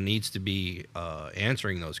needs to be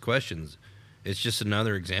answering those questions, it's just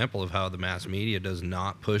another example of how the mass media does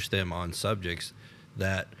not push them on subjects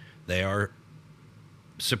that they are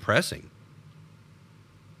suppressing.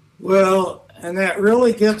 Well, And that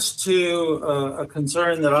really gets to a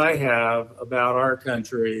concern that I have about our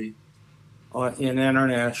country in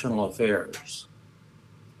international affairs,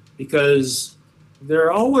 because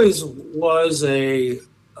there always was a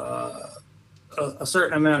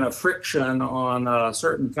certain amount of friction on a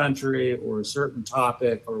certain country or a certain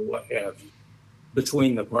topic or what have you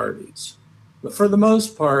between the parties. But for the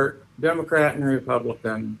most part, Democrat and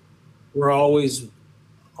Republican were always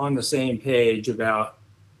on the same page about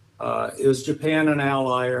is Japan an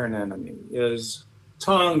ally or an enemy? Is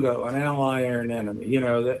Tonga an ally or an enemy? You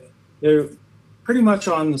know, that they're pretty much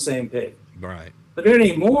on the same page. Right. But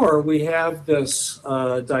anymore, we have this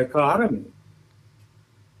dichotomy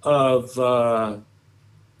of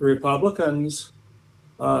Republicans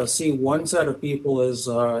see one set of people as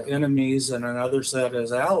enemies and another set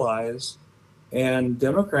as allies, and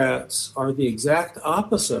Democrats are the exact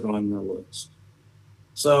opposite on the list.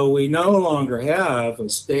 So we no longer have a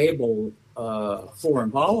stable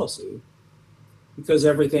foreign policy because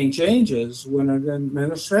everything changes when an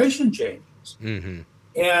administration changes. Mm-hmm.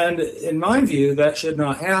 And in my view, that should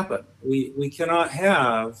not happen. We cannot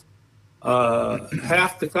have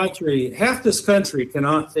half this country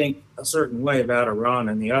cannot think a certain way about Iran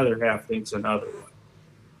and the other half thinks another way.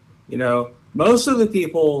 You know, most of the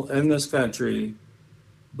people in this country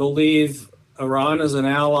believe Iran is an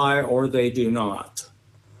ally or they do not.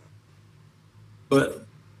 But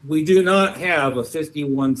we do not have a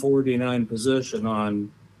 51-49 position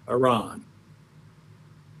on Iran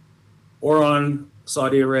or on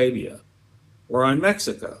Saudi Arabia or on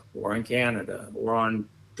Mexico or on Canada or on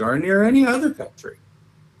darn near any other country.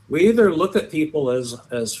 We either look at people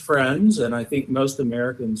as friends, and I think most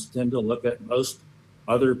Americans tend to look at most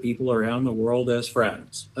other people around the world as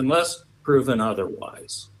friends, unless proven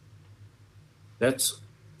otherwise.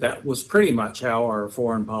 That was pretty much how our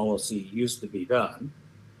foreign policy used to be done.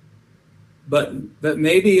 But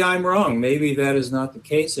maybe I'm wrong. Maybe that is not the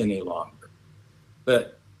case any longer.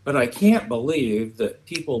 But I can't believe that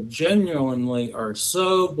people genuinely are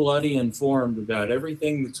so bloody informed about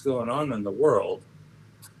everything that's going on in the world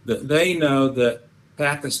that they know that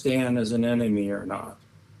Pakistan is an enemy or not.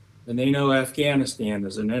 And they know Afghanistan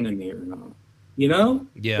is an enemy or not. You know?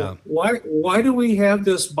 Yeah. Why do we have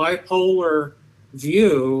this bipolar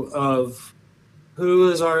view of who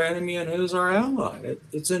is our enemy and who's our ally?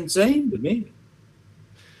 It's insane to me.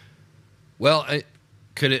 Well,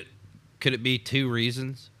 could it be two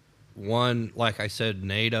reasons? One, like I said,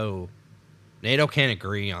 NATO can't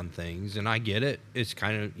agree on things, and I get it. It's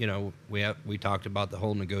kind of, you know, we talked about the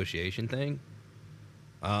whole negotiation thing.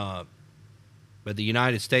 But the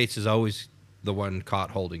United States is always the one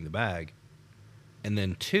caught holding the bag. And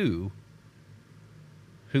then two,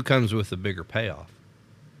 who comes with the bigger payoff?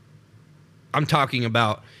 I'm talking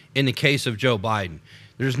about in the case of Joe Biden.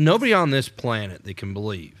 There's nobody on this planet that can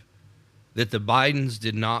believe that the Bidens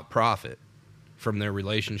did not profit from their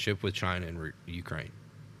relationship with China and Ukraine.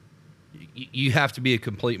 You have to be a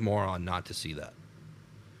complete moron not to see that.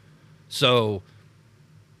 So,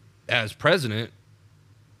 as president,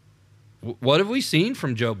 what have we seen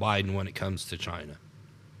from Joe Biden when it comes to China?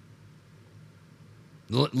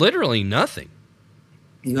 Literally nothing.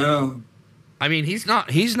 No. I mean, he's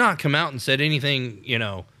not come out and said anything, you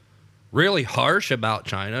know, really harsh about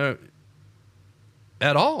China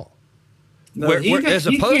at all. No, he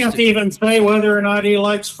can't even say whether or not he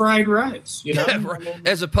likes fried rice, you know?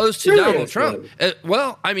 As opposed to Donald Trump.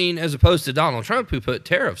 Well, I mean, as opposed to Donald Trump, who put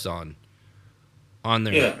tariffs on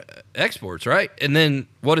their exports, right? And then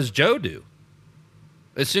what does Joe do?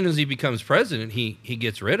 As soon as he becomes president, he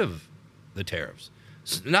gets rid of the tariffs.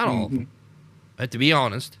 Not all of them. I have to be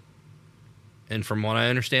honest. And from what I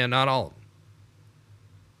understand, not all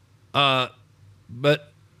of them.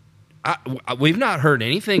 But we've not heard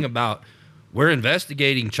anything about we're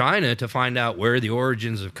investigating China to find out where the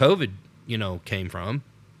origins of COVID, you know, came from.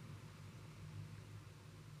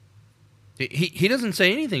 He doesn't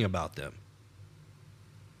say anything about them.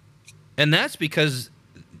 And that's because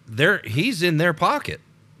he's in their pocket.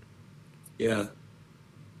 Yeah.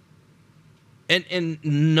 And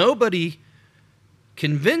nobody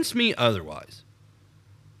convinced me otherwise.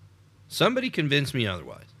 Somebody convinced me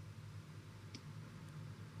otherwise.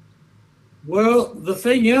 Well, the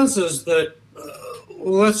thing is that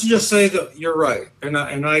let's just say that you're right, and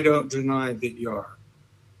I don't deny that you are.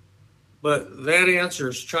 But that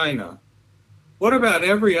answers China. What about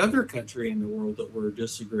every other country in the world that we're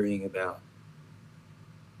disagreeing about?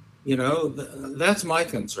 You know, that's my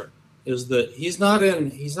concern. Is that he's not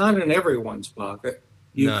in everyone's pocket.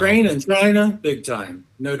 Ukraine and China, big time,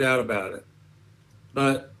 no doubt about it.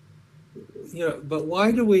 But but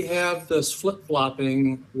why do we have this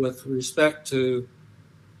flip-flopping with respect to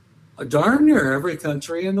darn near every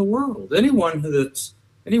country in the world? Anyone that's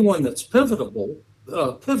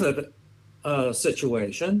pivot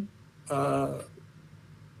situation,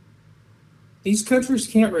 these countries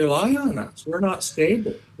can't rely on us. We're not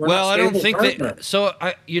stable. I don't think that. So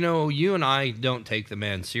you and I don't take the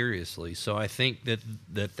man seriously. So I think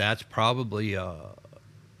that's probably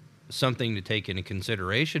something to take into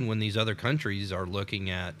consideration when these other countries are looking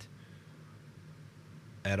at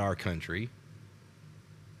our country.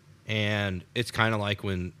 And it's kind of like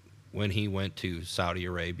when he went to Saudi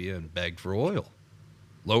Arabia and begged for oil,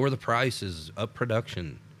 lower the prices, up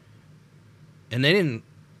production, and they didn't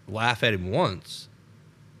laugh at him once,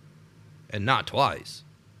 and not twice,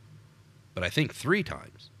 but I think 3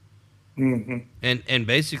 times. Mm-hmm. And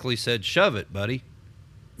basically said, "Shove it, buddy."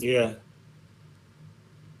 Yeah.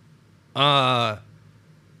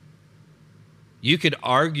 You could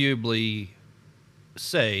arguably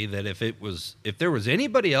say that if there was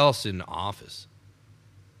anybody else in office,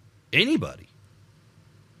 anybody,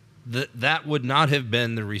 that would not have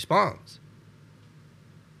been the response.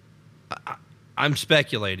 I'm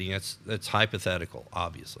speculating. That's hypothetical,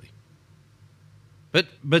 obviously. But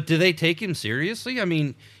do they take him seriously? I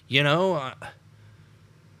mean, we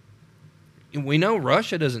know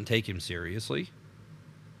Russia doesn't take him seriously.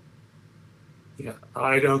 Yeah,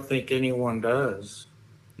 I don't think anyone does.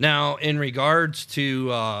 Now, in regards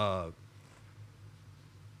to, I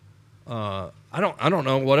don't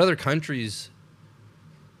know what other countries.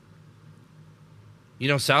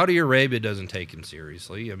 Saudi Arabia doesn't take him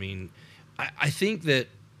seriously. I mean, I think that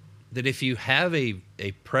if you have a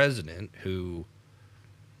president who,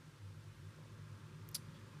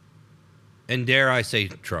 and dare I say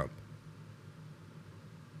Trump,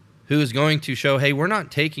 who is going to show, hey, we're not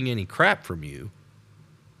taking any crap from you.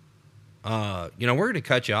 We're going to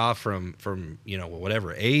cut you off from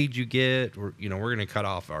whatever aid you get. We're going to cut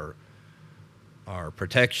off our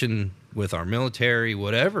protection with our military,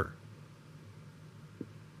 whatever.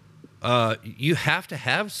 You have to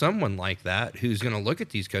have someone like that who's going to look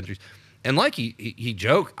at these countries, and like he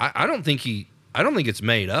joked. I don't think it's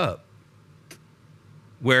made up.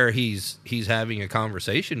 Where he's having a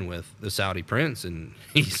conversation with the Saudi prince, and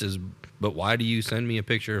he says, "But why do you send me a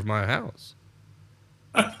picture of my house?"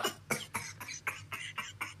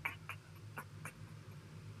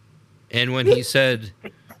 And when he said,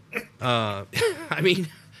 I mean,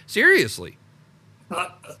 seriously.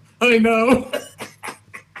 I know.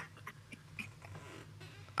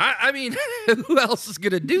 I mean, who else is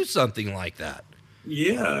going to do something like that?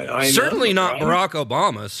 Yeah, I certainly know, not Barack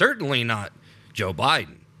Obama. Certainly not Joe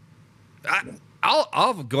Biden.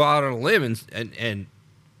 I'll go out on a limb and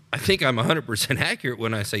I think I'm 100% accurate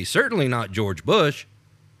when I say certainly not George Bush.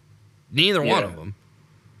 Neither one of them.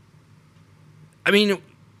 I mean,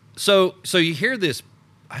 so you hear this.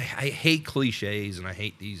 I hate cliches and I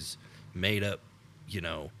hate these made up,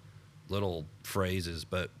 little phrases.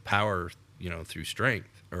 But power, through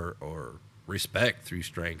strength or respect through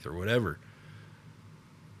strength or whatever.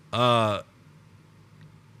 As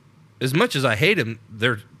much as I hate them,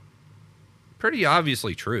 they're pretty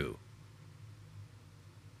obviously true.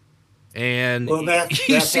 And that's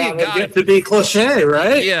see how a they guy get to be cliche,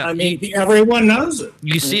 right? Yeah. I mean, everyone knows it.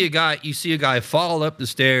 You see a guy fall up the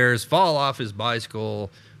stairs, fall off his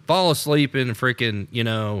bicycle, fall asleep in freaking,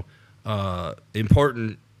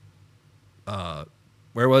 important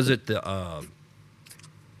where was it? The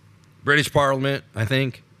British Parliament, I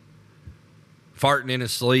think. Farting in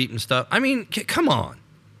his sleep and stuff. I mean, come on.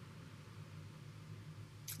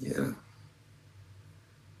 Yeah.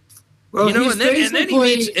 Well, and then he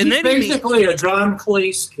meets, basically a John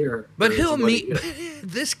Cleese character. But he'll meet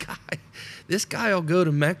this guy. This guy will go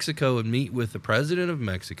to Mexico and meet with the president of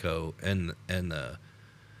Mexico and the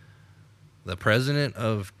president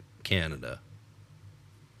of Canada.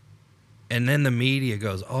 And then the media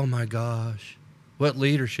goes, "Oh my gosh, what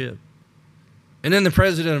leadership!" And then the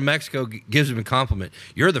president of Mexico gives him a compliment.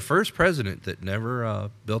 "You're the first president that never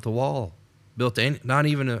built a wall, not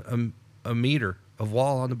even a meter of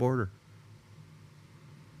wall on the border."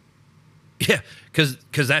 Yeah,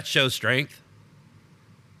 because that shows strength.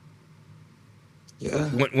 Yeah.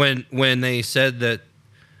 When they said that,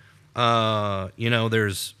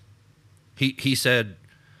 he said,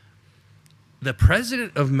 the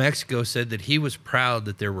president of Mexico said that he was proud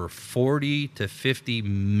that there were 40 to 50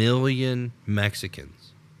 million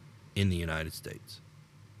Mexicans in the United States.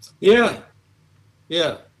 Yeah.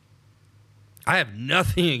 Yeah. I have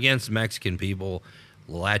nothing against Mexican people,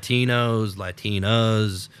 Latinos,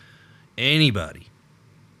 Latinas, anybody.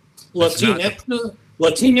 Latinx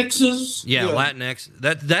Latinxes. Yeah, Latinx.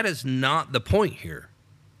 That is not the point here.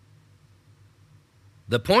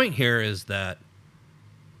 The point here is that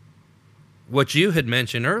what you had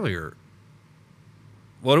mentioned earlier.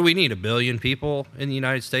 What do we need? 1 billion people in the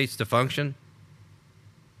United States to function?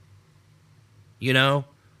 You know?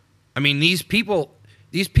 I mean, these people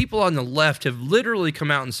on the left have literally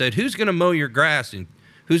come out and said, who's going to mow your grass and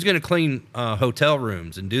who's going to clean hotel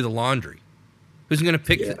rooms and do the laundry? Who's going to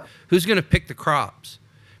pick the crops?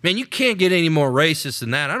 Man, you can't get any more racist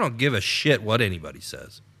than that. I don't give a shit what anybody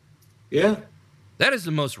says. Yeah. That is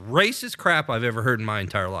the most racist crap I've ever heard in my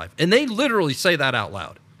entire life. And they literally say that out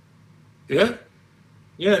loud. Yeah.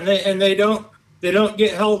 Yeah, and they don't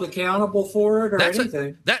get held accountable for it or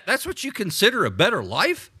anything. That's what you consider a better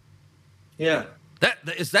life? Yeah.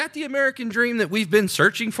 Is that the American dream that we've been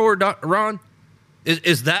searching for, Ron?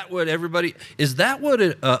 Is that what everybody? Is that what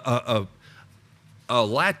a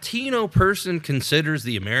Latino person considers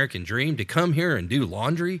the American dream, to come here and do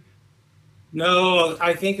laundry? No,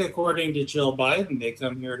 I think according to Jill Biden, they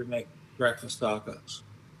come here to make breakfast tacos.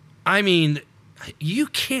 I mean, you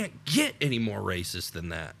can't get any more racist than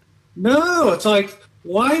that. No, it's like,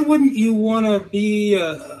 why wouldn't you want to be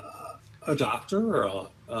a doctor or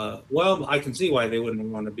well, I can see why they wouldn't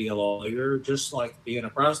want to be a lawyer, just like being a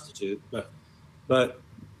prostitute. But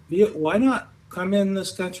why not come in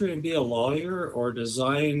this country and be a lawyer, or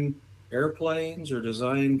design airplanes, or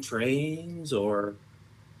design trains, or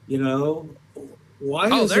why?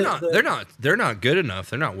 Oh, they're not good enough.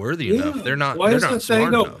 They're not worthy enough. They're not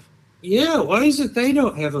smart enough. Yeah, why is it they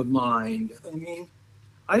don't have a mind? I mean,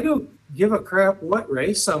 I don't give a crap what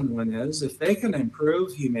race someone is. If they can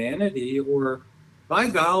improve humanity, or by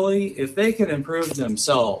golly, if they can improve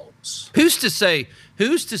themselves. Who's to say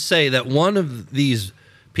that one of these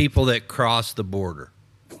people that cross the border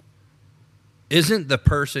isn't the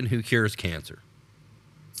person who cures cancer?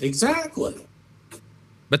 Exactly.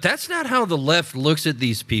 But that's not how the left looks at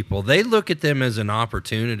these people. They look at them as an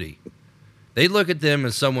opportunity. They look at them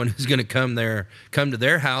as someone who's going to come to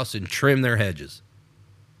their house and trim their hedges.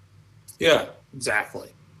 Yeah,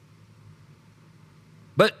 exactly.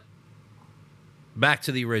 But back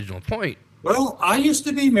to the original point. Well, I used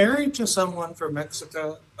to be married to someone from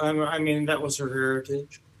Mexico. I mean, that was her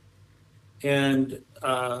heritage. And,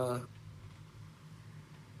 I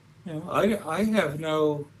have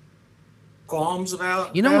no qualms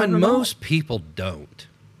about and most people don't.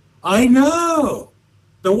 I know.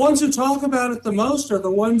 The ones who talk about it the most are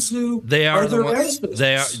the ones who are the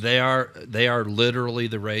racists. They are literally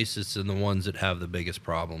the racists, and the ones that have the biggest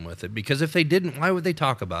problem with it. Because if they didn't, why would they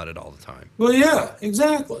talk about it all the time? Well, yeah,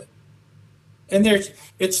 exactly. And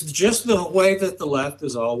it's just the way that the left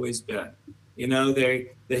has always been.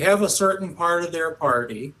 They have a certain part of their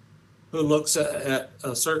party who looks at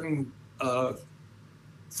a certain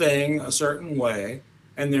thing a certain way,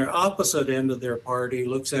 and their opposite end of their party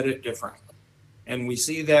looks at it differently. And we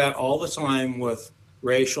see that all the time with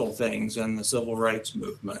racial things and the civil rights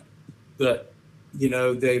movement. That,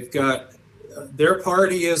 they've got, their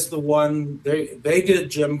party is the one, they did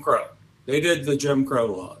Jim Crow. They did the Jim Crow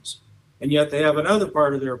laws. And yet they have another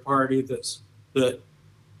part of their party that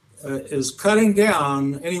is cutting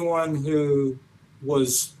down anyone who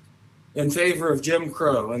was in favor of Jim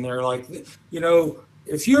Crow. And they're like,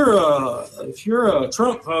 if you're a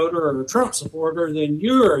Trump voter or a Trump supporter, then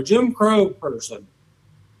you're a Jim Crow person.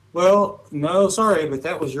 Well, no, sorry, but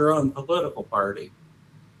that was your own political party.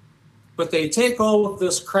 But they take all of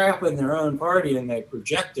this crap in their own party and they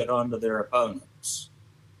project it onto their opponents.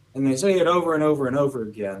 And they say it over and over and over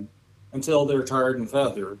again until they're tarred and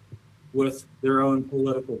feathered with their own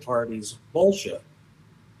political party's bullshit.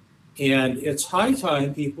 And it's high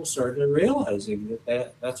time people started realizing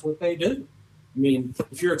that's what they do. I mean,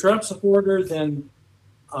 if you're a Trump supporter, then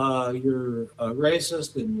you're a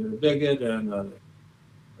racist and you're a bigot and a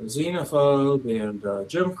xenophobe and a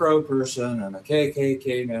Jim Crow person and a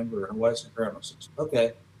KKK member and a white supremacist.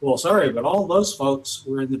 Okay, well, sorry, but all those folks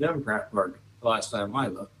were in the Democrat Party the last time I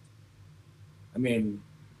looked. I mean,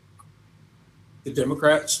 the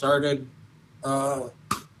Democrats started the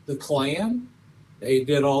Klan. They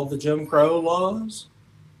did all the Jim Crow laws.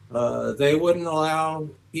 They wouldn't allow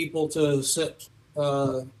people to sit,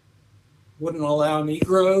 wouldn't allow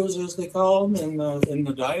Negroes, as they call them, in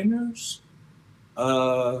the diners.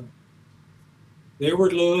 They were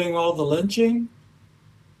doing all the lynching.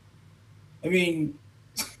 I mean,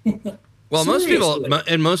 well, most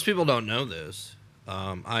people don't know this.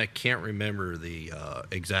 I can't remember the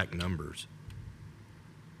exact numbers.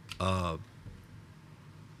 But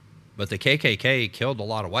the KKK killed a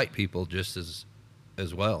lot of white people just as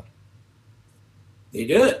well. They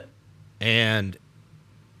did. And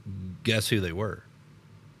guess who they were?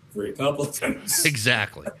 Republicans.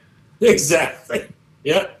 Exactly. Exactly.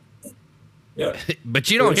 Yep. Yeah.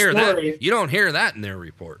 But you don't hear story. that. You don't hear that in their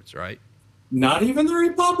reports, right? Not even the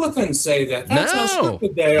Republicans say that. That's how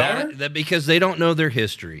stupid they are. That because they don't know their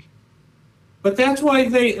history. But that's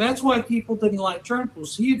why people didn't like Trump,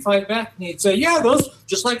 was he'd fight back and he'd say, yeah, those,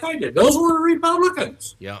 just like I did, those were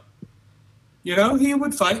Republicans. Yeah. You know, he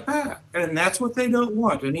would fight back, and that's what they don't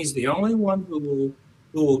want. And he's the only one who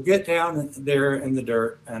will get down there in the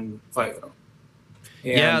dirt and fight them.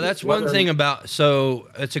 And yeah, that's one thing about. So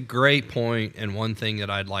it's a great point, and one thing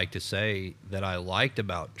that I'd like to say that I liked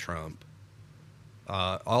about Trump,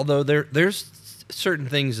 although there's certain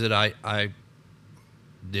things that I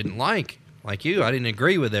didn't like you. I didn't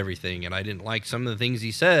agree with everything, and I didn't like some of the things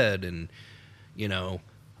he said, and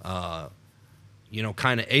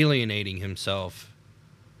kind of alienating himself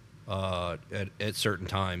at certain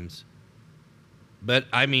times. But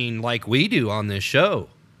I mean, like we do on this show,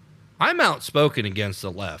 I'm outspoken against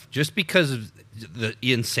the left just because of the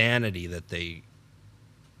insanity that they,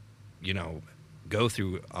 go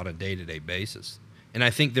through on a day-to-day basis. And I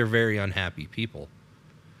think they're very unhappy people,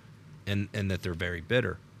 and that they're very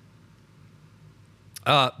bitter.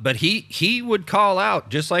 But he would call out,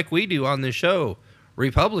 just like we do on this show,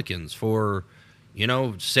 Republicans for,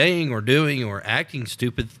 saying or doing or acting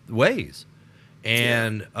stupid ways.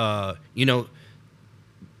 And,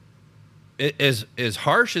 as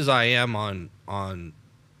harsh as I am on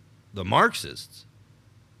the Marxists,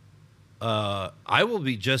 I will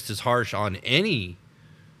be just as harsh on any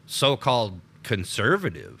so-called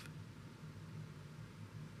conservative.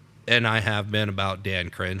 And I have been about Dan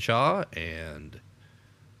Crenshaw and,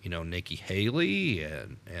 Nikki Haley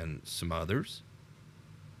and some others.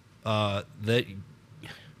 That,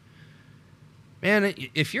 man,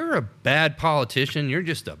 if you're a bad politician, you're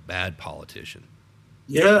just a bad politician.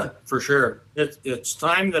 Yeah, for sure. It's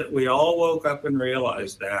time that we all woke up and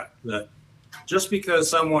realized that just because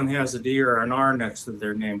someone has a D or an R next to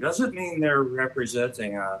their name doesn't mean they're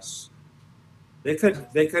representing us. They could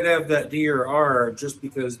have that D or R just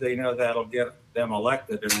because they know that'll get them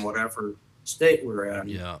elected in whatever state we're in.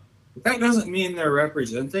 Yeah. But that doesn't mean they're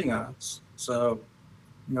representing us. So,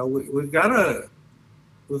 we've got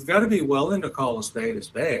to be willing to call a spade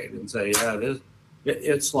and say, yeah,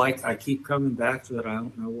 it's like, I keep coming back to it. I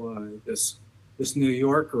don't know why. This New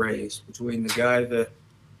York race between the guy that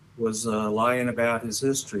was lying about his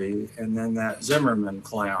history and then that Zimmerman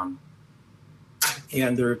clown.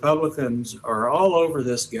 And the Republicans are all over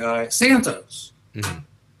this guy, Santos. Mm-hmm.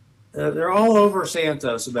 They're all over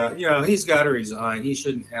Santos about, he's got to resign. He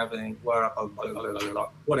shouldn't have any,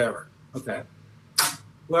 whatever. Okay.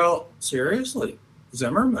 Well, seriously,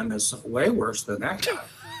 Zimmerman is way worse than that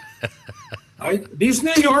guy. These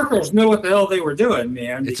New Yorkers knew what the hell they were doing,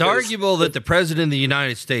 man. It's arguable that the president of the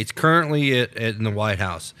United States, currently in the White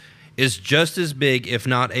House, is just as big, if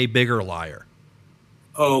not a bigger liar.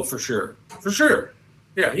 Oh, for sure. For sure.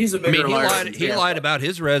 Yeah, he's a bigger liar. He lied about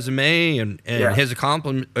his resume and his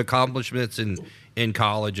accomplishments in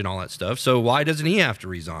college and all that stuff. So why doesn't he have to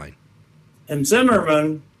resign? And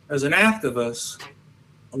Zimmerman, as an activist,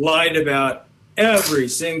 lied about every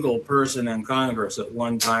single person in Congress at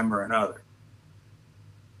one time or another.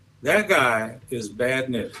 That guy is bad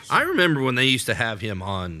news. I remember when they used to have him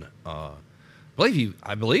on. I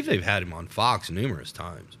believe they've had him on Fox numerous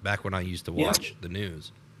times back when I used to watch the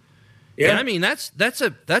news. Yeah, and I mean that's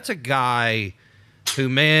a guy who,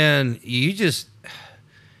 man, you just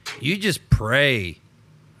pray.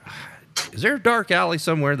 Is there a dark alley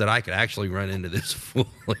somewhere that I could actually run into this fool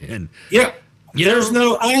in? Yeah,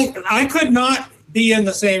 I could not be in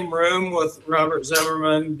the same room with Robert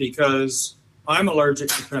Zimmerman because I'm allergic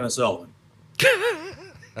to penicillin.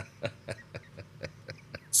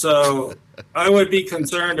 So I would be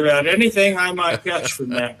concerned about anything I might catch from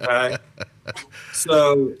that guy.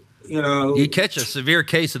 So, you catch a severe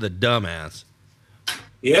case of the dumbass.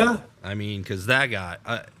 Yeah. I mean, because that guy,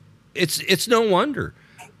 it's no wonder.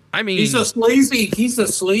 I mean, he's a sleazy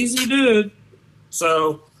dude.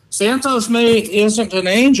 So Santos isn't an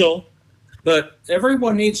angel, but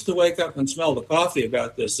everyone needs to wake up and smell the coffee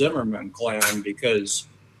about this Zimmerman clown because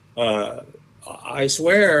I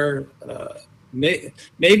swear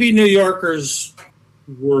maybe New Yorkers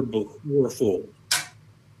were fooled,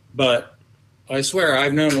 but I swear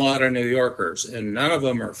I've known a lot of New Yorkers and none of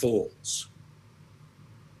them are fools.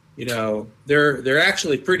 They're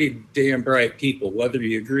actually pretty damn bright people, whether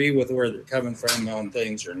you agree with where they're coming from on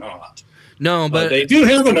things or not. No, but they do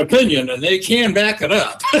have an opinion and they can back it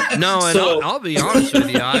up. No, and I'll be honest with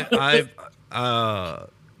you. I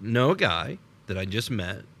know a guy that I just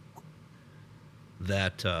met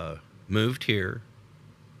that moved here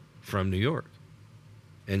from New York,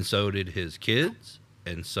 and so did his kids,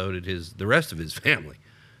 and so did the rest of his family.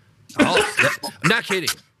 I'm not kidding.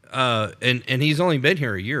 And he's only been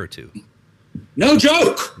here a year or two. No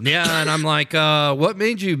joke. Yeah, and I'm like, what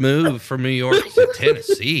made you move from New York to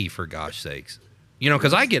Tennessee, for gosh sakes? You know,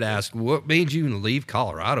 because I get asked, what made you leave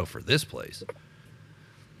Colorado for this place?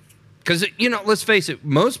 Because, you know, let's face it,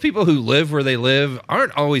 most people who live where they live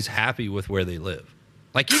aren't always happy with where they live.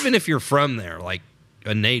 Like, even if you're from there, like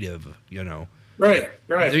a native, you know. Right.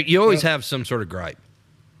 You always have some sort of gripe.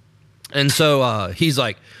 And so he's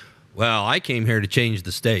like, well, I came here to change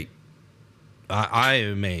the state. I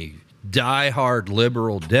am a diehard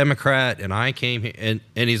liberal Democrat, and I came here. And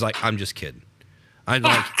he's like, I'm just kidding. I'm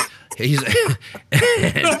like, and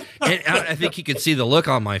I think he could see the look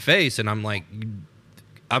on my face, and I'm like,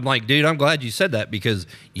 dude, I'm glad you said that, because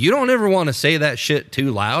you don't ever want to say that shit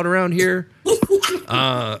too loud around here,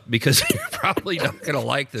 because you're probably not going to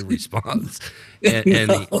like the response.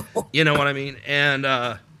 And you know what I mean?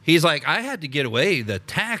 And he's like, I had to get away the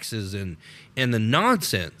taxes and the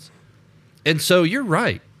nonsense. And so you're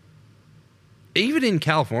right. Even in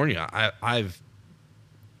California, I've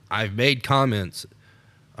made comments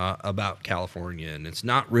about California, and it's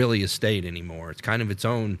not really a state anymore. It's kind of its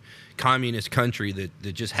own communist country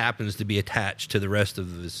that just happens to be attached to the rest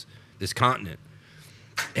of this continent.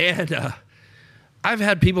 And I've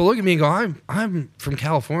had people look at me and go, I'm from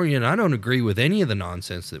California, and I don't agree with any of the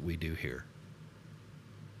nonsense that we do here.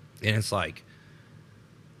 And it's like,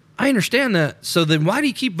 I understand that. So then why do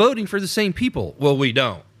you keep voting for the same people? Well, we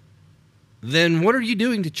don't. Then what are you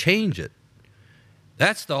doing to change it?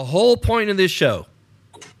 That's the whole point of this show.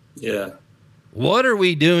 Yeah. What are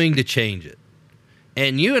we doing to change it?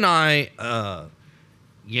 And you and I,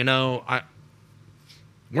 you know,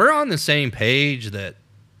 we're on the same page that,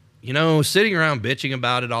 you know, sitting around bitching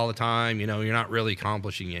about it all the time, you know, you're not really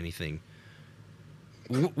accomplishing anything.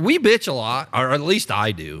 We bitch a lot, or at least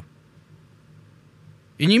I do.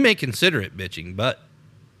 And you may consider it bitching, but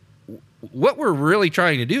what we're really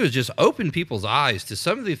trying to do is just open people's eyes to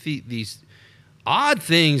some of these odd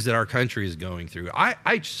things that our country is going through.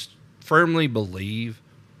 I just firmly believe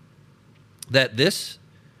that the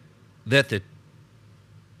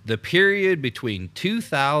period between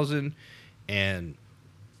 2000 and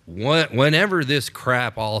whenever this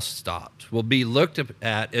crap all stops will be looked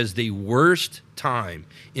at as the worst time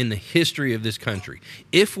in the history of this country,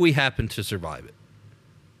 if we happen to survive it.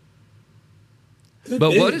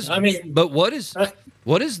 But what is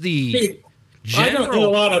the general? I don't do a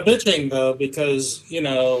lot of bitching though, because, you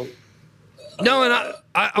know. No, and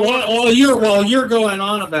while you're going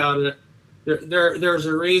on about it, there's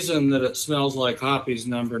a reason that it smells like Hoppy's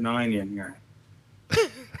number 9 in here.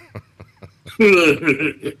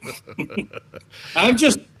 I'm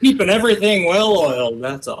just keeping everything well oiled.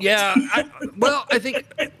 That's all. Yeah. I think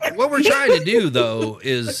what we're trying to do though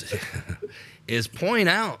is point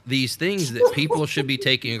out these things that people should be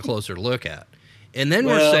taking a closer look at. And then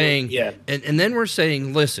we're saying, yeah. And then we're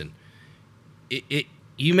saying, listen,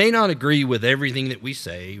 you may not agree with everything that we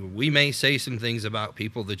say. We may say some things about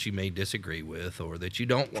people that you may disagree with or that you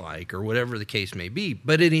don't like or whatever the case may be.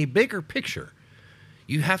 But in a bigger picture,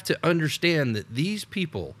 you have to understand that these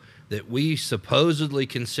people that we supposedly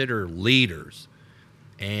consider leaders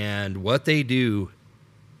and what they do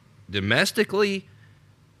domestically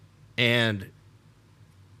and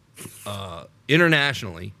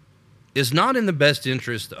internationally is not in the best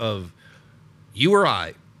interest of you or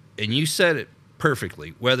I. And you said it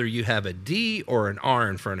perfectly, whether you have a D or an R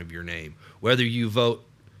in front of your name, whether you vote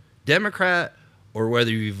Democrat or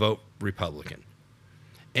whether you vote Republican.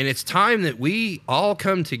 And it's time that we all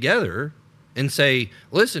come together and say,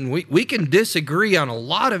 listen, we can disagree on a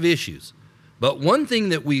lot of issues, but one thing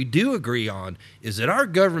that we do agree on is that our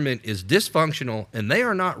government is dysfunctional and they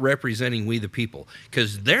are not representing we the people,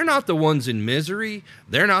 because they're not the ones in misery.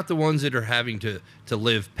 They're not the ones that are having to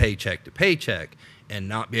live paycheck to paycheck and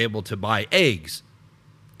not be able to buy eggs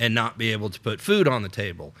and not be able to put food on the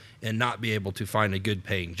table and not be able to find a good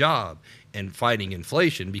paying job and fighting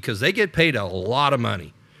inflation, because they get paid a lot of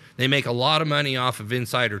money. They make a lot of money off of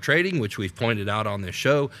insider trading, which we've pointed out on this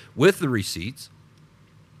show with the receipts.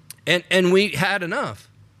 And we had enough.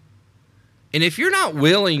 And if you're not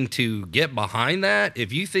willing to get behind that,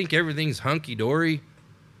 if you think everything's hunky-dory,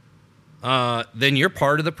 then you're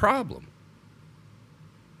part of the problem.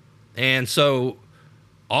 And so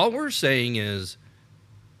all we're saying is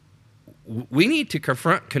we need to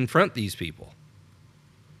confront these people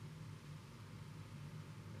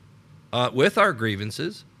with our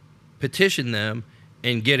grievances, petition them,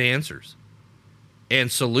 and get answers.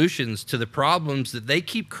 and solutions to the problems that they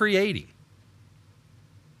keep creating.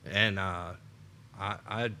 And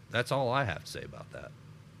that's all I have to say about that.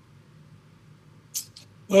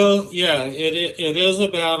 Well, yeah, it is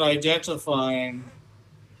about identifying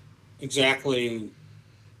exactly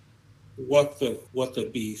what the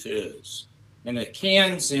beef is, and it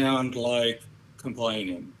can sound like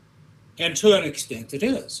complaining, and to an extent it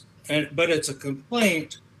is, but it's a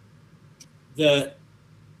complaint that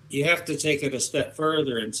you have to take it a step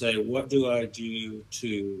further and say, what do I do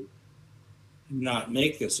to not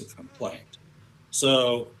make this a complaint?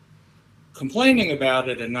 So complaining about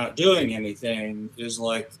it and not doing anything is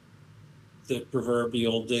like the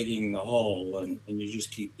proverbial digging the hole, and you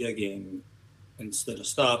just keep digging instead of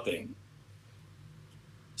stopping.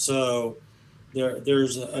 So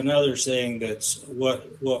there's another saying that's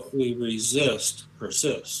what we resist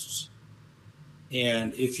persists.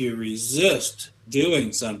 And if you resist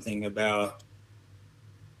doing something about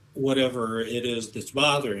whatever it is that's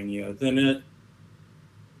bothering you, then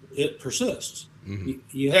it persists. Mm-hmm.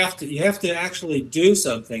 You have to actually do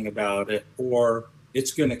something about it, or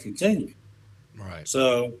it's going to continue. Right.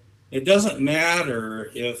 So it doesn't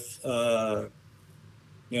matter if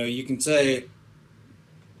you can say,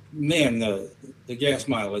 man, the gas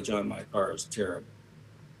mileage on my car is terrible,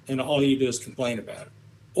 and all you do is complain about it.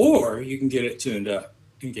 Or you can get it tuned up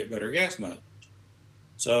and get better gas mileage.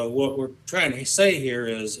 So what we're trying to say here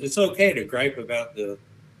is it's okay to gripe about the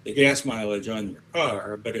gas mileage on your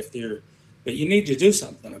car, but you need to do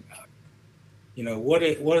something about it.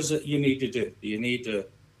 What is it you need to do? You need to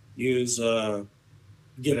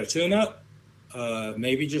get a tune-up,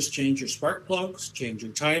 maybe just change your spark plugs, change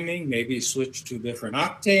your timing, maybe switch to different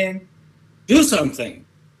octane. Do something.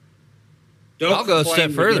 I'll go a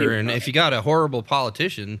step further, and if you got a horrible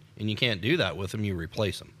politician and you can't do that with them, you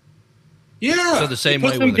replace them. Yeah. So the same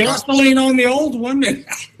way with some gasoline on the old one, and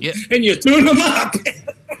you tune them up.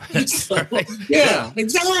 So, right. Yeah,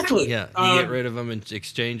 exactly. Yeah, you get rid of them and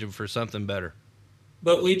exchange them for something better.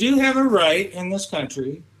 But we do have a right in this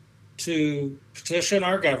country to petition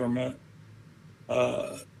our government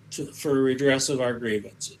for redress of our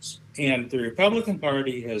grievances. And the Republican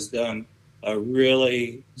Party has done a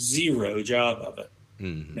really zero job of it.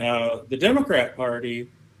 Mm-hmm. Now, the Democrat Party,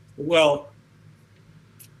 well,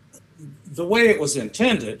 the way it was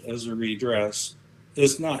intended as a redress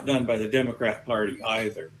is not done by the Democrat Party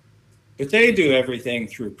either. But they do everything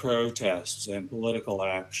through protests and political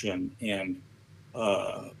action and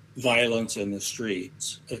violence in the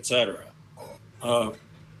streets, etc.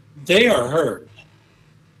 They are heard.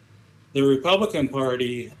 The Republican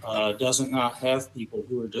Party does not have people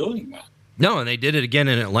who are doing that. No, and they did it again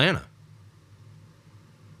in Atlanta.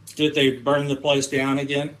 Did they burn the place down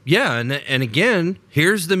again? Yeah, and again,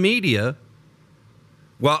 here's the media.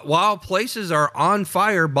 While places are on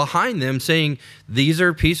fire behind them saying these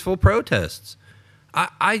are peaceful protests.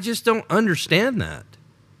 I just don't understand that.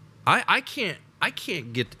 I can't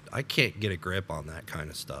get a grip on that kind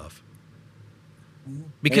of stuff.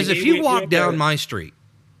 Because if you walk down my street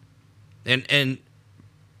and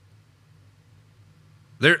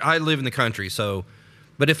there, I live in the country,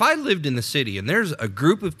 but if I lived in the city and there's a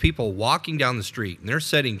group of people walking down the street and they're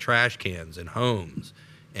setting trash cans and homes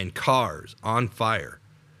and cars on fire,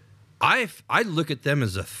 I look at them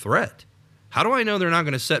as a threat. How do I know they're not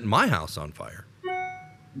going to set my house on fire?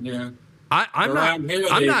 Yeah. I'm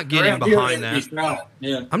not getting behind that.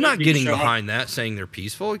 Yeah. I'm not getting behind that saying they're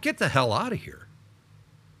peaceful. Get the hell out of here.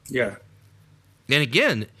 Yeah. And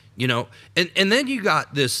again, and then you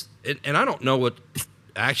got this, and I don't know what,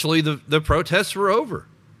 actually the protests were over.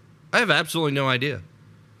 I have absolutely no idea.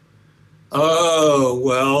 Oh,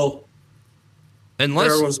 well.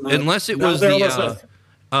 Unless it was the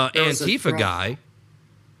Antifa guy.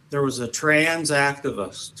 There was a trans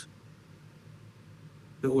activist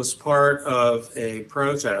that was part of a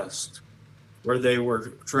protest where they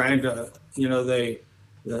were trying to,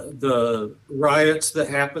 the riots that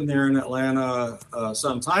happened there in Atlanta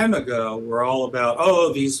some time ago were all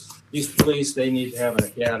about, these police, they need to have an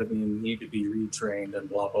academy and need to be retrained and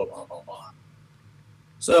blah, blah, blah, blah, blah.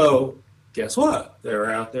 So guess what? They're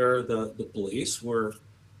out there, the police were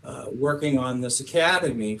working on this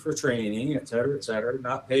academy for training, et cetera,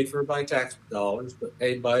 not paid for by tax dollars, but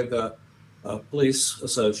paid by the police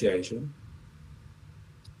association.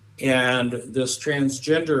 And this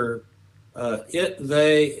transgender,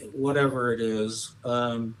 whatever it is,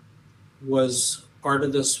 was part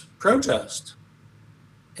of this protest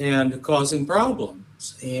and causing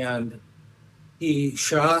problems. And he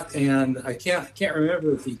shot, and I can't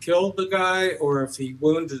remember if he killed the guy or if he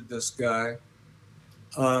wounded this guy,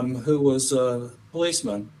 who was a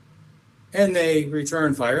policeman. and they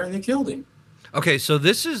returned fire and they killed him. Okay, so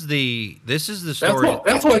this is the That's story.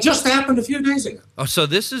 that's what just happened a few days ago. Oh, so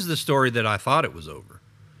this is the story that I thought it was over.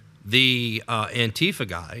 The Antifa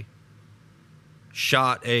guy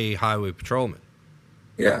shot a highway patrolman.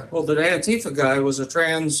 Yeah. Well, the Antifa guy was a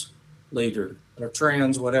trans leader or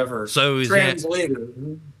trans whatever. So he's trans leader.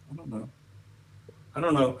 I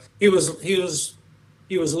don't know. He was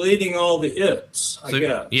leading all the its. I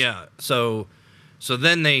guess. Yeah. So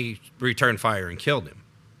then they returned fire and killed him.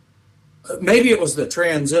 Maybe it was the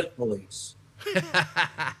transit police.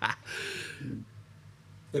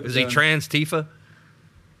 Is he trans Tifa?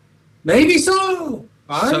 Maybe so.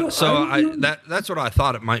 That's what I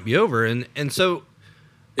thought it might be over, and so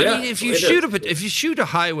Yeah, I mean, if you shoot a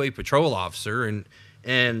highway patrol officer and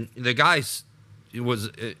the guy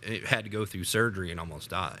had to go through surgery and almost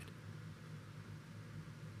died.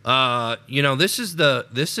 This is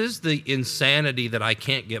the insanity that I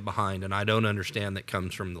can't get behind and I don't understand that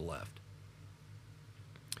comes from the left.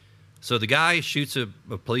 So the guy shoots a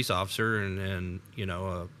police officer and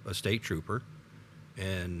a state trooper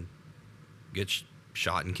and gets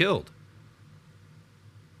shot and killed.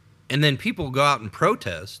 And then people go out and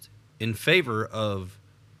protest in favor of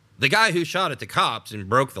the guy who shot at the cops and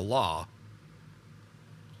broke the law.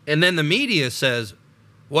 And then the media says,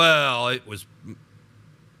 well, it was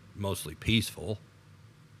mostly peaceful.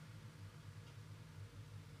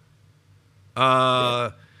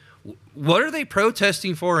 What are they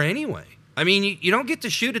protesting for anyway? I mean, you don't get to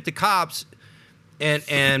shoot at the cops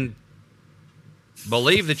and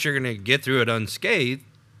believe that you're going to get through it unscathed.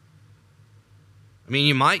 I mean,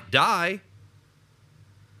 you might die.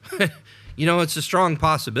 It's a strong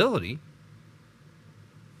possibility.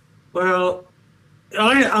 Well,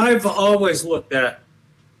 I've always looked at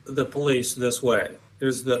the police this way.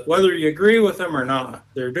 There's whether you agree with them or not,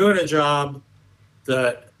 they're doing a job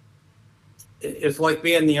that it's like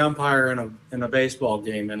being the umpire in a baseball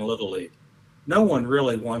game in Little League. No one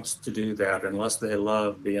really wants to do that unless they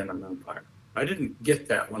love being an umpire. I didn't get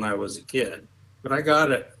that when I was a kid, but I got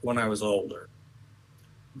it when I was older.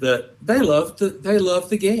 That they love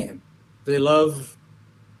the game. They love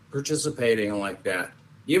participating like that,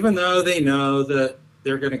 even though they know that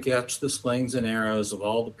they're going to catch the slings and arrows of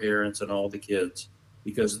all the parents and all the kids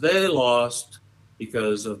because they lost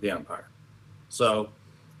because of the umpire. So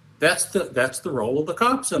that's the role of the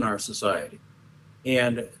cops in our society,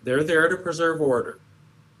 and they're there to preserve order.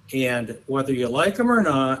 And whether you like them or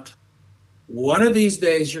not, one of these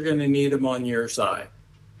days you're going to need them on your side.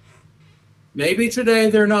 Maybe today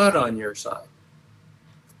they're not on your side,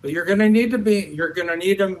 but you're going to need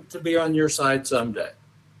them to be on your side someday.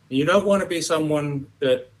 You don't want to be someone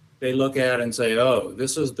that they look at and say, "Oh,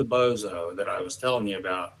 this is the bozo that I was telling you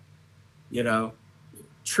about."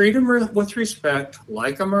 Treat them with respect,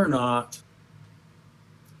 like them or not,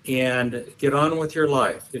 and get on with your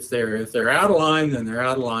life. If they're out of line, then they're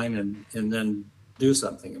out of line, and then do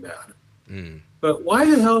something about it. Mm. But why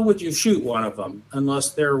the hell would you shoot one of them unless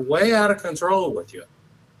they're way out of control with you?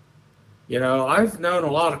 I've known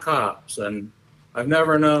a lot of cops, and I've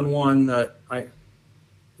never known one that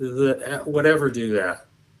would ever do that.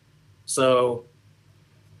 So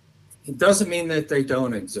it doesn't mean that they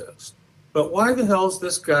don't exist. But why the hell is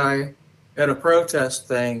this guy at a protest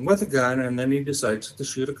thing with a gun and then he decides to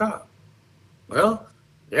shoot a cop? Well,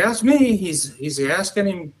 ask me, he's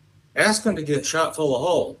asking to get shot full of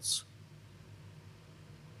holes.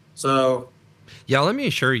 So, yeah, let me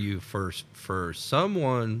assure you, for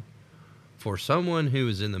someone who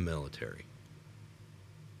is in the military,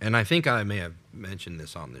 and I think I may have mentioned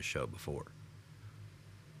this on this show before,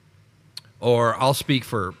 or I'll speak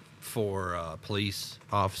for police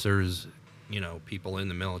officers, people in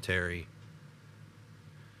the military.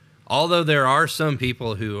 Although there are some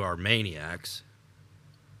people who are maniacs,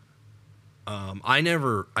 I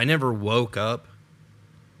never woke up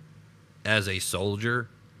as a soldier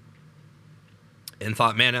and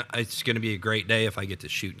thought, man, it's going to be a great day if I get to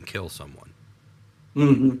shoot and kill someone.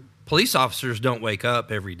 Mm-hmm. Police officers don't wake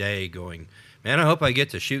up every day going, man, I hope I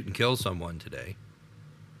get to shoot and kill someone today.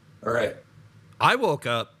 All right. I woke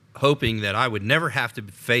up hoping that I would never have to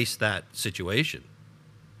face that situation.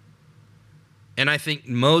 And I think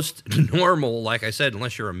most normal, like I said,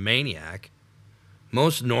 unless you're a maniac,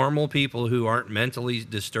 most normal people who aren't mentally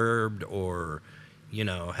disturbed or,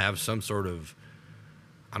 have some sort of,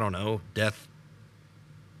 death,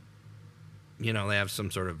 they have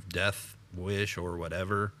some sort of death wish or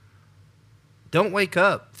whatever, don't wake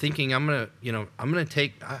up thinking I'm going to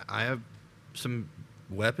take, I have some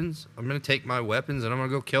weapons. I'm going to take my weapons and I'm going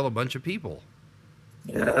to go kill a bunch of people.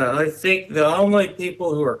 Yeah, I think the only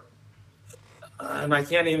people who are, and I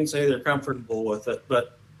can't even say they're comfortable with it,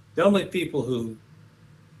 but the only people who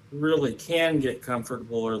really can get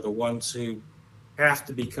comfortable are the ones who have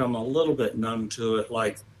to become a little bit numb to it,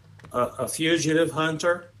 like a fugitive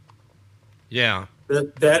hunter. Yeah.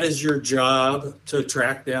 That is your job, to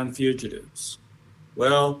track down fugitives.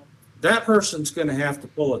 Well, that person's going to have to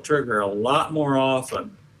pull a trigger a lot more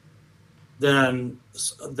often than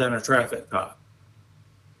a traffic cop.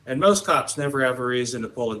 And most cops never have a reason to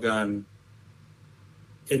pull a gun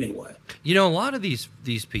anyway. You know, a lot of these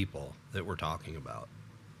people that we're talking about,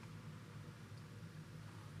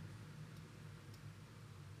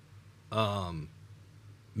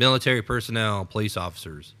 military personnel, police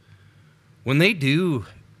officers, when they do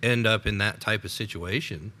end up in that type of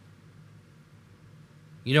situation,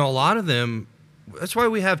 you know, a lot of them, that's why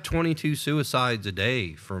we have 22 suicides a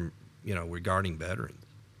day from, you know, regarding veterans.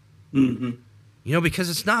 Mm-hmm. You know, because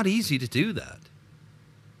it's not easy to do that.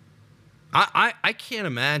 I can't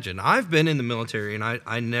imagine. I've been in the military and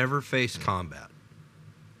I never faced combat.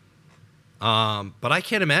 But I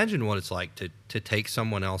can't imagine what it's like to take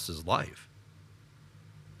someone else's life.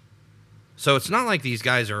 So it's not like these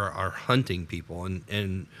guys are hunting people,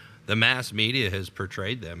 and the mass media has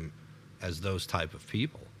portrayed them as those type of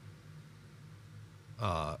people.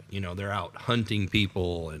 You know, they're out hunting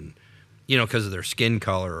people and, you know, because of their skin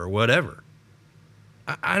color or whatever.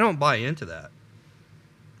 I don't buy into that.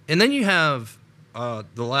 And then you have the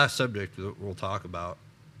last subject that we'll talk about.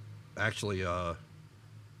 Actually, I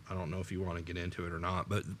don't know if you want to get into it or not,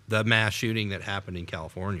 but the mass shooting that happened in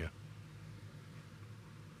California.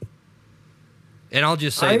 And I'll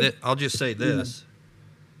just say this.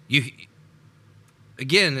 You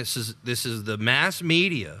again, this is the mass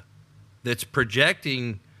media that's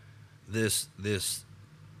projecting this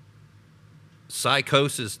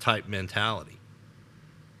psychosis type mentality.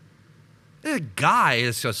 A guy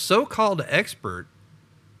is a so-called expert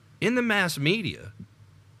in the mass media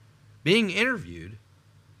being interviewed,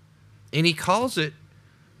 and he calls it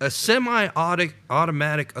a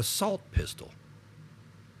semi-automatic assault pistol.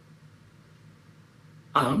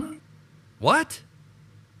 What?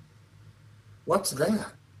 What's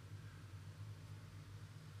that?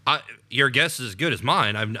 Your guess is as good as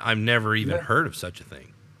mine. I've never even heard of such a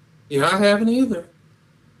thing. Yeah, I haven't either.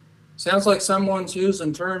 Sounds like someone's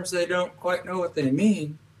using terms they don't quite know what they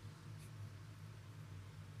mean.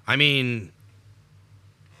 I mean,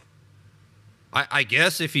 I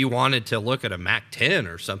guess if you wanted to look at a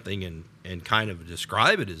MAC-10 or something and kind of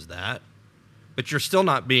describe it as that, but you're still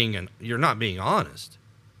not being honest.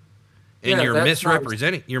 And Yeah, you're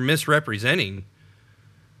misrepresenting.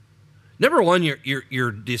 Number one,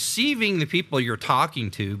 you're deceiving the people you're talking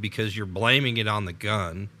to because you're blaming it on the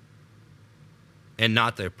gun and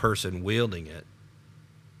not the person wielding it.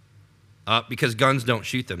 Because guns don't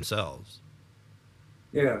shoot themselves.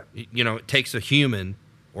 Yeah. You know, it takes a human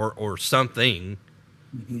or something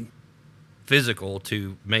physical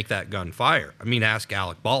to make that gun fire. I mean, ask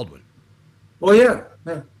Alec Baldwin. Well, yeah.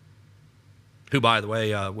 Who, by the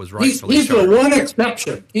way, was rightfully He's charged. the one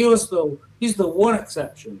exception. He's the one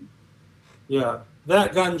exception. Yeah,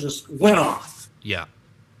 that gun just went off. Yeah.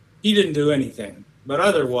 He didn't do anything, but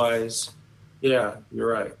otherwise, yeah,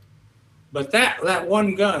 you're right. But that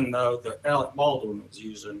one gun though that Alec Baldwin was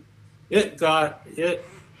using, it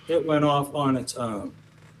went off on its own.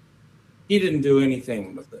 He didn't do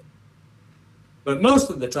anything with it. But most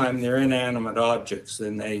of the time, they're inanimate objects,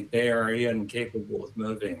 and they are incapable of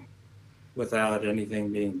moving without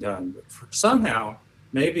anything being done. But somehow,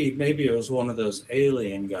 maybe it was one of those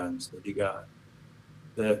alien guns that he got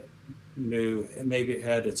that knew, and maybe it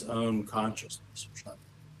had its own consciousness or something.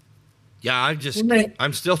 Yeah,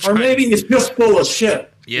 I'm still trying. Or maybe it's just full of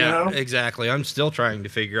shit. Yeah, you know? exactly. I'm still trying to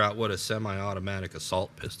figure out what a semi-automatic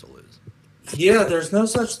assault pistol is. Yeah, there's no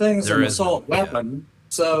such thing as There an isn't, assault weapon.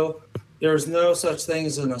 So there's no such thing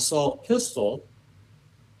as an assault pistol.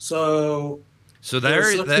 So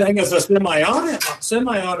There's such thing as a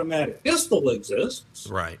semi-automatic pistol exists.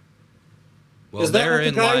 Right. Well, Is that what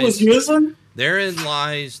the guy was using? Therein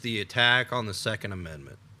lies the attack on the Second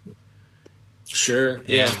Amendment. Sure.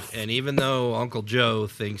 And even though Uncle Joe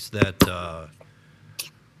thinks that the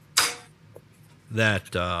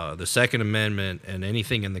Second Amendment and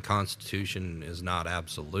anything in the Constitution is not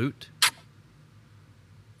absolute,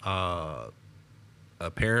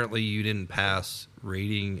 apparently you didn't pass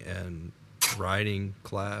reading and writing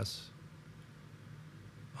class,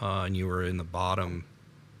 and you were in the bottom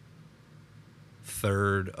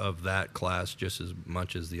third of that class just as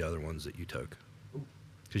much as the other ones that you took,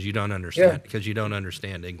 because you don't understand. Yeah. Because you don't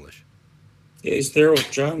understand English. He's there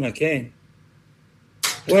with John McCain.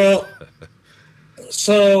 Well,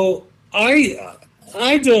 so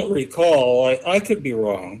I don't recall. I could be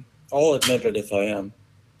wrong. I'll admit it if I am.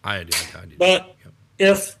 I do. But Yep.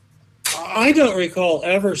 if I don't recall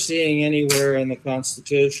ever seeing anywhere in the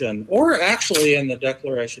Constitution or actually in the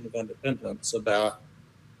Declaration of Independence about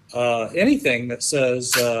anything that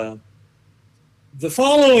says the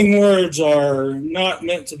following words are not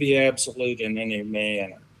meant to be absolute in any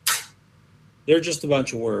manner. They're just a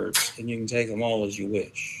bunch of words, and you can take them all as you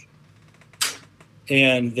wish.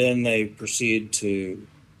 And then they proceed to,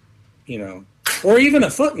 or even a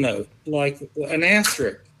footnote, like an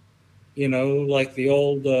asterisk, like the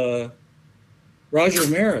old Roger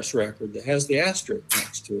Maris record that has the asterisk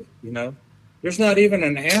next to it, There's not even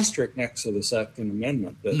an asterisk next to the Second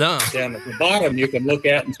Amendment. But No. down at the bottom, you can look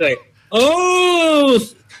at and say, oh,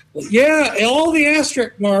 yeah, all the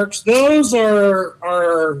asterisk marks, those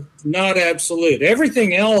are not absolute.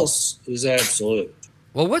 Everything else is absolute.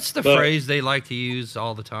 Well, what's the phrase they like to use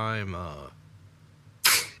all the time?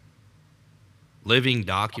 Living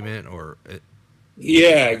document or...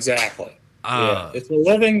 Yeah, exactly. It's a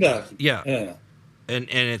living document. Yeah. And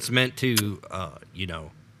it's meant to,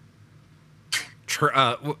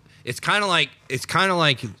 it's kind of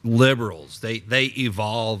like liberals. They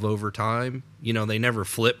evolve over time. They never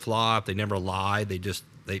flip flop. They never lie.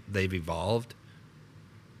 They've evolved.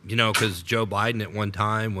 Because Joe Biden at one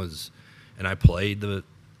time was, and I played the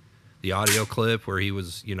audio clip where he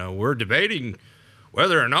was, we're debating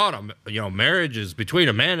whether or not marriage is between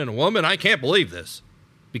a man and a woman. I can't believe this,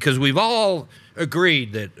 because we've all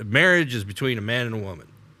agreed that marriage is between a man and a woman.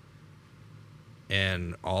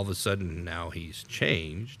 And all of a sudden now he's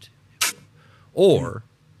changed. Or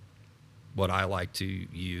what I like to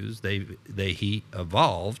use, he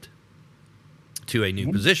evolved to a new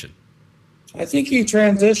position. I think he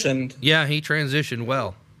transitioned. Yeah, he transitioned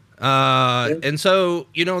well. And so,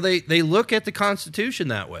 they look at the Constitution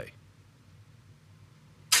that way.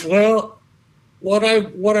 Well, what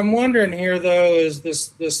I'm wondering here though is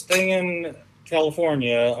this thing in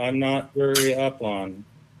California I'm not very up on.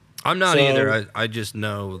 I'm not either. I just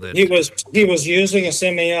know that he was using a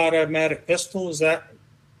semi-automatic pistol. Is that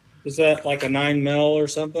like a 9mm or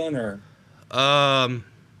something, or?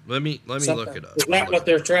 Let me look it up. Is that what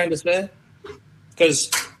they're trying to say?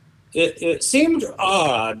 Because it seemed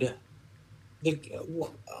odd.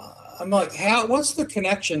 I'm like, what's the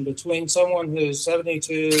connection between someone who's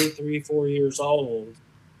 72, 3, 4 years old,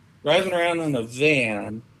 driving around in a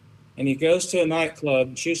van, and he goes to a nightclub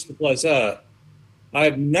and shoots the place up?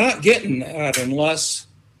 I'm not getting that unless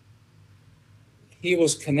he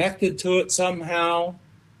was connected to it somehow,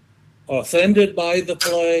 offended by the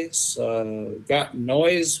place, got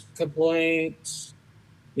noise complaints.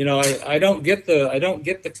 I don't get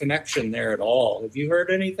the connection there at all. Have you heard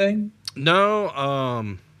anything? No.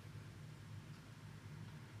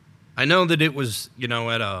 I know that it was,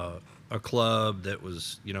 at a club that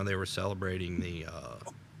was, they were celebrating the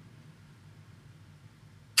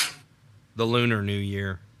Lunar New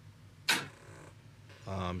Year. It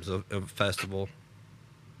was a festival.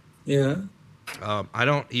 Yeah. I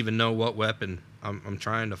don't even know what weapon. I'm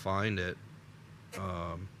trying to find it.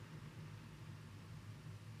 I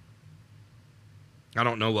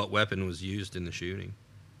don't know what weapon was used in the shooting.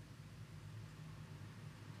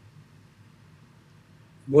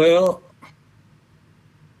 Well,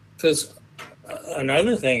 because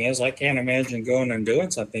another thing is, I can't imagine going and doing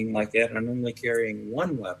something like that and only carrying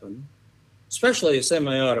one weapon, especially a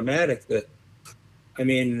semi-automatic.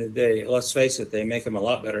 Let's face it, they make them a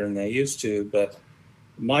lot better than they used to. But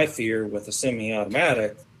my fear with a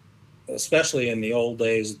semi-automatic, especially in the old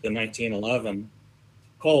days, the 1911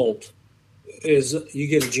 Colt, is you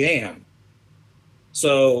get a jam.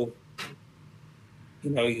 So,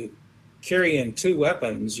 you carrying two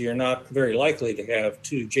weapons, you're not very likely to have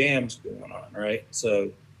two jams going on, right?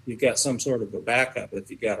 So you've got some sort of a backup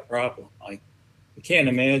if you've got a problem. I can't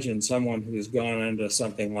imagine someone who's gone into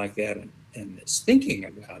something like that and is thinking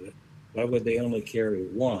about it. Why would they only carry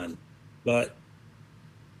one? But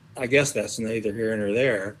I guess that's neither here nor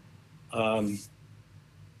there. I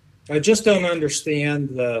just don't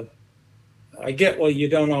understand you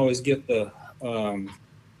don't always get the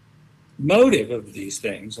motive of these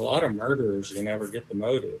things. A lot of murderers, you never get the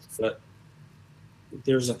motive, but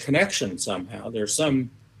there's a connection somehow. There's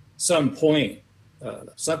some point,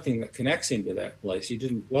 something that connects him to that place.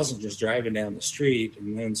 Wasn't just driving down the street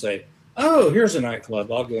and then say, "Oh, here's a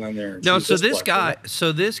nightclub. I'll go in there." And this guy,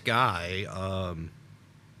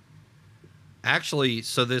 actually,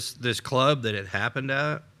 this club that it happened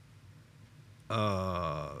at,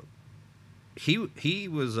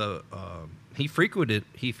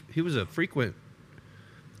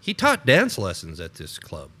 he taught dance lessons at this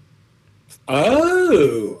club.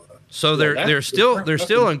 Oh, So well, they're that's still different. they're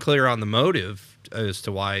still Okay. unclear on the motive as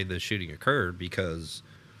to why the shooting occurred, because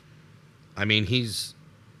I mean his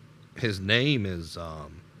name is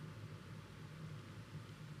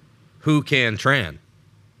Hu Can Tran.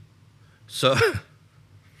 So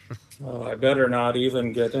Oh, I better not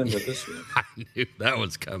even get into this one. I knew that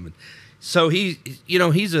was coming. So he's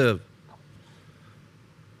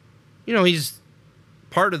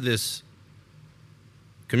part of this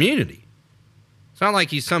community. It's not like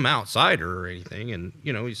he's some outsider or anything, and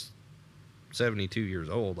he's 72 years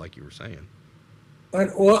old, like you were saying.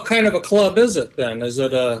 But what kind of a club is it then? Is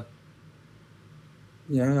it a?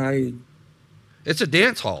 Yeah, It's a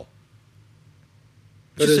dance hall.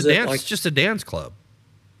 But Just is a it dance, like- just a dance club.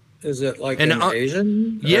 is it like And, an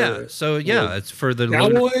Asian? Yeah. Or So yeah, it's for the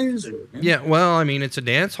Cowboys. Or, Yeah, well, I mean, it's a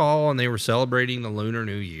dance hall, and they were celebrating the Lunar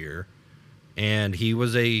New Year, and he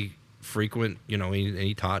was a frequent,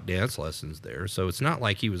 he taught dance lessons there, so it's not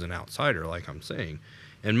like he was an outsider, like I'm saying.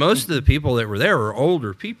 And most of the people that were there were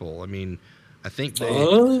older people. I mean, I think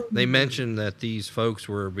they mentioned that these folks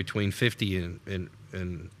were between 50 and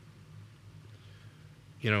in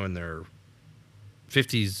their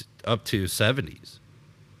 50s up to 70s.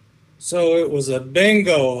 So it was a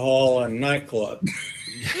bingo hall and nightclub.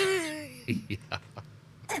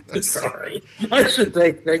 Sorry, I should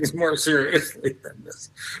take things more seriously than this.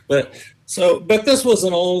 But this was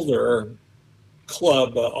an older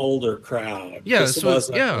club, an older crowd. Yeah, This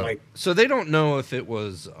wasn't like- so they don't know if it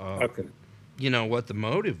was okay. what the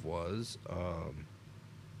motive was.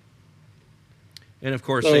 And of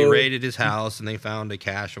course, So- they raided his house and they found a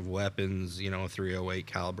cache of weapons, a .308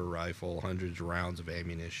 caliber rifle, hundreds of rounds of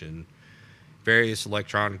ammunition, various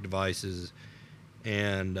electronic devices,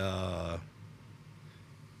 and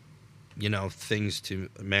things to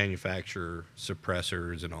manufacture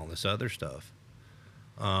suppressors and all this other stuff.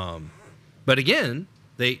 But again,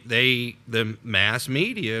 the mass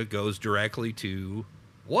media goes directly to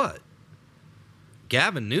what?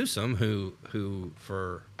 Gavin Newsom, who,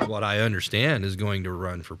 for what I understand, is going to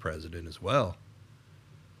run for president as well.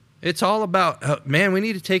 It's all about, man, we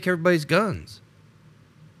need to take everybody's guns.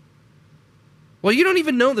 Well, you don't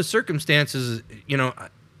even know the circumstances,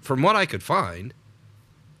 from what I could find.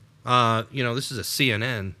 This is a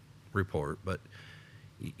CNN report, but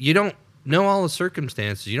you don't know all the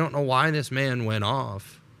circumstances. You don't know why this man went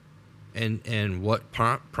off and what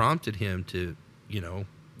prompted him to,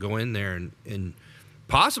 go in there and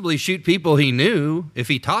possibly shoot people he knew. If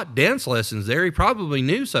he taught dance lessons there, he probably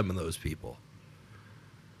knew some of those people.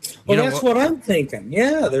 Well, that's what I'm thinking.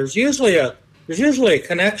 Yeah, there's usually a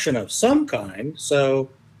connection of some kind. So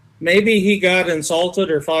maybe he got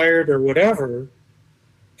insulted or fired or whatever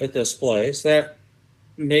at this place. That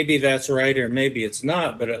maybe that's right or maybe it's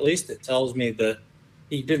not, but at least it tells me that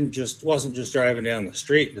he wasn't just driving down the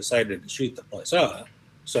street and decided to shoot the place up.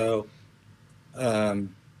 So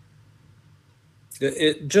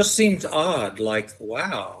it just seems odd. Like,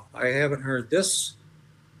 wow, I haven't heard this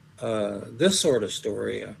sort of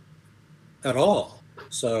story at all.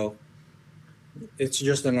 So it's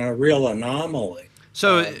just a real anomaly.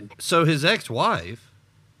 So his ex-wife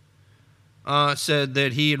said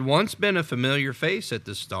that he had once been a familiar face at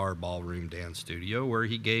the Star Ballroom Dance Studio where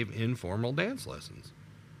he gave informal dance lessons.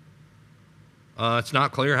 It's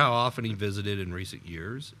not clear how often he visited in recent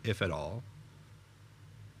years, if at all.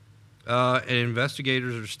 And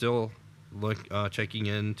investigators are still checking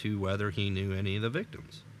into whether he knew any of the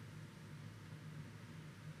victims.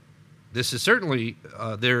 This is certainly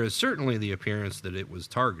there is certainly the appearance that it was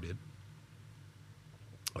targeted,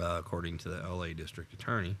 according to the L.A. District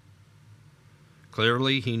Attorney.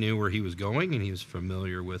 Clearly, he knew where he was going, and he was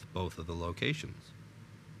familiar with both of the locations.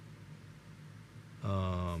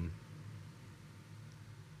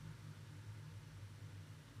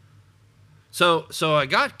 So I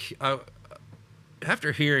got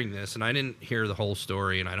after hearing this, and I didn't hear the whole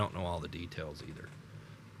story, and I don't know all the details either,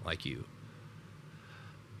 like you.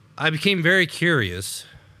 I became very curious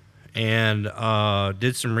and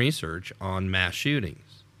did some research on mass shootings.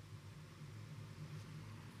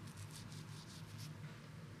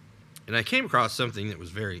 And I came across something that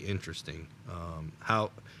was very interesting.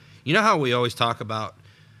 How we always talk about,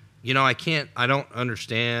 I don't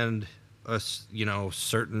understand a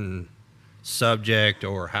certain subject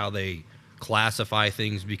or how they classify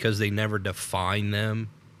things because they never define them.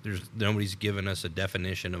 Nobody's given us a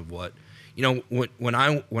definition of what, when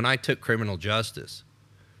I took criminal justice,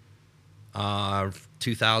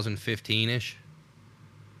 2015-ish,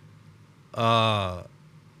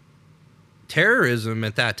 terrorism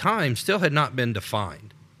at that time still had not been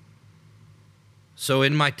defined. So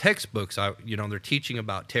in my textbooks, they're teaching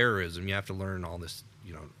about terrorism. You have to learn all this,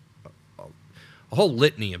 a whole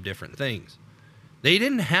litany of different things. They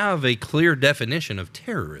didn't have a clear definition of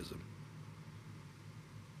terrorism.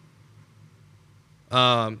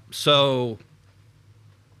 So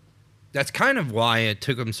that's kind of why it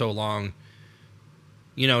took them so long,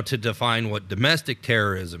 to define what domestic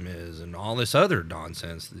terrorism is and all this other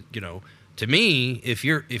nonsense. To me, if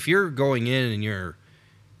you're going in and you're,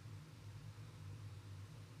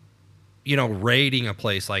 raiding a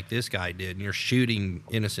place like this guy did and you're shooting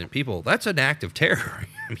innocent people, that's an act of terror.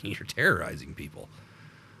 I mean, you're terrorizing people.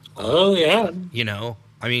 Oh, yeah.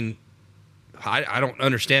 I don't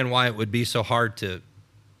understand why it would be so hard to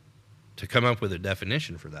come up with a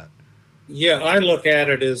definition for that. Yeah, I look at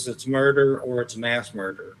it as it's murder or it's mass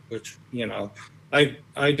murder, which,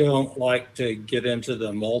 I don't like to get into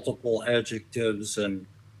the multiple adjectives and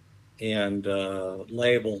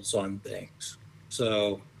labels on things.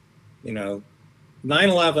 So,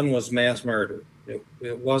 9/11 was mass murder.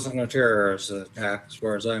 It wasn't a terrorist attack as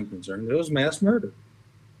far as I'm concerned. It was mass murder.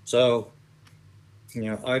 So,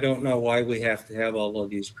 I don't know why we have to have all of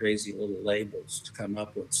these crazy little labels to come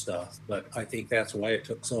up with stuff, but I think that's why it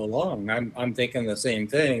took so long. I'm thinking the same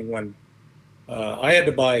thing when I had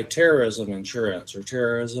to buy terrorism insurance or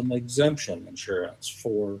terrorism exemption insurance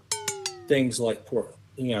for things like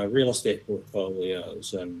real estate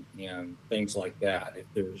portfolios and things like that.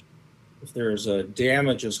 If there's a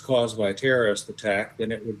damages caused by a terrorist attack,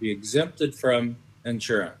 then it would be exempted from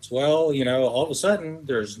insurance. Well, all of a sudden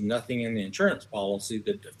there's nothing in the insurance policy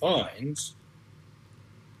that defines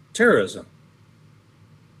terrorism.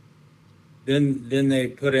 Then they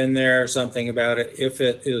put in there something about it if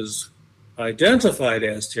it is identified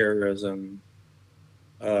as terrorism,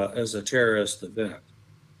 as a terrorist event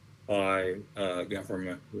by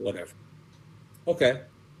government, whatever. Okay,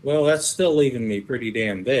 well, that's still leaving me pretty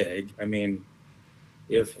damn vague. I mean,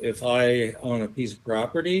 if I own a piece of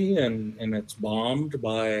property and it's bombed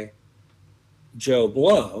by Joe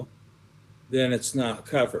Blow, then it's not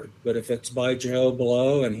covered. But if it's by Joe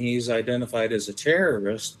Blow and he's identified as a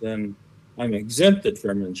terrorist, then I'm exempted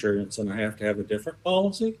from insurance and I have to have a different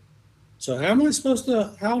policy. So how am I supposed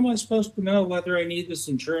to know whether I need this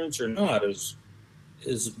insurance or not is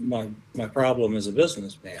my problem as a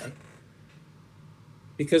businessman.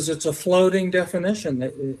 Because it's a floating definition,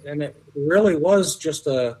 and it really was just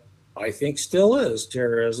I think still is,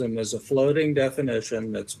 terrorism is a floating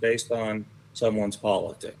definition that's based on someone's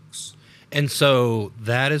politics. And so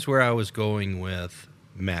that is where I was going with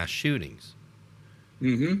mass shootings.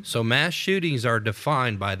 Mm-hmm. So mass shootings are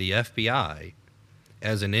defined by the FBI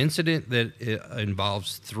as an incident that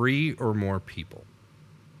involves 3 or more people.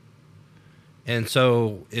 And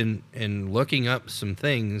so in looking up some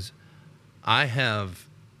things, I have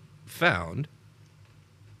found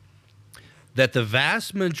that the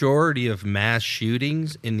vast majority of mass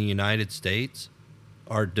shootings in the United States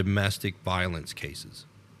are domestic violence cases.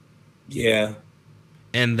 Yeah.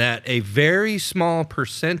 And that a very small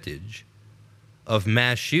percentage of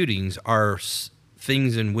mass shootings are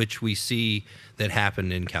things in which we see that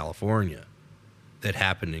happened in California, that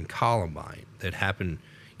happened in Columbine, that happened,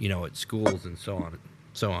 at schools and so on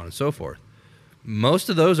and so forth. Most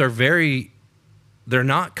of those they're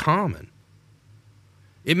not common.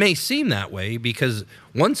 It may seem that way because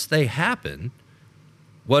once they happen,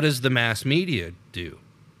 what does the mass media do?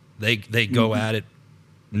 They go at it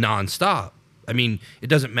nonstop. I mean, it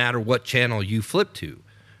doesn't matter what channel you flip to.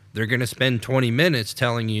 They're going to spend 20 minutes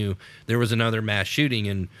telling you there was another mass shooting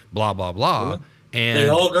and blah, blah, blah. And they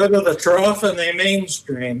all go to the trough and they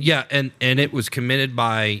mainstream. Yeah, and it was committed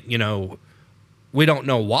by, we don't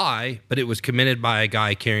know why, but it was committed by a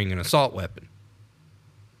guy carrying an assault weapon.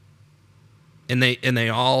 And they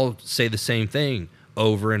all say the same thing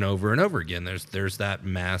over and over and over again. There's that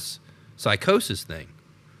mass psychosis thing.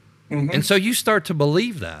 Mm-hmm. And so you start to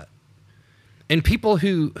believe that. And people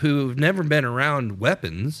who've never been around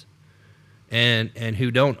weapons and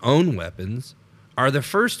who don't own weapons are the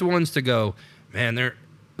first ones to go, man,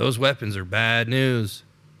 those weapons are bad news.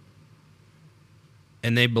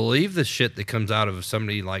 And they believe the shit that comes out of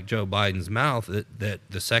somebody like Joe Biden's mouth, that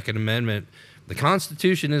the Second Amendment, the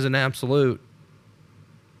Constitution is an absolute.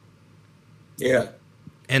 Yeah.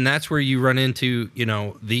 And that's where you run into,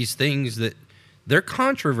 these things that they're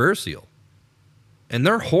controversial and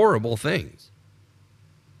they're horrible things.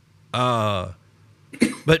 But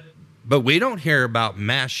we don't hear about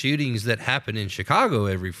mass shootings that happen in Chicago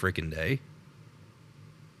every freaking day.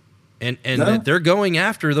 And No. that they're going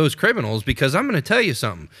after those criminals, because I'm going to tell you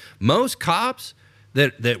something. Most cops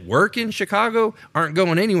that work in Chicago aren't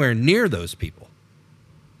going anywhere near those people.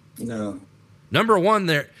 No. Number one,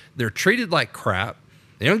 they're treated like crap.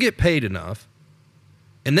 They don't get paid enough.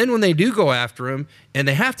 And then when they do go after them and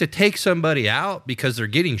they have to take somebody out because they're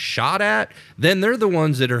getting shot at, then they're the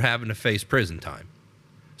ones that are having to face prison time.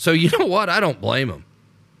 So you know what? I don't blame them.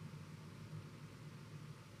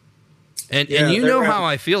 And you know how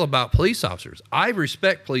I feel about police officers. I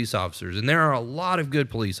respect police officers, and there are a lot of good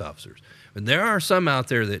police officers. But there are some out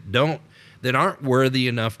there that aren't worthy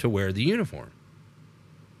enough to wear the uniform.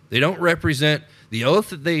 They don't represent the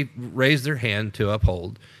oath that they raised their hand to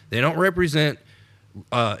uphold. They don't represent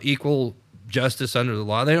equal justice under the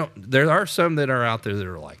law. There are some that are out there that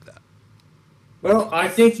are like that. Well, I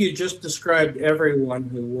think you just described everyone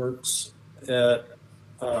who works at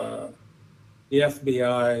the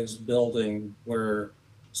FBI's building,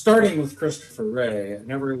 starting with Christopher Wray and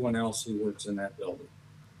everyone else who works in that building.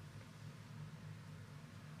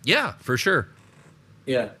 Yeah, for sure.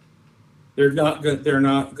 Yeah, they're not good. They're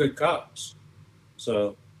not good cops.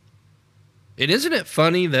 So. And isn't it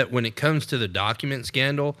funny that when it comes to the document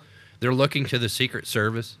scandal, they're looking to the Secret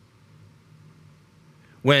Service?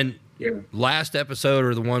 When last episode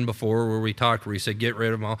or the one before where we said get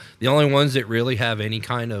rid of them all, the only ones that really have any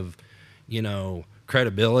kind of,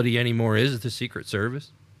 credibility anymore is the Secret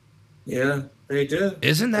Service. Yeah, they do.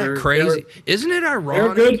 Isn't that crazy? Isn't it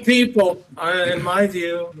ironic? They're good people. In my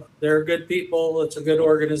view, they're good people. It's a good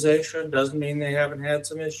organization. Doesn't mean they haven't had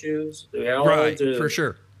some issues. They all do. For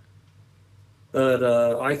sure. But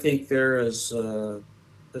I think they're as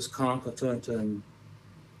competent and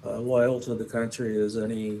loyal to the country as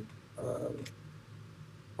any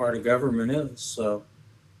part of government is. So,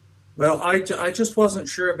 well, I just wasn't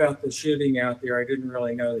sure about the shooting out there. I didn't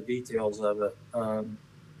really know the details of it.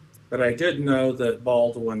 But I did know that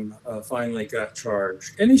Baldwin finally got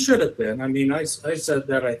charged. And he should have been. I mean, I said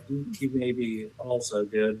that. I think he maybe also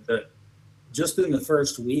did. But just in the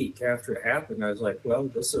first week after it happened, I was like, well,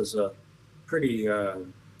 this is a pretty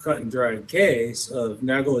cut and dried case of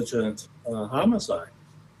negligent homicide.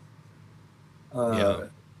 That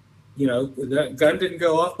gun didn't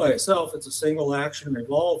go off by itself. It's a single action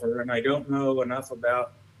revolver, and I don't know enough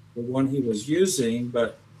about the one he was using,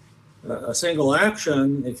 but a single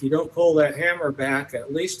action, if you don't pull that hammer back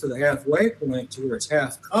at least to the halfway point to where it's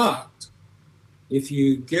half cocked, if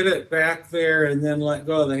you get it back there and then let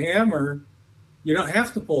go of the hammer, you don't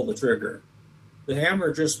have to pull the trigger. The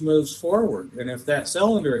hammer just moves forward. And if that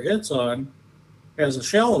cylinder it hits on has a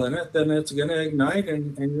shell in it, then it's going to ignite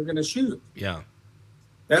and you're going to shoot. Yeah.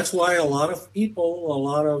 That's why a lot of people,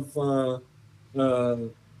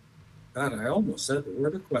 God, I almost said the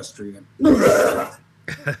word equestrian.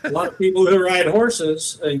 A lot of people who ride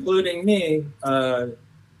horses, including me,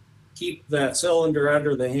 keep that cylinder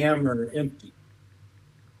under the hammer empty,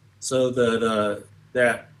 so that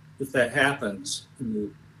if that happens,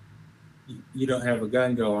 you don't have a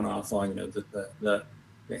gun going off on you. That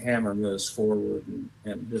the hammer moves forward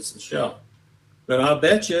and hits the shell. But I'll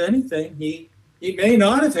bet you anything, he may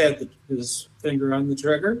not have had his finger on the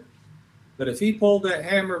trigger, but if he pulled that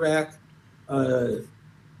hammer back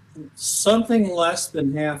something less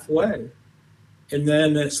than halfway, and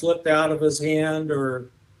then it slipped out of his hand or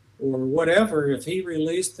whatever, if he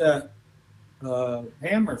released that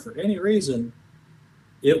hammer for any reason,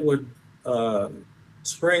 it would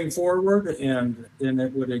spring forward and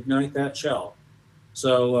it would ignite that shell.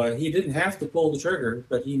 So he didn't have to pull the trigger,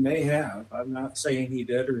 but he may have. I'm not saying he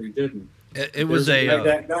did or he didn't. It was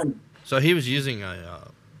that gun. So he was using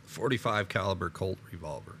a .45 caliber Colt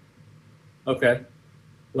revolver. Okay.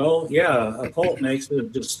 Well, yeah, a Colt makes a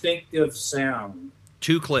distinctive sound.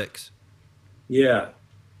 2 clicks. Yeah.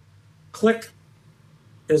 Click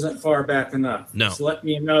isn't far back enough. No. It's letting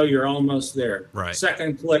you know you're almost there. Right.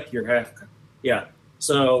 Second click, you're half. Yeah.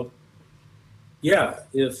 So, yeah,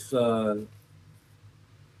 if,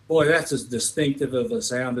 boy, that's as distinctive of a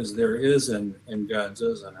sound as there is in guns,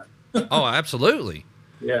 isn't it? Oh, absolutely.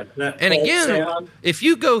 Yeah. And again, sound, if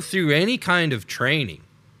you go through any kind of training,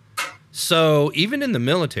 so even in the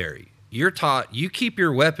military, you're taught you keep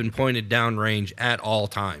your weapon pointed downrange at all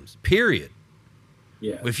times, period.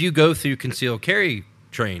 Yeah. If you go through concealed carry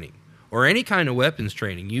training or any kind of weapons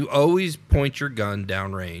training, you always point your gun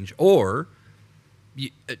downrange, or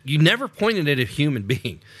you never point it at a human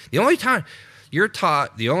being. The only time you're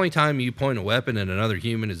taught, the only time you point a weapon at another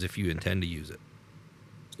human is if you intend to use it.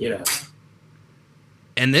 Yeah.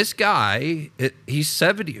 And this guy, he's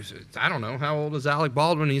 70. I don't know how old is Alec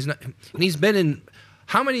Baldwin. He's been in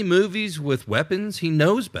how many movies with weapons? He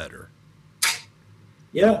knows better.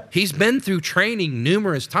 Yeah. He's been through training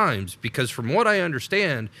numerous times, because from what I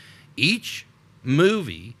understand, each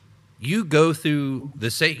movie you go through the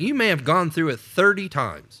same. You may have gone through it 30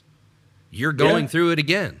 times. you're going Yeah. through it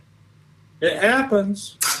again. It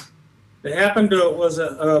happens. It happened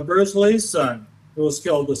to Bruce Lee's son who was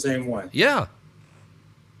killed the same way. Yeah.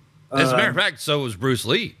 As a matter Um, of fact, so was Bruce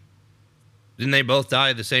Lee. Didn't they both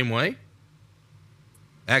die the same way?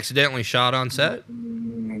 Accidentally shot on set?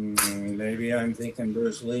 Maybe I'm thinking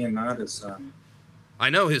Bruce Lee and not his son. I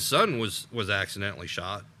know his son was accidentally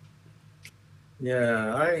shot.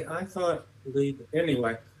 Yeah, I thought Lee.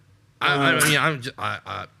 Anyway,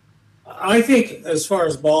 I I think as far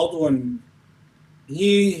as Baldwin,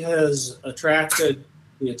 he has attracted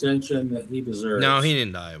the attention that he deserves. no, he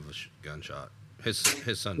didn't die of a gunshot.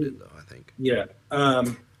 His son did, though, I think. Yeah.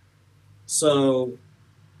 So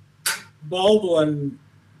Baldwin,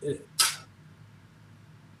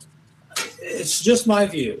 it's just my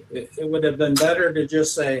view. It would have been better to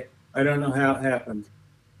just say, I don't know how it happened.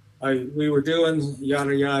 We were doing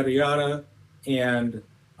yada, yada, yada, and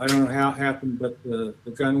I don't know how it happened, but the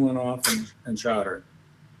gun went off and shot her.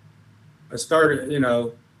 I started,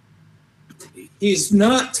 he's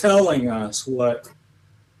not telling us what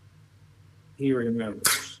he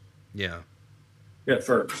remembers Yeah. at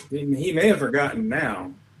first. He may have forgotten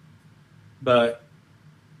now, but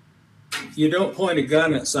you don't point a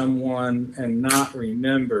gun at someone and not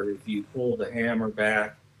remember if you pull the hammer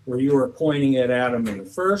back or you were pointing it at him in the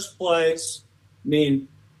first place. I mean,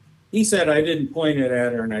 he said, I didn't point it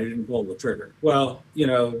at her and I didn't pull the trigger. Well,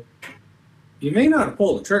 you may not have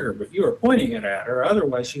pulled the trigger, but you were pointing it at her.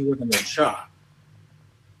 Otherwise, she wouldn't have been shot.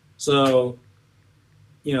 So,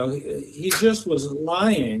 he just was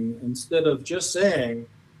lying instead of just saying,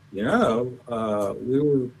 we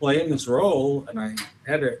were playing this role and I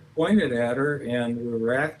had it pointed at her and we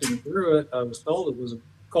were acting through it. I was told it was a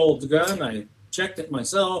cold gun. I checked it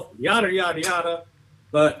myself, yada, yada, yada.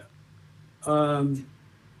 But I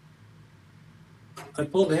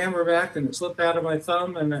pulled the hammer back and it slipped out of my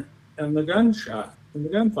thumb and the gun shot and the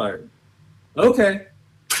gun fired. Okay.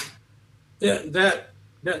 Yeah,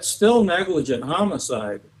 that's still negligent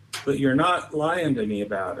homicide, but you're not lying to me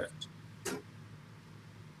about it.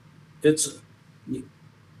 It's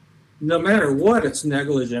no matter what, it's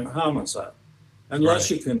negligent homicide, unless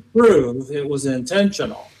Right. you can prove it was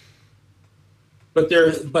intentional. But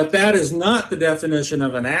that is not the definition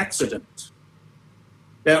of an accident.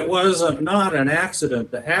 That was not an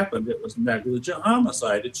accident that happened. It was negligent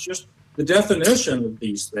homicide. It's just the definition of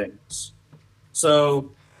these things.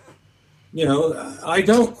 So, I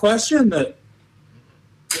don't question that.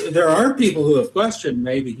 There are people who have questioned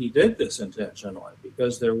maybe he did this intentionally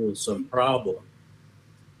because there was some problem.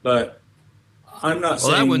 But I'm not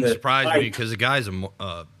saying Well, that wouldn't that surprise me because the guy's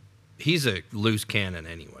he's a loose cannon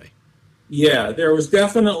anyway. Yeah, there was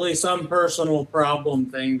definitely some personal problem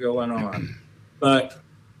thing going on. But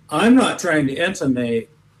I'm not trying to intimate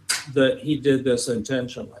that he did this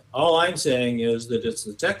intentionally. All I'm saying is that it's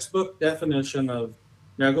the textbook definition of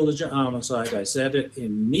negligent homicide. I said it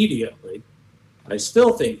immediately. I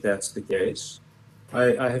still think that's the case.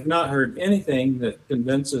 I have not heard anything that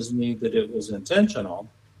convinces me that it was intentional,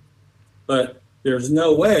 but there's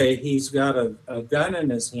no way he's got a gun in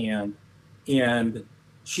his hand and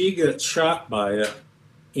she gets shot by it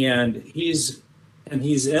and he's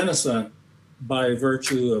innocent by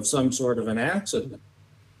virtue of some sort of an accident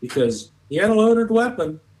because he had a loaded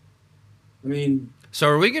weapon. I mean, So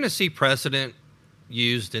are we going to see precedent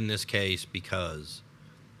used in this case because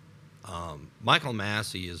Michael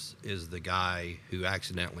Massey is the guy who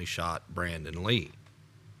accidentally shot Brandon Lee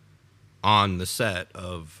on the set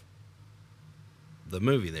of the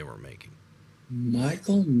movie they were making.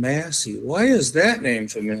 Michael Massey. Why is that name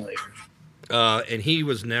familiar? And he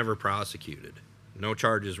was never prosecuted. No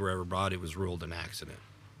charges were ever brought. It was ruled an accident.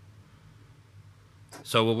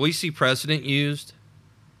 So will we see precedent used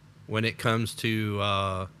when it comes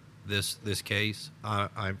to this case?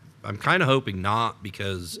 I'm kind of hoping not,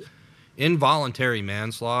 because involuntary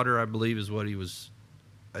manslaughter, I believe, is what he was.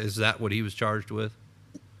 Is that what he was charged with?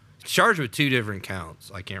 He's charged with 2 different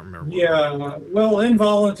counts. I can't remember. Yeah, well,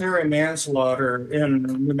 involuntary manslaughter in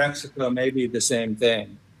New Mexico may be the same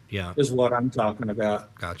thing, Yeah, is what I'm talking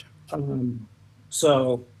about. gotcha.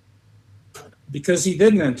 So, because he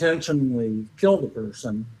didn't intentionally kill the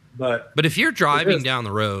person, but But if you're driving is. down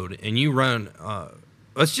the road and you run,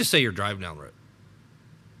 let's just say you're driving down the road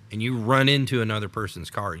and you run into another person's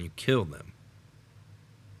car and you kill them,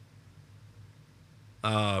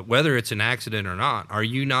 whether it's an accident or not, are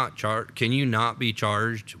you not charged? Can you not be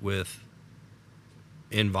charged with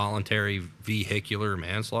involuntary vehicular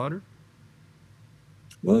manslaughter?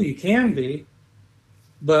 well, you can be,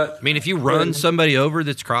 but I mean, if you run somebody over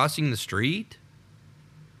that's crossing the street,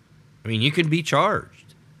 I mean, you can be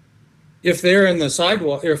charged. if they're in the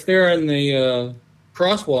sidewalk, if they're in the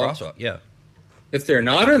crosswalk, Crosswalk, yeah. if they're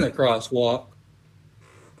not in the crosswalk,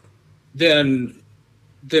 then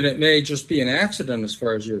it may just be an accident as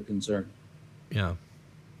far as you're concerned. Yeah.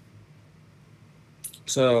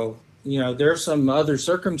 So, there's some other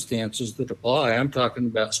circumstances that apply. I'm talking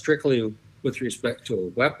about strictly with respect to a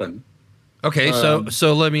weapon. Okay,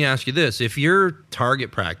 so let me ask you this. If you're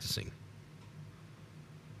target practicing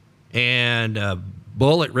and a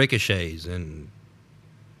bullet ricochets and,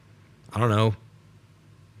 I don't know,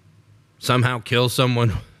 somehow kills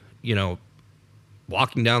someone,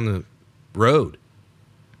 walking down the road,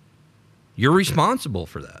 you're responsible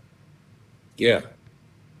for that. Yeah.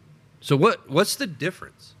 So what's the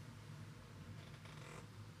difference?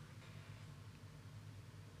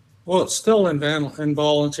 Well, it's still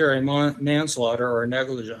involuntary manslaughter or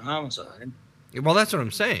negligent homicide. Well, that's what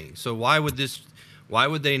I'm saying. So why would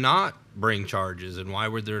they not bring charges, and why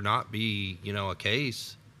would there not be, a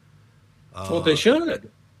case? Well, they should.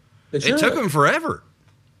 It took them forever.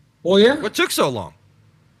 Well, yeah. What took so long?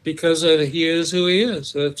 Because he is who he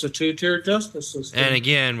is. It's a two-tier justice system. And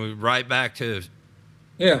again, we're right back to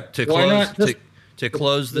to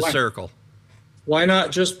close the circle. Why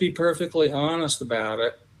not just be perfectly honest about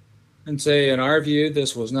it and say, in our view,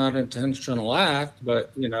 this was not an intentional act,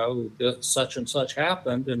 but such and such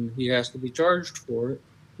happened, and he has to be charged for it.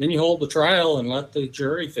 Then you hold the trial and let the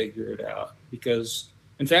jury figure it out. Because,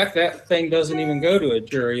 in fact, that thing doesn't even go to a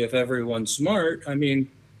jury if everyone's smart. I mean,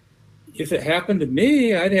 if it happened to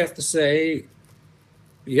me, I'd have to say,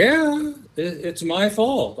 yeah, it's my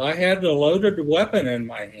fault. I had a loaded weapon in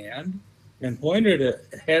my hand and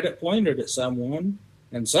had it pointed at someone,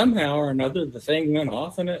 and somehow or another the thing went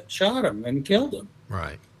off and it shot him and killed him.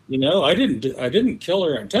 Right. I didn't kill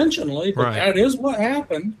her intentionally, but right. That is what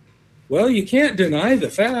happened. Well, you can't deny the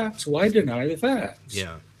facts. Why deny the facts?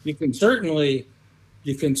 Yeah. You can certainly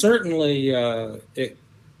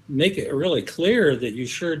make it really clear that you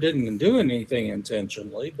sure didn't do anything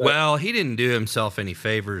intentionally. But, well, he didn't do himself any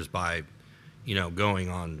favors by, going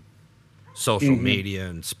on social media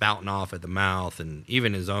and spouting off at the mouth, and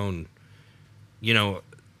even his own,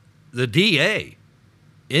 the DA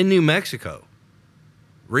in New Mexico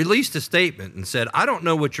released a statement and said, I don't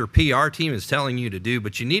know what your PR team is telling you to do,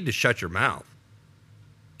 but you need to shut your mouth.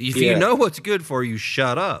 If you know what's good for you,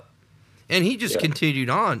 shut up. And he just continued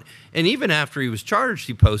on. And even after he was charged,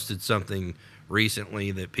 he posted something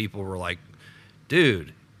recently that people were like,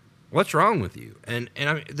 dude, what's wrong with you? And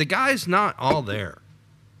I mean, the guy's not all there.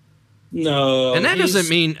 No. And that doesn't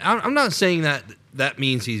mean, I'm not saying that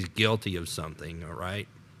means he's guilty of something, all right?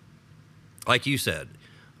 Like you said.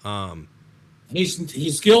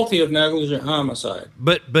 He's guilty of negligent homicide.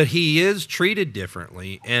 But he is treated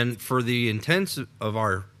differently. And for the intents of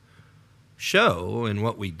our show and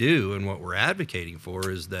what we do and what we're advocating for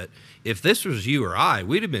is that if this was you or I,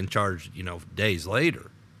 we'd have been charged, days later.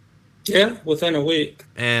 Yeah, within a week.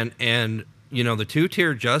 And the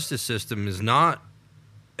two-tier justice system is not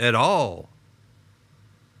at all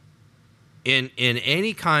in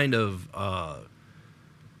any kind of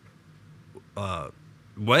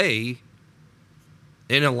way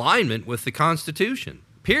in alignment with the Constitution,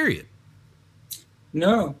 period.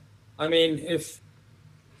 No. I mean, if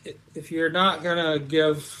you're not going to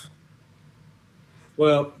give,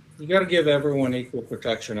 well, you got to give everyone equal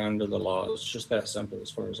protection under the law. It's just that simple as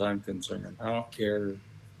far as I'm concerned. I don't care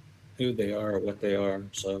who they are or what they are.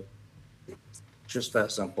 So just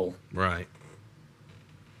that simple. Right.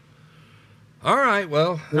 All right.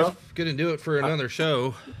 Well, Yep. that's going to do it for another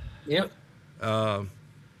show. Yep.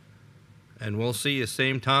 And we'll see you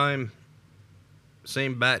same time,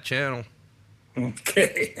 same bat channel.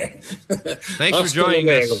 Okay. Thanks for joining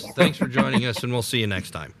us. Thanks for joining us, and we'll see you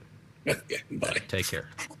next time. Bye. Take care.